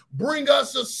 bro. Bring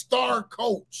us a star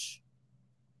coach.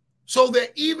 So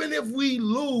that even if we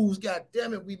lose, God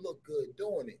damn it, we look good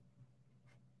doing it.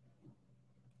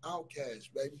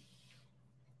 Outcast, baby.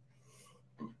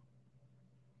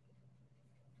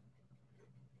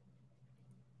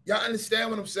 Y'all understand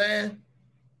what I'm saying?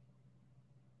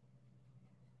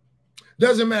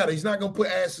 Doesn't matter. He's not going to put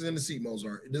asses in the seat,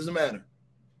 Mozart. It doesn't matter.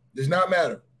 Does not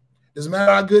matter. Doesn't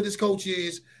matter how good this coach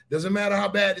is. Doesn't matter how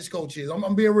bad this coach is.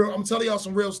 I'm being real. I'm telling y'all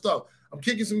some real stuff. I'm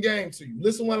kicking some games to you.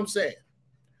 Listen to what I'm saying.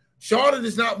 Charlotte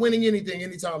is not winning anything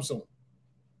anytime soon.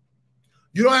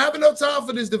 You don't have enough time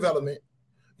for this development.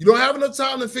 You don't have enough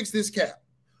time to fix this cap.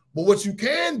 But what you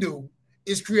can do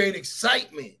is create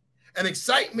excitement. And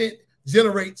excitement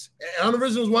generates, and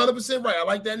Unoriginal is 100% right. I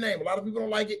like that name. A lot of people don't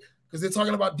like it because they're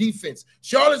talking about defense.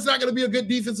 Charlotte's not going to be a good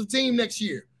defensive team next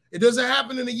year. It doesn't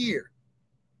happen in a year.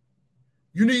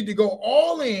 You need to go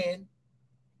all in.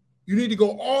 You need to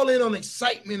go all in on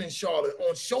excitement in Charlotte,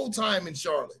 on Showtime in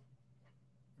Charlotte.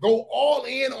 Go all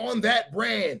in on that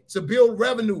brand to build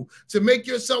revenue, to make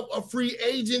yourself a free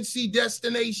agency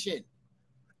destination.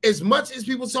 As much as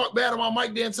people talk bad about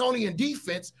Mike D'Antoni and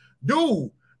defense,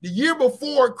 dude, the year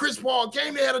before Chris Paul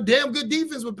came, they had a damn good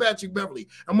defense with Patrick Beverley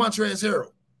and Montrezl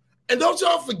Harrell. And don't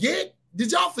y'all forget,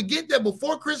 did y'all forget that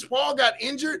before Chris Paul got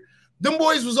injured, them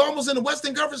boys was almost in the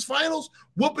Western Conference Finals,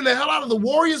 whooping the hell out of the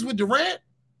Warriors with Durant?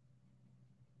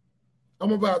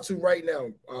 I'm about to right now,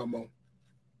 Mo.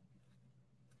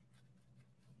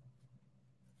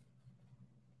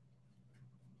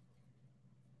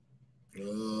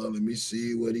 Let me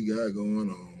see what he got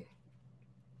going on.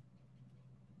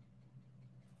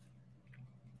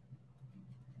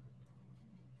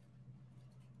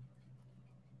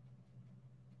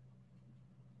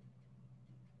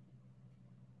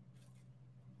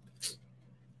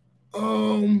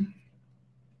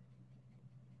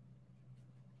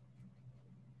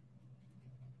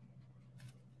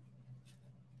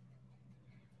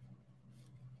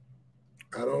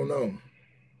 I don't know.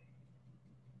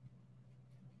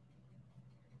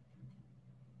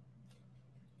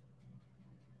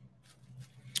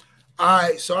 All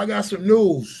right, so I got some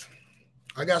news.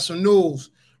 I got some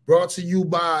news brought to you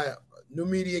by new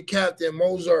media captain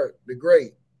Mozart the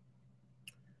Great.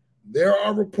 There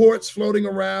are reports floating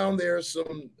around. There's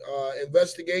some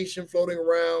investigation floating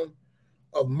around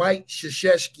of Mike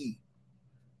Krzyzewski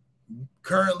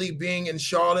currently being in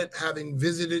Charlotte, having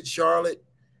visited Charlotte,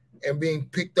 and being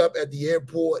picked up at the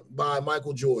airport by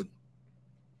Michael Jordan.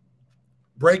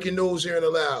 Breaking news here in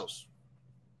the LiTHouse.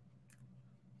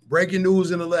 Breaking news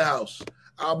in the LiTHouse.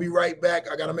 I'll be right back.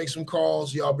 I got to make some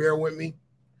calls. Y'all bear with me.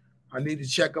 I need to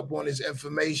check up on this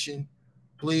information.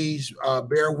 Please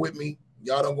bear with me.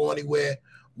 Y'all don't go anywhere.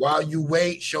 While you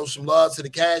wait, show some love to the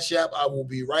Cash App. I will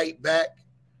be right back.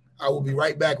 I will be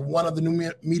right back. If one of the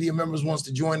new media members wants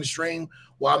to join the stream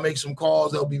while I make some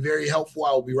calls, that'll be very helpful.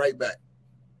 I will be right back.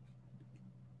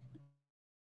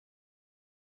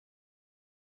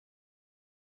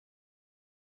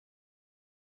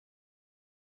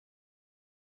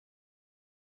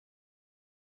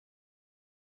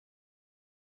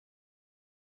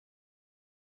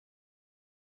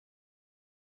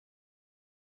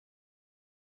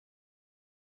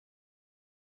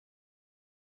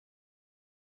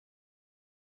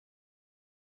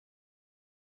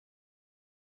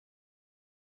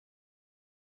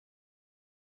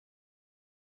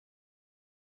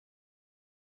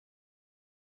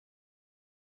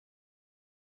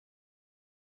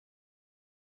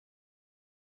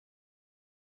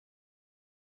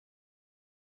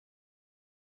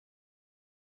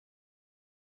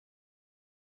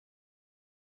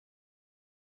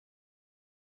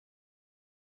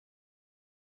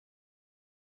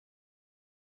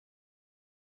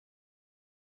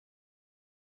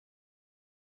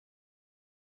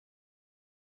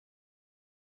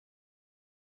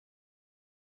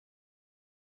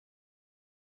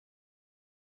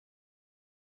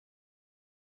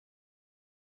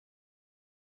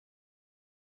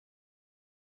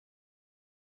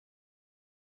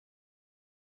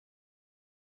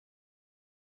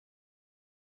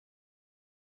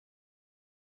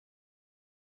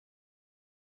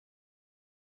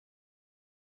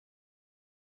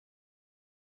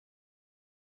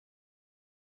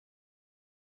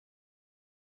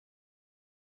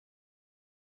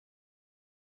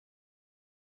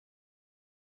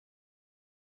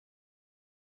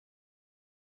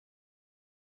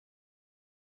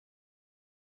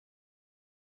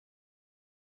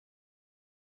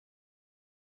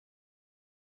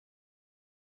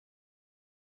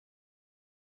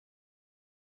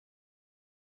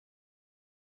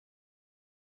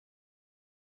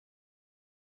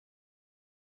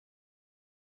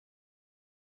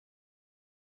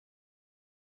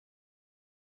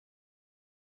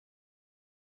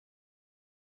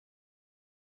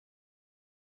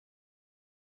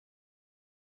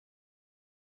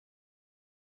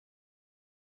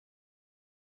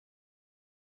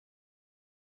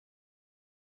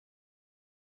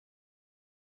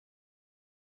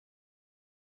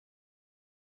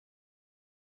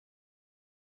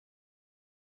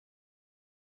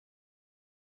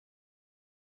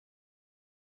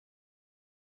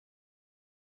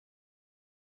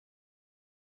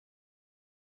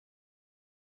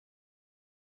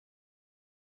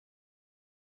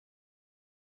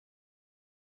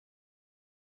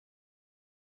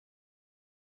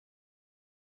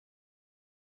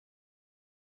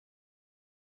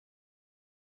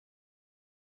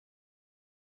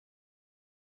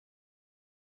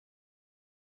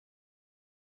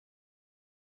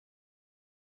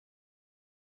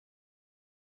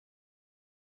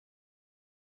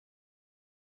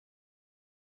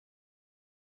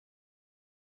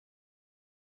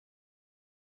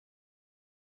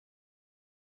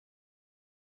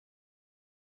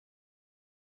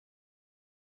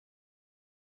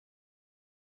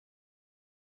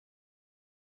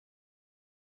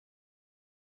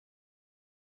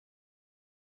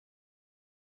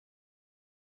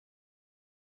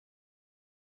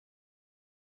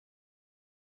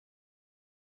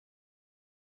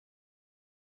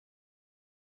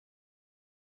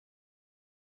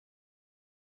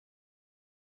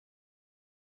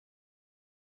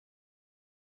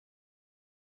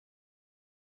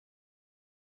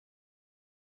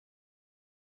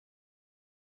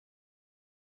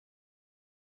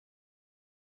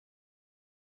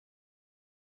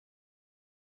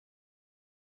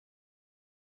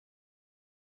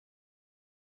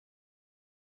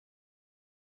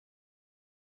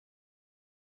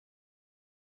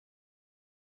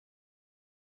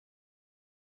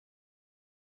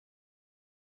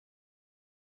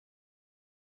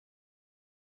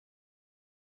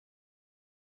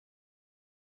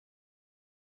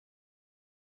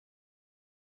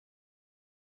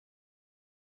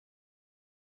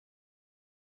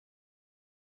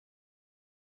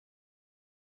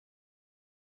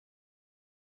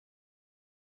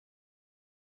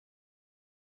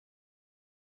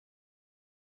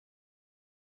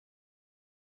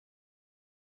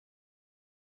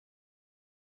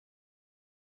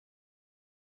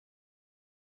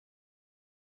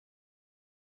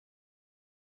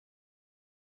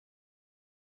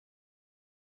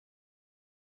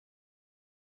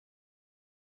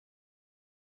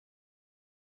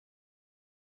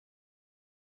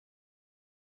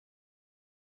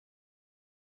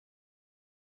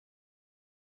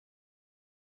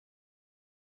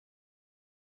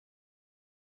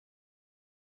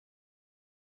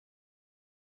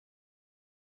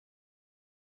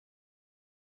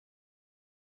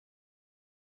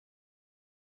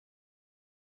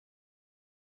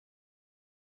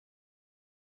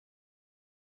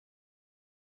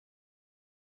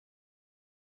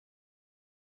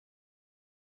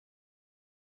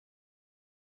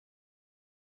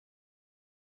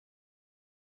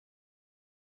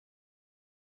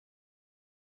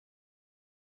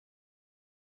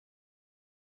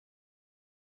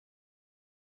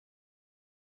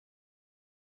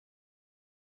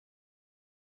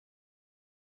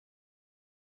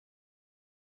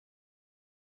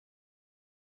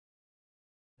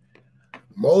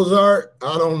 Mozart,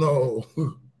 I don't know.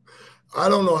 I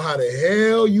don't know how the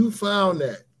hell you found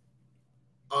that.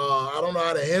 I don't know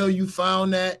how the hell you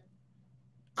found that.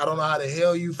 I don't know how the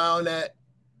hell you found that.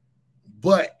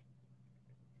 But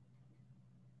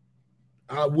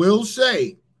I will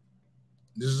say,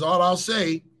 this is all I'll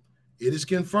say, it is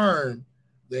confirmed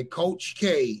that Coach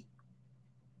K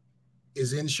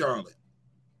is in Charlotte.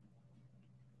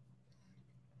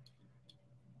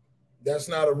 That's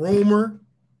not a rumor.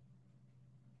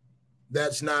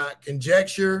 That's not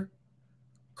conjecture.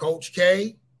 Coach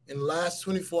K in the last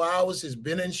 24 hours has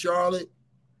been in Charlotte,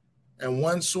 and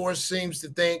one source seems to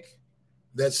think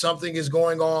that something is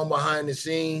going on behind the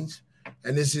scenes,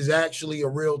 and this is actually a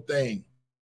real thing.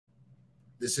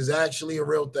 This is actually a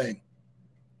real thing.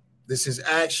 This is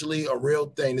actually a real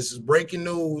thing. This is breaking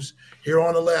news here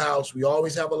on the LiTHouse. We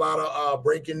always have a lot of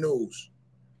breaking news.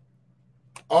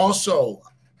 Also,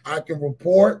 I can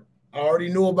report, I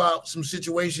already knew about some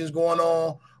situations going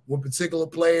on with particular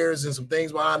players and some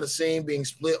things behind the scene being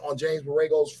split on James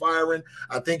Borrego's firing.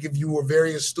 I think if you were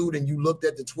very astute and you looked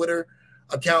at the Twitter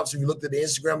accounts, if you looked at the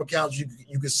Instagram accounts,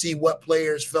 you could see what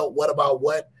players felt what about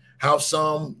what, how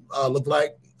some looked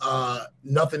like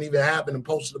nothing even happened and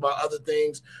posted about other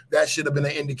things. That should have been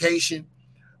an indication.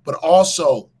 But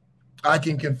also, I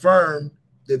can confirm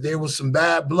that there was some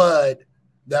bad blood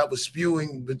that was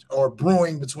spewing or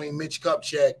brewing between Mitch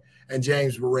Kupchak and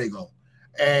James Borrego.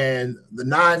 And the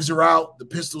knives are out, the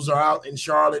pistols are out in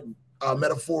Charlotte,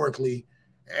 metaphorically,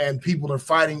 and people are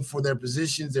fighting for their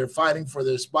positions. They're fighting for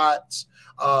their spots.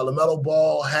 LaMelo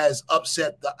Ball has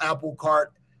upset the apple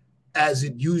cart as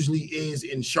it usually is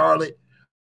in Charlotte.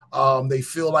 They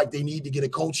feel like they need to get a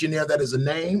coach in there that is a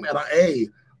name. And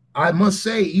I must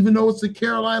say, even though it's the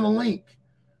Carolina link,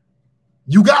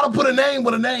 you got to put a name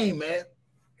with a name, man.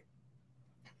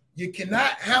 You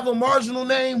cannot have a marginal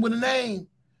name with a name.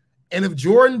 And if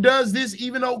Jordan does this,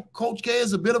 even though Coach K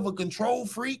is a bit of a control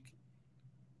freak,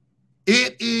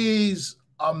 it is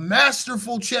a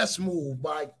masterful chess move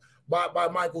by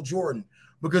Michael Jordan.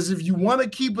 Because if you want to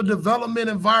keep a development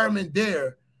environment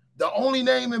there, the only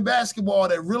name in basketball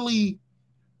that really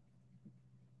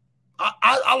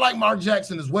I like Mark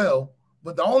Jackson as well,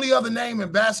 but the only other name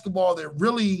in basketball that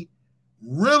really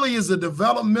is a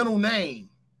developmental name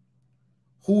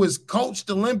who has coached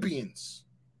Olympians,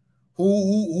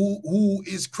 who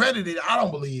is credited, I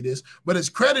don't believe this, but is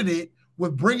credited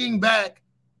with bringing back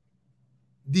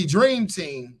the Dream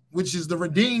Team, which is the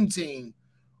Redeem Team,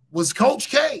 was Coach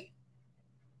K.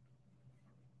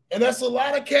 And that's a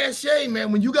lot of cachet,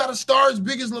 man. When you got a star as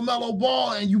big as LaMelo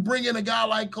Ball and you bring in a guy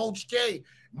like Coach K,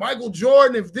 Michael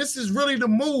Jordan, if this is really the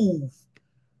move,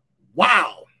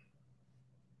 wow.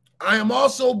 I am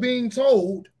also being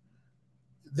told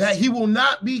that he will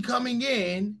not be coming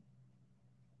in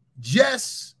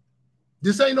just,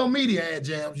 this ain't no media ad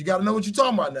jams. You got to know what you're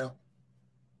talking about now.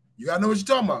 You got to know what you're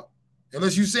talking about.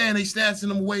 Unless you're saying they snatching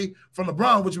them away from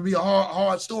LeBron, which would be a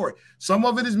hard story. Some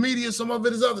of it is media, some of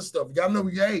it is other stuff. You got to know,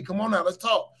 hey, come on now, let's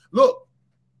talk. Look,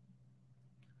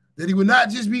 that he would not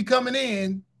just be coming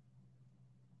in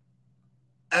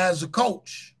as a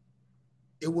coach.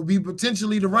 It would be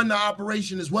potentially to run the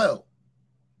operation as well.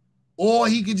 Or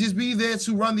he could just be there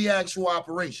to run the actual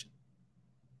operation.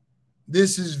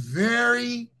 This is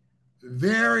very,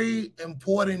 very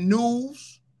important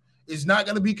news. It's not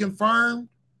going to be confirmed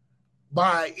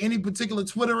by any particular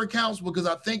Twitter accounts because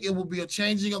I think it will be a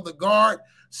changing of the guard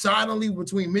silently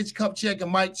between Mitch Kupchak and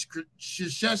Mike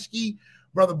Krzyzewski.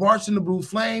 Brother Barch and the Blue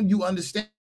Flame, you understand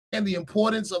the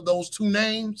importance of those two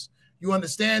names. You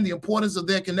understand the importance of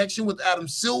their connection with Adam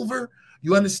Silver.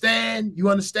 You understand.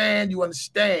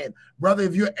 Brother,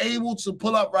 if you're able to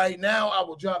pull up right now, I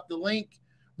will drop the link.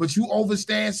 But you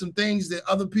understand some things that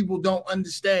other people don't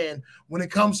understand when it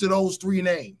comes to those three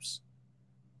names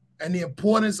and the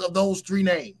importance of those three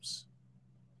names.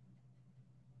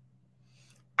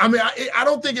 I mean, I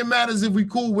don't think it matters if we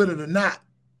cool with it or not.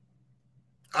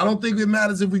 I don't think it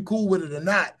matters if we cool with it or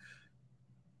not.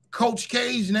 Coach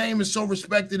K's name is so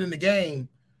respected in the game.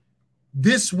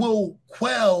 This will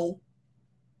quell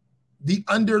the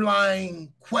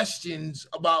underlying questions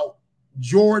about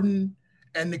Jordan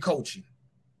and the coaching.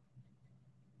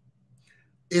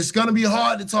 It's going to be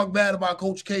hard to talk bad about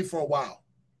Coach K for a while.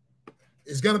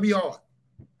 It's going to be hard.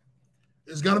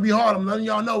 It's going to be hard. I'm letting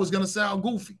y'all know it's going to sound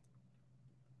goofy.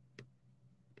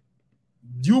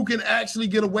 You can actually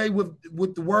get away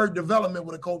with the word development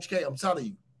with a Coach K, I'm telling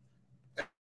you.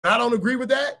 I don't agree with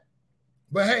that,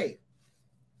 but hey,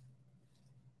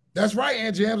 that's right,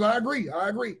 Aunt James. I agree.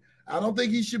 I don't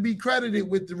think he should be credited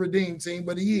with the Redeem Team,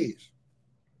 but he is.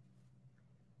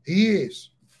 He is.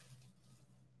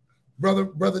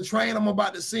 Brother Train, I'm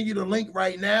about to send you the link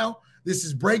right now. This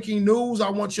is breaking news. I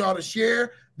want y'all to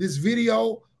share this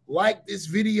video, like this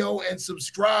video, and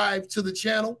subscribe to the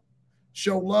channel.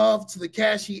 Show love to the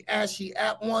Cashy Ashy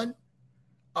app one.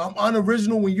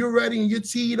 Unoriginal, when you're ready and you're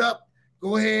teed up,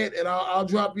 go ahead and I'll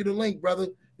drop you the link, brother.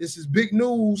 This is big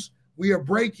news. We are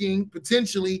breaking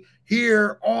potentially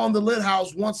here on the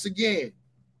LiTHouse once again.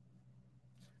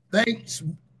 Thanks,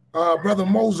 Brother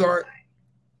Mozart,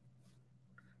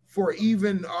 for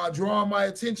even drawing my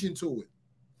attention to it.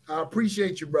 I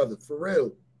appreciate you, brother, for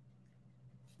real.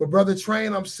 But Brother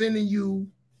Train, I'm sending you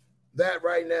that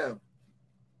right now.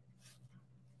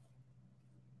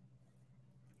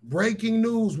 Breaking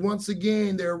news once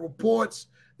again. There are reports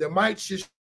that Mike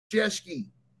Krzyzewski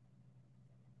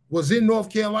was in North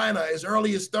Carolina as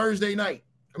early as Thursday night.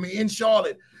 I mean, in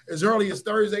Charlotte as early as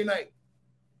Thursday night.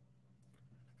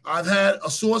 I've had a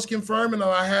source confirm, and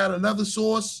I had another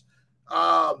source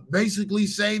basically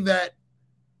say that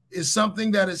is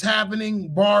something that is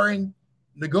happening, barring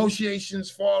negotiations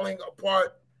falling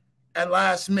apart at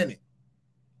last minute.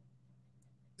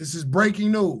 This is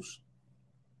breaking news.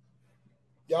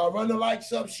 Y'all run the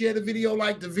likes up, share the video,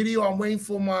 like the video. I'm waiting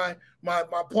for my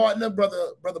partner,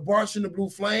 brother Barsh in the Blue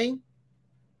Flame.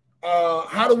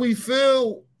 How do we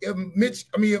feel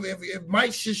if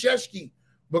Mike Krzyzewski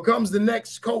becomes the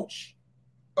next coach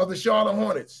of the Charlotte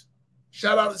Hornets?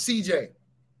 Shout out to CJ.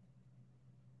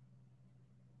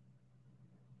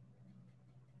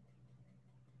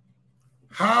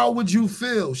 How would you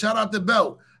feel? Shout out to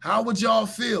Belt. How would y'all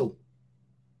feel?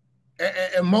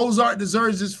 And Mozart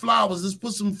deserves his flowers. Let's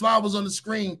put some flowers on the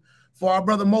screen for our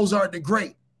brother Mozart the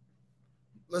Great.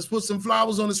 Let's put some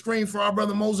flowers on the screen for our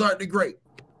brother Mozart the Great.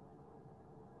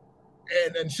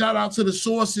 And shout out to the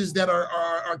sources that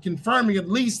are confirming at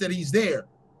least that he's there.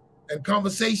 And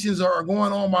conversations are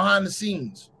going on behind the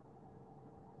scenes.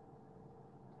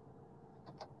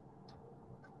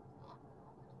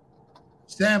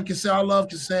 Sam Cassell, I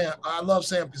love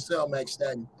Sam Cassell, Max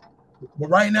Stagg. But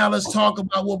right now, let's talk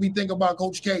about what we think about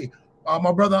Coach K.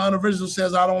 My brother Unoriginal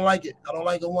says, I don't like it. I don't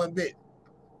like it one bit.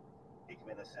 He can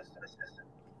be an assistant.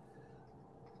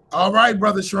 All right,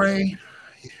 Brother Train.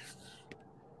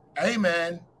 Hey,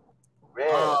 man.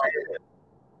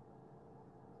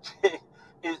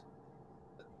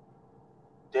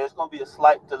 There's going to be a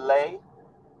slight delay.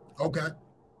 Okay.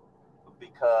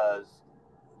 Because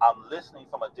I'm listening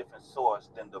from a different source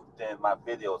than my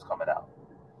video is coming out.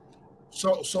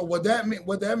 So what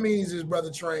that means is, Brother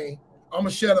Train, I'm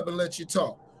gonna shut up and let you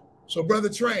talk. So, Brother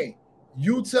Train,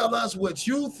 you tell us what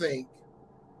you think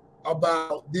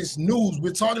about this news.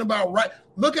 We're talking about, right?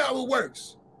 Look how it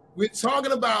works. We're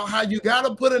talking about how you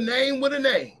gotta put a name with a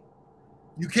name.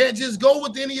 You can't just go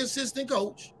with any assistant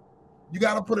coach. You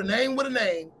gotta put a name with a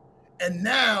name. And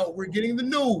now we're getting the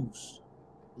news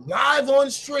live on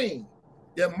stream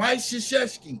that Mike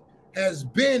Krzyzewski has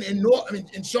been in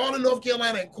Charlotte, North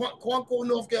Carolina, and Quantico,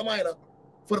 North Carolina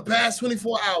for the past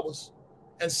 24 hours,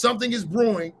 and something is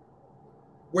brewing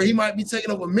where he might be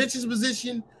taking over Mitch's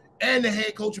position and the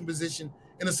head coaching position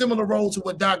in a similar role to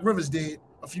what Doc Rivers did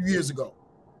a few years ago.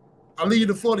 I'll leave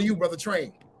the floor to you, Brother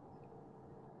Train.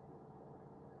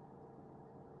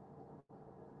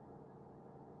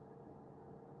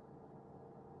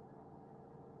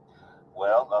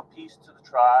 Well, peace to the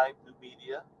tribe, new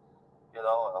media. You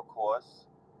know, of course,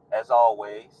 as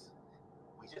always,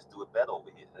 we just do it better over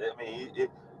here. I mean,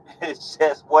 it's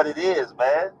just what it is,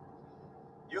 man.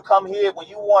 You come here when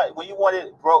you want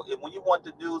it broke. When you want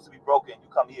the news to be broken, you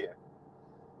come here,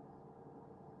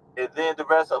 and then the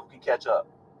rest of them can catch up.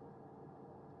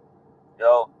 You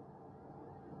know,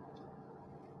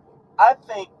 I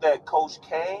think that Coach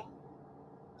K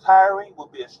hiring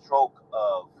would be a stroke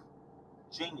of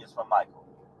genius from Michael.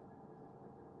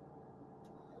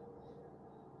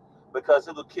 Because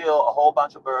it will kill a whole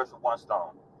bunch of birds with one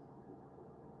stone.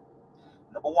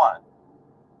 Number one,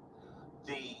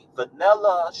 the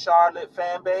vanilla Charlotte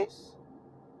fan base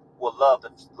will love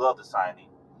the signing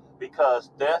because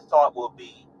their thought will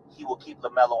be he will keep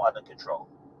LaMelo under control.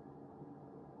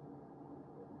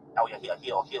 Oh yeah,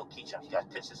 he'll teach him. He got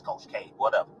to pitch his Coach K,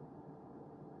 whatever.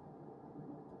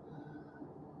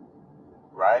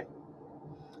 Right?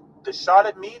 The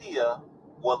Charlotte media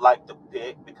would like to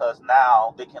pick because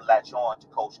now they can latch on to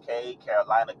Coach K,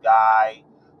 Carolina guy,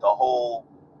 the whole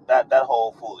that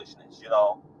whole foolishness, you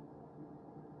know.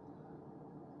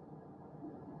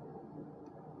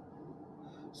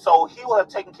 So he will have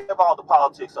taken care of all the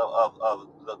politics of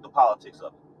the politics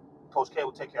of it. Coach K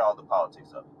will take care of all the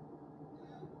politics of it.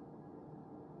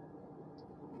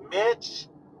 Mitch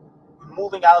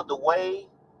moving out of the way,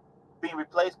 being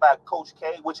replaced by Coach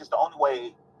K, which is the only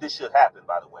way this should happen,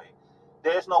 by the way.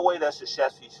 There's no way that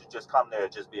Krzyzewski should just come there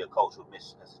and just be a coach with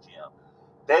Mitch as a GM.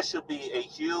 There should be a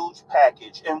huge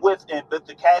package. And with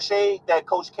the cachet that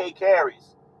Coach K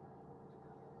carries,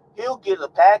 he'll get a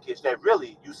package that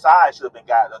really Usai should have been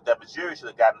gotten, that Missouri should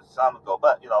have gotten some ago.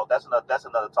 But, you know, that's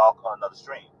another talk on another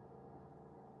stream.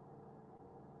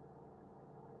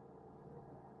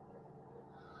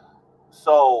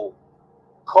 So,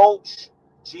 coach,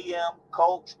 GM,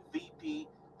 coach, VP,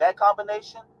 that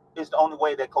combination is the only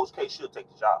way that Coach K should take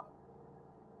the job.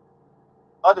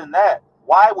 Other than that,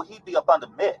 why would he be up under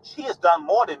Mitch? He has done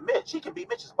more than Mitch. He can be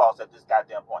Mitch's boss at this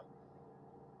goddamn point.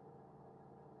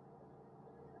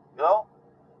 You know?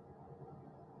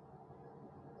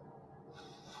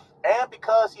 And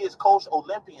because he has coached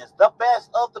Olympians, the best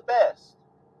of the best.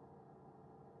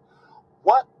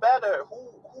 What better,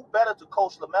 who better to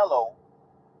coach LaMelo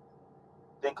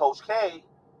than Coach K,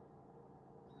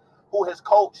 who has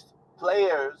coached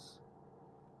players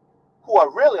who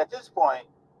are really at this point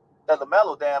that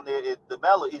LaMelo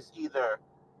LaMelo is either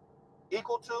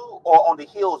equal to or on the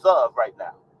heels of right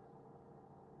now.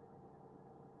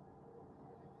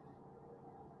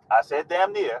 I said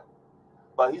damn near,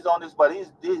 but he's on this. But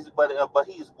he's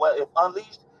well. If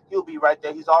unleashed, he'll be right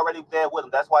there. He's already there with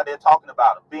him. That's why they're talking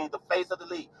about him being the face of the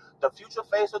league, the future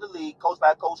face of the league, coached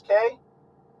by Coach K.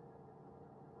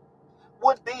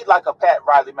 Would be like a Pat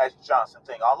Riley, Magic Johnson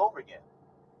thing all over again.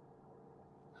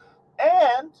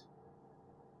 And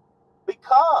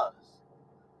because,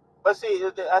 but see,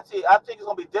 I think it's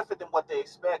gonna be different than what they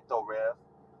expect, though, Rev.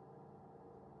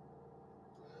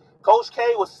 Coach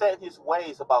K was setting his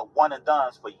ways about one and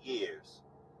dones for years.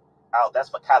 Oh, that's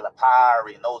for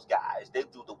Calipari and those guys. They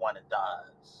do the one and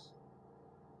dones.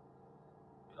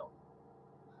 You know.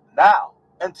 Now,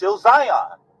 until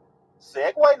Zion,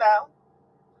 segue now.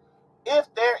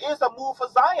 If there is a move for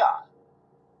Zion,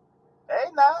 hey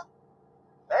now,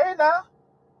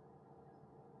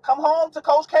 come home to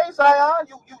Coach K, Zion.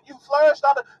 You flourished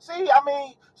on the. See, I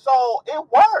mean, so it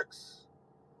works.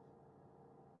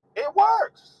 It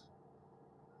works.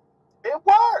 It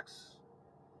works.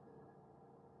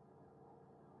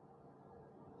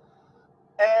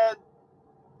 And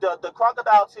the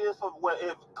crocodile tears for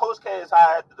if Coach K is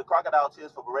hired, the crocodile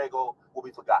tears for Borrego will be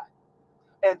forgotten.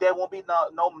 And there won't be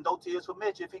no tears for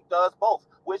Mitch if he does both,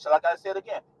 which, like I said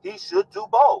again, he should do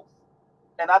both.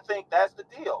 And I think that's the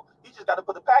deal. He just got to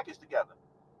put the package together.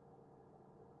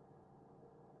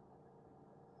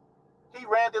 He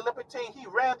ran the Olympic team. He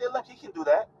can do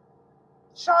that.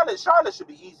 Charlotte should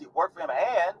be easy work for him.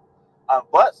 And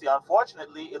but see,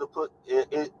 unfortunately, it'll put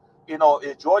it. You know,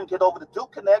 if Jordan get over the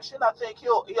Duke connection, I think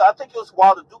he'll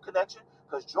swallow the Duke connection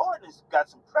because Jordan has got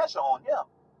some pressure on him.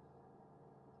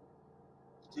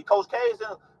 See, Coach K is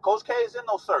in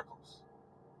those circles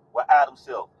with Adam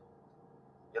Silver,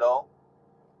 you know,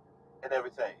 and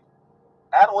everything.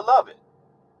 Adam would love it.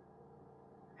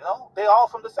 You know, they all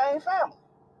from the same family.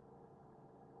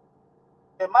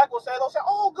 And Michael they'll say,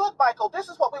 oh, good, Michael, this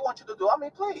is what we want you to do. I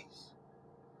mean, please.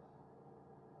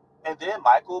 And then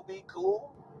Michael will be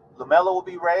cool. LaMelo will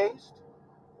be raised.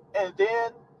 And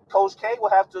then Coach K will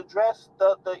have to address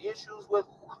the issues with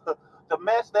the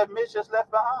mess that Mitch has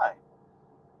left behind.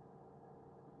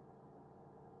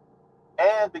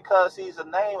 And because he's a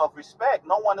name of respect,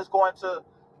 no one is going to,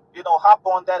 you know, hop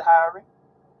on that hiring.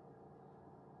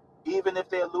 Even if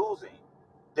they're losing,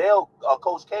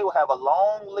 Coach K will have a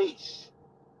long leash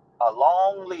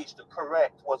to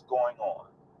correct what's going on.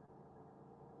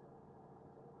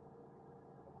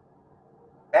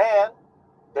 And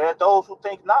there are those who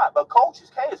think not, but Coach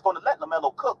K is going to let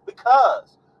LaMelo cook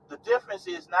because the difference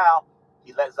is now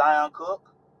he let Zion cook,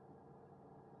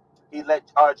 he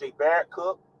let R.J. Barrett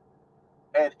cook.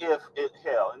 And if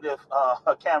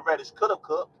Cam Reddish could have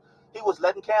cooked, he was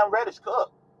letting Cam Reddish cook.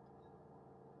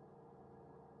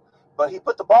 But he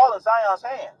put the ball in Zion's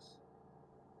hands.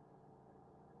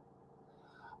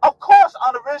 Of course,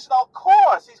 unoriginal,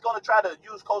 he's going to try to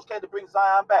use Coach K to bring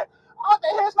Zion back. Oh,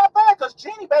 it's not bad because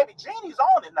Genie's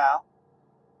on it now.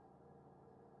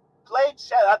 Play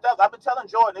chess. I've been telling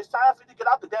Jordan, it's time for you to get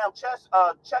out the damn chess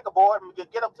checkerboard and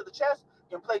get up to the chess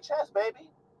and play chess, baby.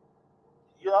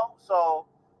 You know, so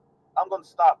I'm going to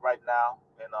stop right now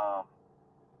and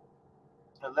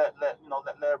let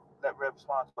Rev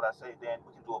respond to what I say. Then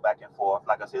we can do it back and forth.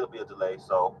 Like I said, it'll be a delay,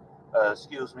 so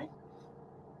excuse me.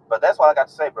 But that's what I got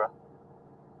to say, bro.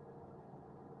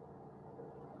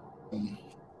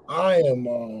 I am.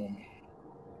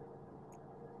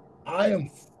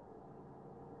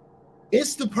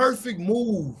 It's the perfect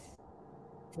move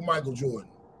for Michael Jordan.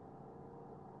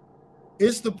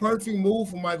 It's the perfect move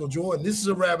for Michael Jordan. This is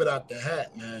a rabbit out the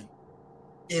hat, man.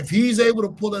 If he's able to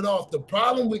pull it off, the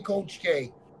problem with Coach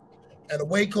K and the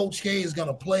way Coach K is going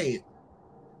to play it,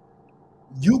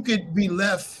 you could be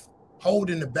left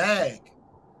holding the bag.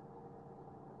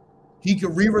 He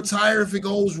could re-retire if it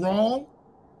goes wrong.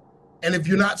 And if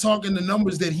you're not talking the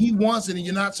numbers that he wants and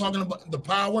you're not talking about the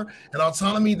power and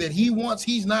autonomy that he wants,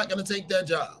 he's not going to take that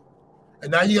job.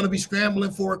 And now you're going to be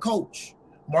scrambling for a coach.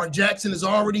 Mark Jackson is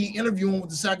already interviewing with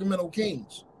the Sacramento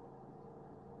Kings.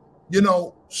 You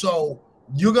know, so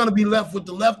you're going to be left with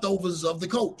the leftovers of the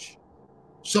coach.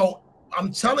 So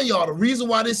I'm telling y'all, the reason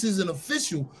why this isn't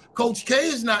official, Coach K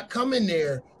is not coming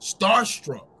there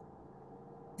starstruck.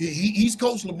 He's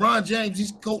coached LeBron James.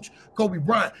 He's coached Kobe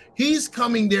Bryant. He's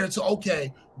coming there to,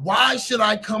 okay, why should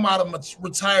I come out of my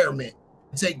retirement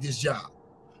and take this job?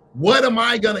 What am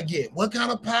I going to get? What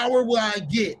kind of power will I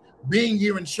get being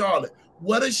here in Charlotte?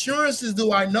 What assurances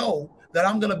do I know that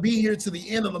I'm going to be here to the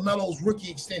end of LaMelo's rookie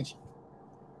extension?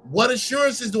 What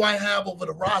assurances do I have over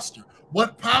the roster?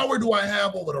 What power do I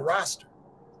have over the roster?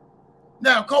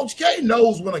 Now, Coach K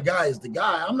knows when a guy is the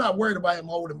guy. I'm not worried about him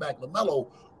holding back LaMelo,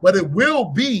 but it will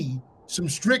be some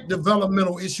strict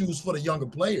developmental issues for the younger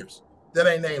players that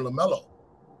ain't named LaMelo.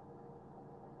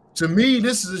 To me,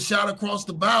 this is a shot across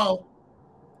the bow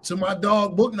to my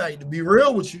dog Book Knight, to be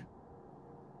real with you.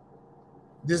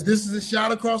 This is a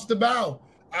shot across the bow.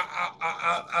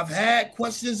 I've had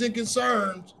questions and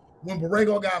concerns when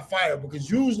Borrego got fired,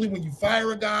 because usually when you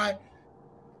fire a guy,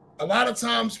 a lot of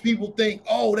times people think,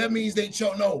 oh, that means they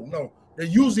choke. No. They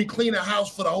usually clean a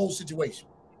house for the whole situation.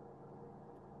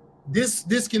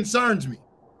 This concerns me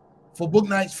for Book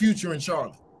Knight's future in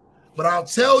Charlotte. But I'll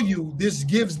tell you, this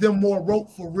gives them more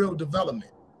rope for real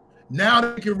development. Now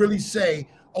they can really say,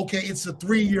 okay, it's a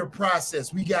 3-year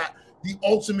process. We got the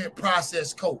ultimate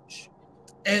process coach.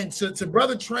 And to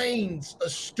Brother Train's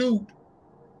astute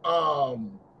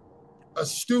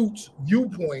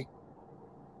viewpoint,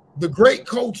 the great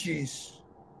coaches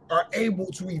are able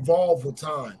to evolve with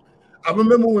time. I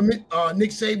remember when Nick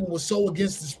Saban was so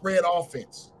against the spread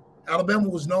offense. Alabama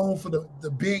was known for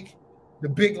the big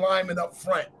linemen up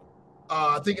front.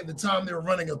 I think at the time they were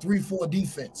running a 3-4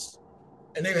 defense,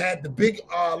 and they had the big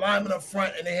linemen up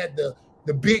front, and they had the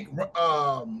big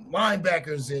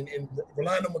linebackers in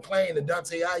Rolando McClain and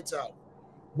Dante Hightower.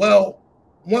 Well,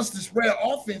 once the spread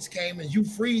offense came and Hugh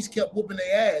Freeze kept whooping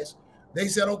their ass, they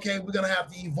said, okay, we're going to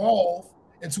have to evolve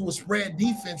into a spread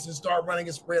defense and start running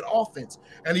a spread offense.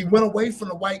 And he went away from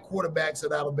the white quarterbacks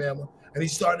at Alabama, and he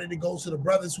started to go to the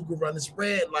brothers who could run the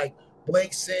spread, like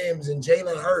Blake Sims and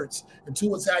Jalen Hurts and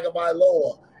Tua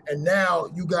Tagovailoa. And now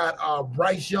you got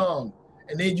Bryce Young,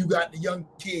 and then you got the young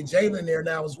kid Jalen there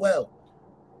now as well.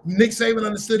 Nick Saban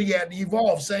understood he had to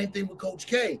evolve. Same thing with Coach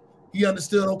K. He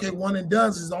understood, okay, one and done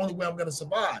is the only way I'm going to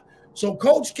survive. So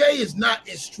Coach K is not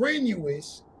as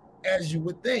strenuous as you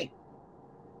would think.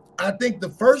 I think the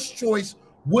first choice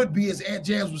would be, as Aunt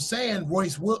James was saying, Roy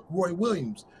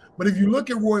Williams. But if you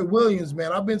look at Roy Williams,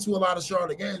 man, I've been to a lot of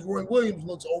Charlotte games. Roy Williams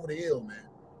looks over the hill, man.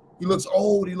 He looks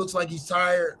old. He looks like he's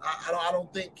tired. I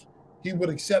don't think he would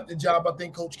accept the job. I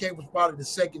think Coach K was probably the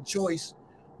second choice.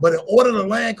 But in order to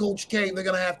land Coach K, they're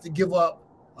going to have to give up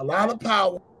a lot of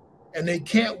power, and they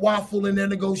can't waffle in their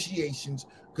negotiations,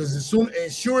 because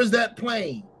as sure as that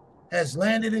plane has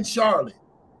landed in Charlotte,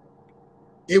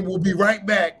 it will be right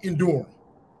back in Durham.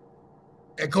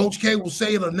 And Coach K will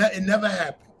say it never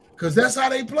happened, because that's how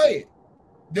they play it.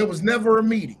 There was never a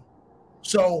meeting.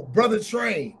 So, Brother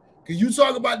Train, can you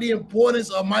talk about the importance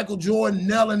of Michael Jordan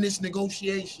nailing this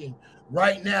negotiation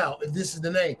right now, if this is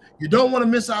the name? You don't want to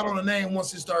miss out on the name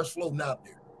once it starts floating out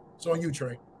there. It's on you,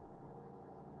 Train.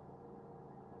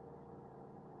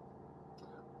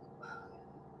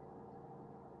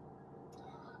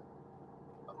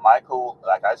 Michael,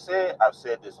 like I said, I've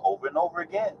said this over and over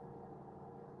again.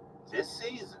 This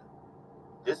season,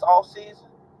 this off season,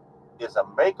 is a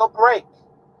make or break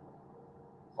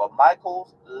for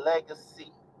Michael's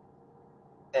legacy.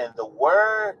 And the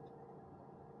word,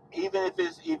 even if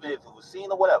it was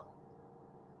seen or whatever,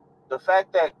 the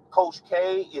fact that Coach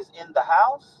K is in the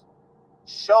house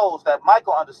shows that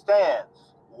Michael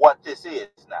understands what this is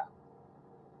now.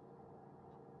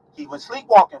 He was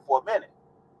sleepwalking for a minute,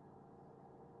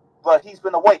 but he's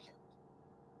been awakened.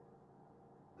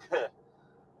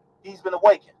 He's been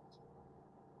awakened.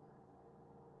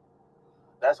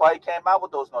 That's why he came out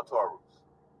with those notorious.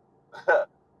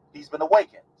 He's been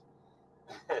awakened.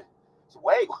 So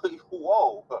wait,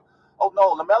 whoa. Oh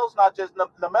no, LaMelo's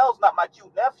not my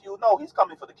cute nephew. No, he's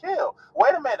coming for the kill.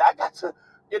 Wait a minute, I got to,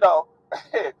 you know.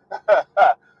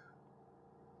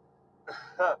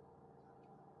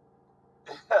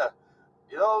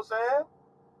 You know what I'm saying?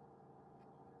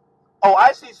 Oh,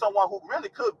 I see someone who really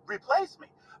could replace me.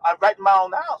 I'm right in my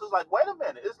own house. It's like, wait a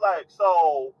minute. It's like,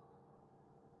 so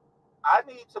I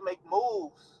need to make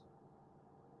moves.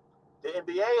 The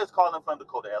NBA is calling for him to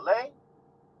go to LA.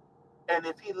 And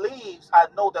if he leaves, I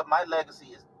know that my legacy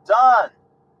is done.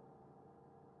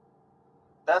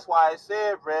 That's why I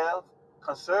said, Rev,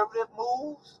 conservative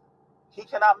moves, he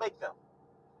cannot make them.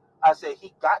 I said,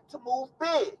 he got to move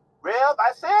big. Rev,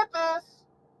 I said this.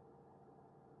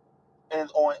 And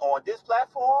on this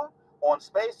platform, on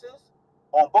Spaces,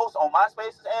 on my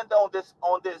Spaces, and on this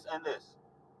and this.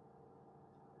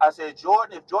 I said,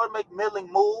 Jordan, if Jordan make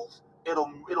middling moves,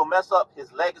 it'll mess up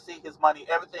his legacy, his money,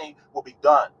 everything will be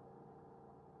done.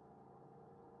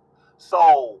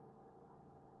 So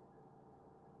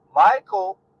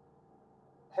Michael,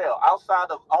 hell, outside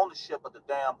of ownership of the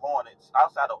damn Hornets,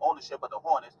 outside of ownership of the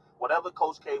Hornets, whatever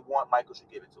Coach K want, Michael should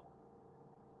give it to him.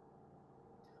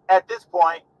 At this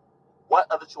point, what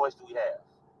other choice do we have?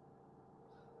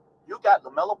 You got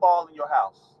LaMelo Ball in your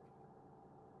house.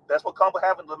 That's what comes with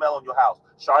having LaMelo in your house.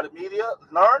 Charlotte media,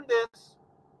 learn this.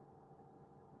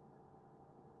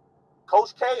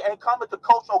 Coach K ain't coming to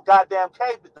coach no goddamn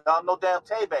K, no damn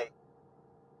Tebe.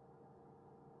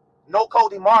 No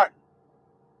Cody Martin.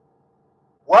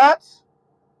 What?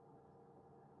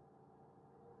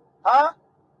 Huh?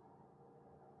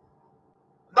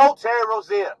 No Terry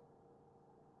Rozier.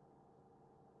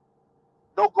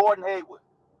 No Gordon Hayward.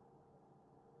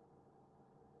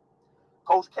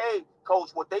 Coach K,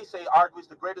 coach, what they say, argues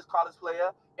the greatest college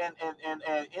player in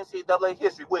NCAA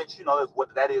history, which, you know, is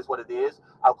what that is what it is.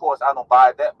 Of course, I don't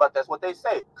buy that, but that's what they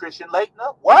say. Christian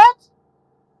Laettner, what?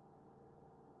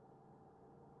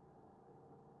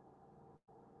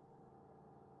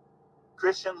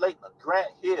 Christian Laettner,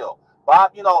 Grant Hill,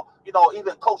 Bob, you know,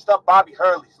 even coached up Bobby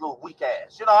Hurley's little weak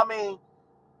ass. You know what I mean?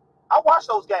 I watched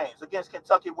those games against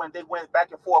Kentucky when they went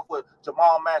back and forth with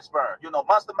Jamal Mashburn. You know,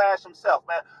 Monster Mash himself,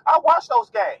 man. I watched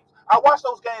those games. I watched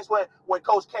those games when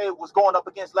Coach K was going up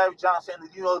against Larry Johnson and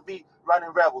the UNLV running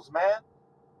Rebels, man.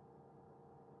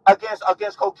 Against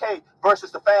Coach K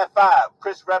versus the Fab Five,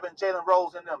 Chris Revin, Jalen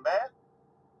Rose, and them, man.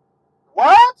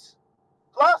 What?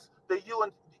 Plus the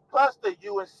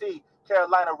UNC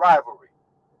Carolina rivalry.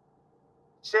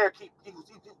 Cherokee, he was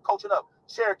coaching up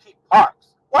Cherokee Parks.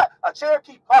 What?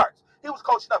 Cherokee Parks. He was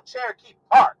coaching up Cherokee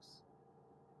Parks.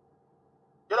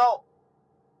 You know,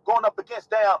 going up against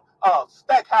damn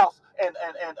Stackhouse and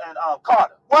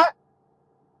Carter. What?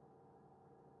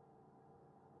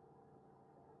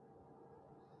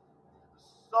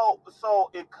 So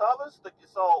it covers the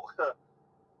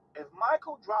if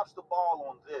Michael drops the ball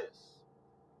on this,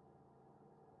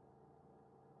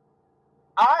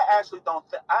 I actually don't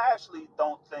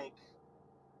think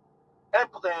and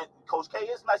Coach K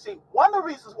is not. See, one of the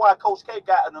reasons why Coach K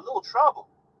got in a little trouble,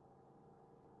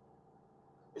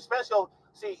 especially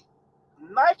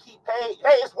Nike paid.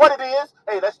 Hey, it's what it is.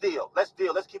 Hey, let's deal. Let's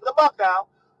keep it a buck now.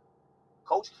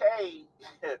 Coach K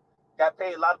got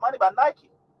paid a lot of money by Nike.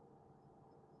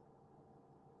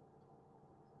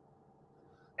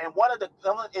 And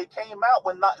it came out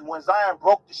when Zion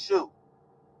broke the shoe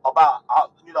about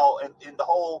in the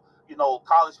whole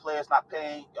college players not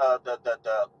paying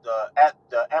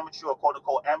the amateur or quote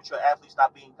unquote amateur athletes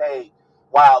not being paid,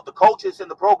 while the coaches in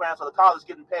the programs of the college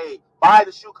getting paid by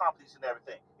the shoe companies and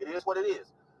everything. It is what it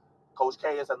is. Coach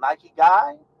K is a Nike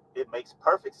guy. It makes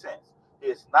perfect sense.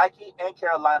 It's Nike and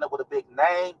Carolina with a big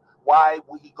name. Why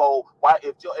would he go?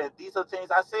 And these are the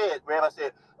things I said, Rev. I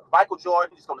said Michael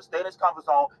Jordan is going to stay in his comfort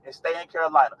zone and stay in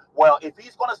Carolina. Well, if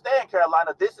he's going to stay in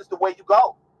Carolina, this is the way you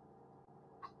go.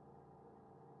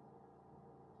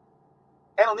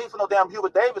 Ain't no need for no damn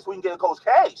Hubert Davis. We can get a Coach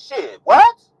K. Shit,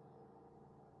 what?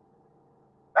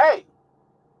 Hey.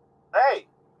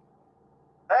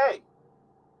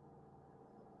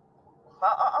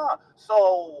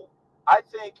 So I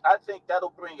think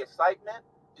that'll bring excitement,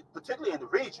 particularly in the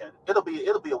region. It'll be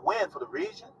a win for the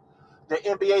region. The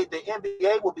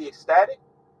NBA will be ecstatic,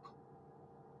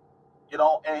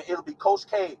 and it'll be Coach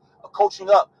K coaching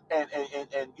up and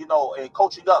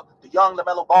coaching up the young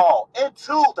LaMelo Ball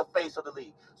into the face of the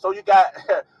league. So you got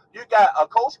a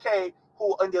Coach K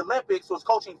who in the Olympics was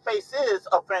coaching faces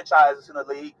of franchises in the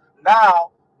league.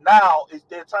 Now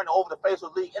they're turning over the face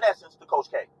of the league in essence to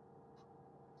Coach K.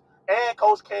 And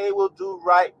Coach K will do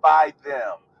right by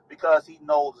them because he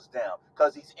knows them,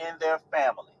 because he's in their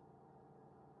family.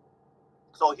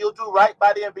 So he'll do right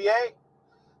by the NBA.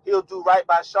 He'll do right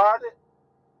by Charlotte.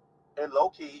 And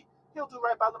low-key, he'll do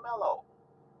right by LaMelo.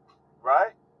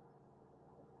 Right?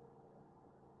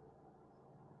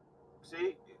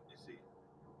 See?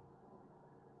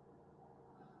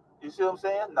 You see what I'm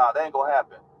saying? No, that ain't going to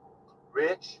happen.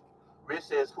 Rich, Rich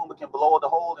says Puma can blow the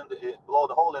hole in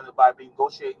it by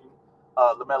negotiating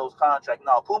LaMelo's contract.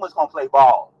 No, Puma's gonna play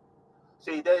ball.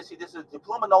 See, this is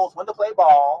Puma knows when to play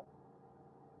ball.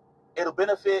 It'll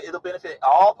benefit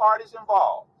all parties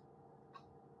involved,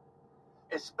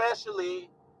 especially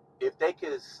if they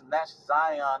could snatch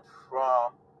Zion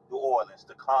from New Orleans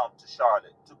to come to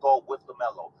Charlotte to go with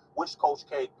LaMelo, with Coach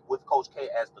K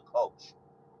as the coach.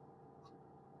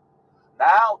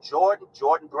 Now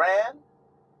Jordan Brand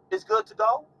is good to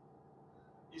go.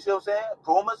 You see what I'm saying?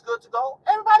 Puma's good to go.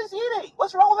 Everybody's eating.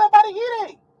 What's wrong with everybody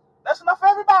eating? That's enough for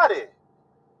everybody.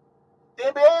 The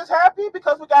NBA is happy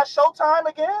because we got Showtime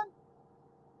again.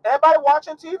 Everybody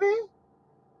watching TV.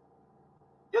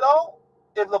 You know,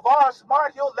 if LeVar is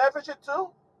smart, he'll leverage it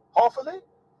too, hopefully.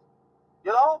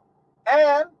 You know,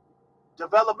 and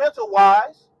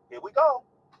developmental-wise, here we go.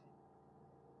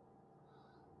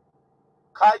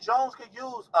 Kai Jones could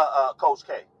use Coach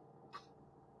K.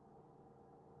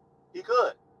 He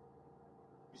could.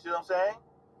 You see what I'm saying?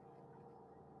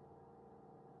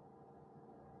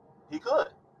 He could.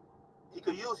 He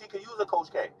could use a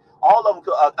Coach K. All of them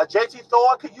could. A JT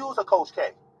Thor could use a Coach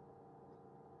K.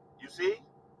 You see?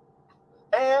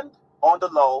 And on the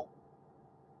low,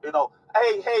 you know,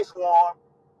 hey, Swarm,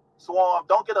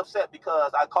 don't get upset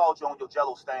because I called you on your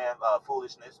Jello stand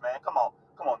foolishness, man. Come on,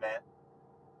 man.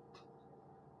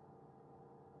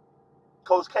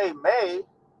 Coach K may,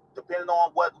 depending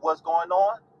on what's going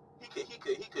on, he could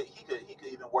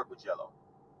even work with Jello.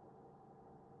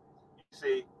 You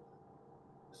see?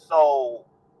 So,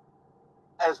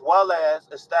 as well as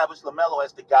establish LaMelo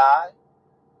as the guy.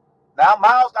 Now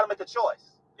Miles got to make a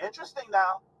choice. Interesting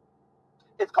now.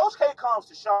 If Coach K comes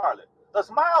to Charlotte, does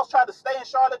Miles try to stay in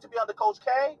Charlotte to be under Coach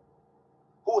K,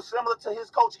 who is similar to his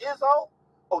coach Izzo,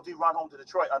 or do you run home to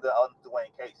Detroit under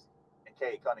Dwayne Casey and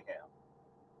Cade Cunningham?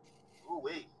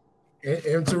 Ooh-wee.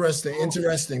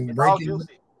 Interesting.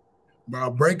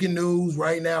 Breaking news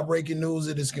right now. Breaking news.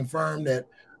 It is confirmed that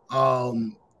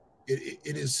it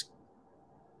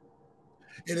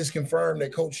is confirmed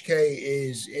that Coach K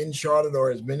is in Charlotte or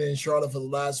has been in Charlotte for the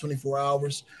last 24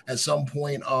 hours. At some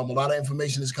point, a lot of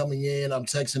information is coming in. I'm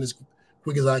texting as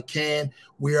quick as I can.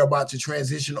 We are about to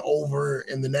transition over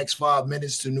in the next 5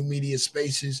 minutes to New Media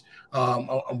Spaces.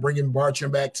 I'm bringing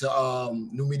Bartram back to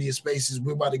New Media Spaces.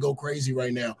 We're about to go crazy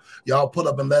right now. Y'all pull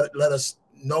up and let us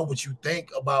know what you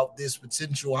think about this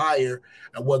potential hire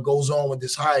and what goes on with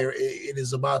this hire. It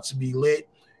is about to be lit.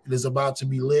 It is about to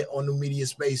be lit on New Media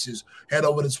Spaces. Head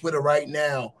over to Twitter right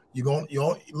now. You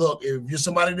look, if you're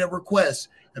somebody that requests,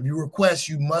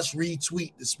 you must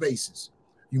retweet the spaces.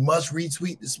 You must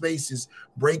retweet the spaces.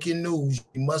 Breaking news,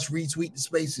 you must retweet the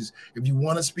spaces. If you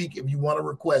want to speak, if you want to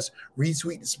request,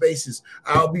 retweet the spaces.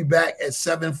 I'll be back at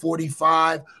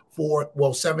 7:45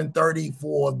 7:30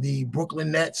 for the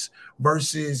Brooklyn Nets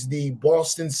versus the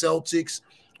Boston Celtics,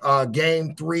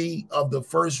 game 3 of the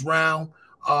first round.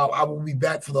 I will be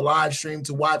back for the live stream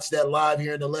to watch that live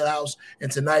here in the LiTHouse.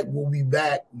 And tonight we'll be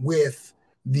back with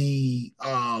the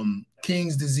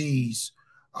King's Disease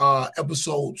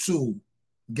episode 2,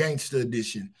 Gangster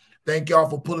Edition. Thank y'all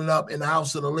for pulling up in the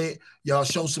House of the Lit. Y'all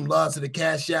show some love to the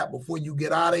Cash App before you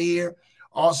get out of here.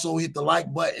 Also hit the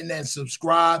like button and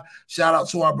subscribe. Shout out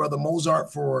to our brother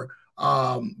Mozart for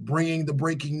bringing the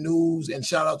breaking news, and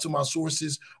shout out to my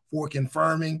sources for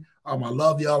confirming. I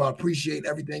love y'all. I appreciate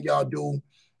everything y'all do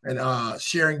and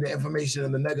sharing the information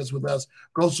and the nuggets with us.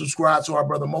 Go subscribe to our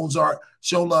brother Mozart.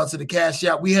 Show love to the Cash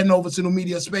App. We heading over to New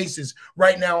Media Spaces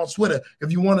right now on Twitter. If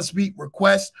you want to speak,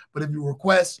 request. But if you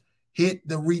request, hit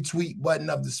the retweet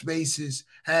button of the spaces.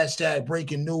 Hashtag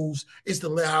breaking news. It's the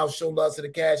LiTHouse. Show love to the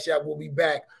Cash App. We'll be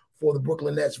back for the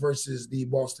Brooklyn Nets versus the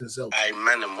Boston Celtics. Hey,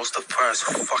 man, and what's the first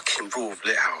fucking rule of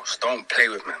LiTHouse? Don't play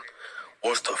with me.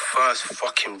 What's the first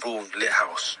fucking rule of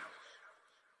LiTHouse?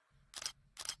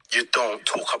 You don't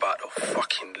talk about the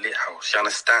fucking LiTHouse, you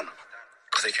understand?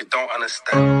 Because if you don't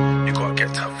understand, you gotta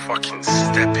get to fucking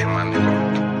stepping, man,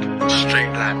 nigga.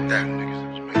 Straight like that.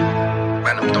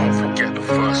 Man, don't forget the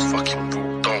first fucking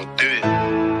rule. Don't do it.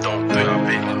 Don't do it, I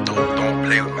beg you. Don't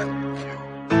play with me.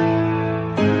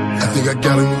 I think I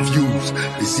got enough views.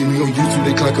 They see me on YouTube,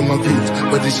 they clocking my views.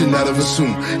 But they should not have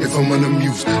assumed if I'm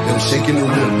unamused that I'm shaking the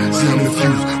room. See, I'm the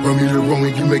fuse. Run me the wrong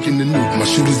and you making the new. My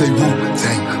shooters, they woo.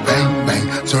 Dang, bang, bang.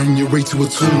 Turning your rate to a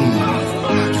tune.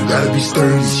 You gotta be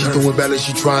sturdy. She throwing back like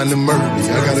she trying to murder me.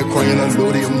 I got her crying, I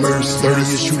know they immerse. 30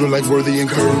 a shooter like Worthy and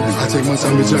Kirby. I take my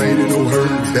time, bitch, I ain't in no hurry.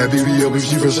 That baby up if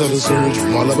she fresh out of surgery.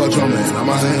 I'm all about drumming. I'm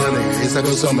out of honey. It's like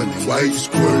a summoning. Why you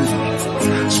squirting?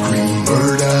 Scream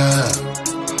murder.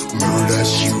 Murder,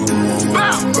 she won't.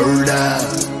 Murder.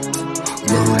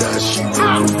 Murder, she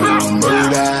won't.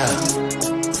 Murder.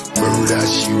 Murder. Murder,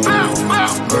 she roll.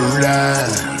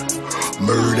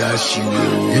 Murder, she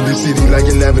roll. In the city like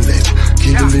an avalanche.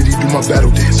 King of Liddy do my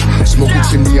battle dance. Smoking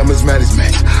chimney, I'm as mad as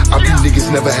Max. I beat niggas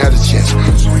never had a chance.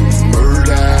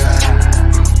 Murder,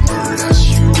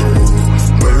 she roll.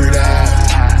 Murder,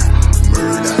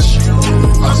 she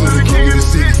roll. I'm still the king of the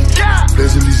city.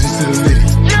 Pledge allegiance to the Liddy.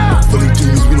 Fully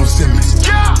demons, we don't send me.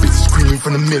 Bitches screaming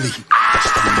from the millie.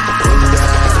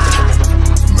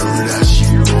 Murder, she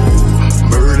roll.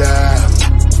 Murder,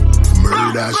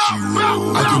 she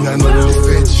roll. I do not know that they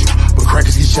fed you, but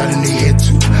crackers get shot in their head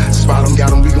too. Spot them, got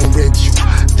them, we gon' red you.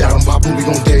 Doubt them, bop them, we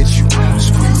gon' dead you.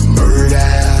 Scream murder,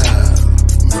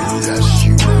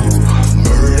 she roll.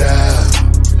 Murder,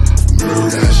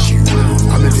 she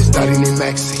roll. I'm in this thotty named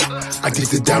Maxie. I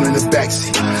get it down in the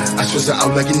backseat. I stress her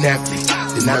out like an athlete.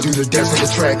 Then I do the dance like a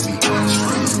track meet.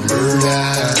 Scream murder.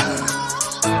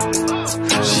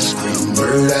 She scream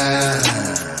murder.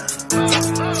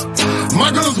 My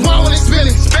girl is wild when they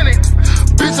spinning.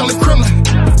 Bitch on the criminal.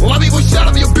 Lobby was shot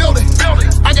up your building.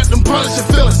 I got them polished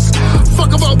feelings.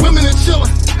 Fuck about women and chillin'.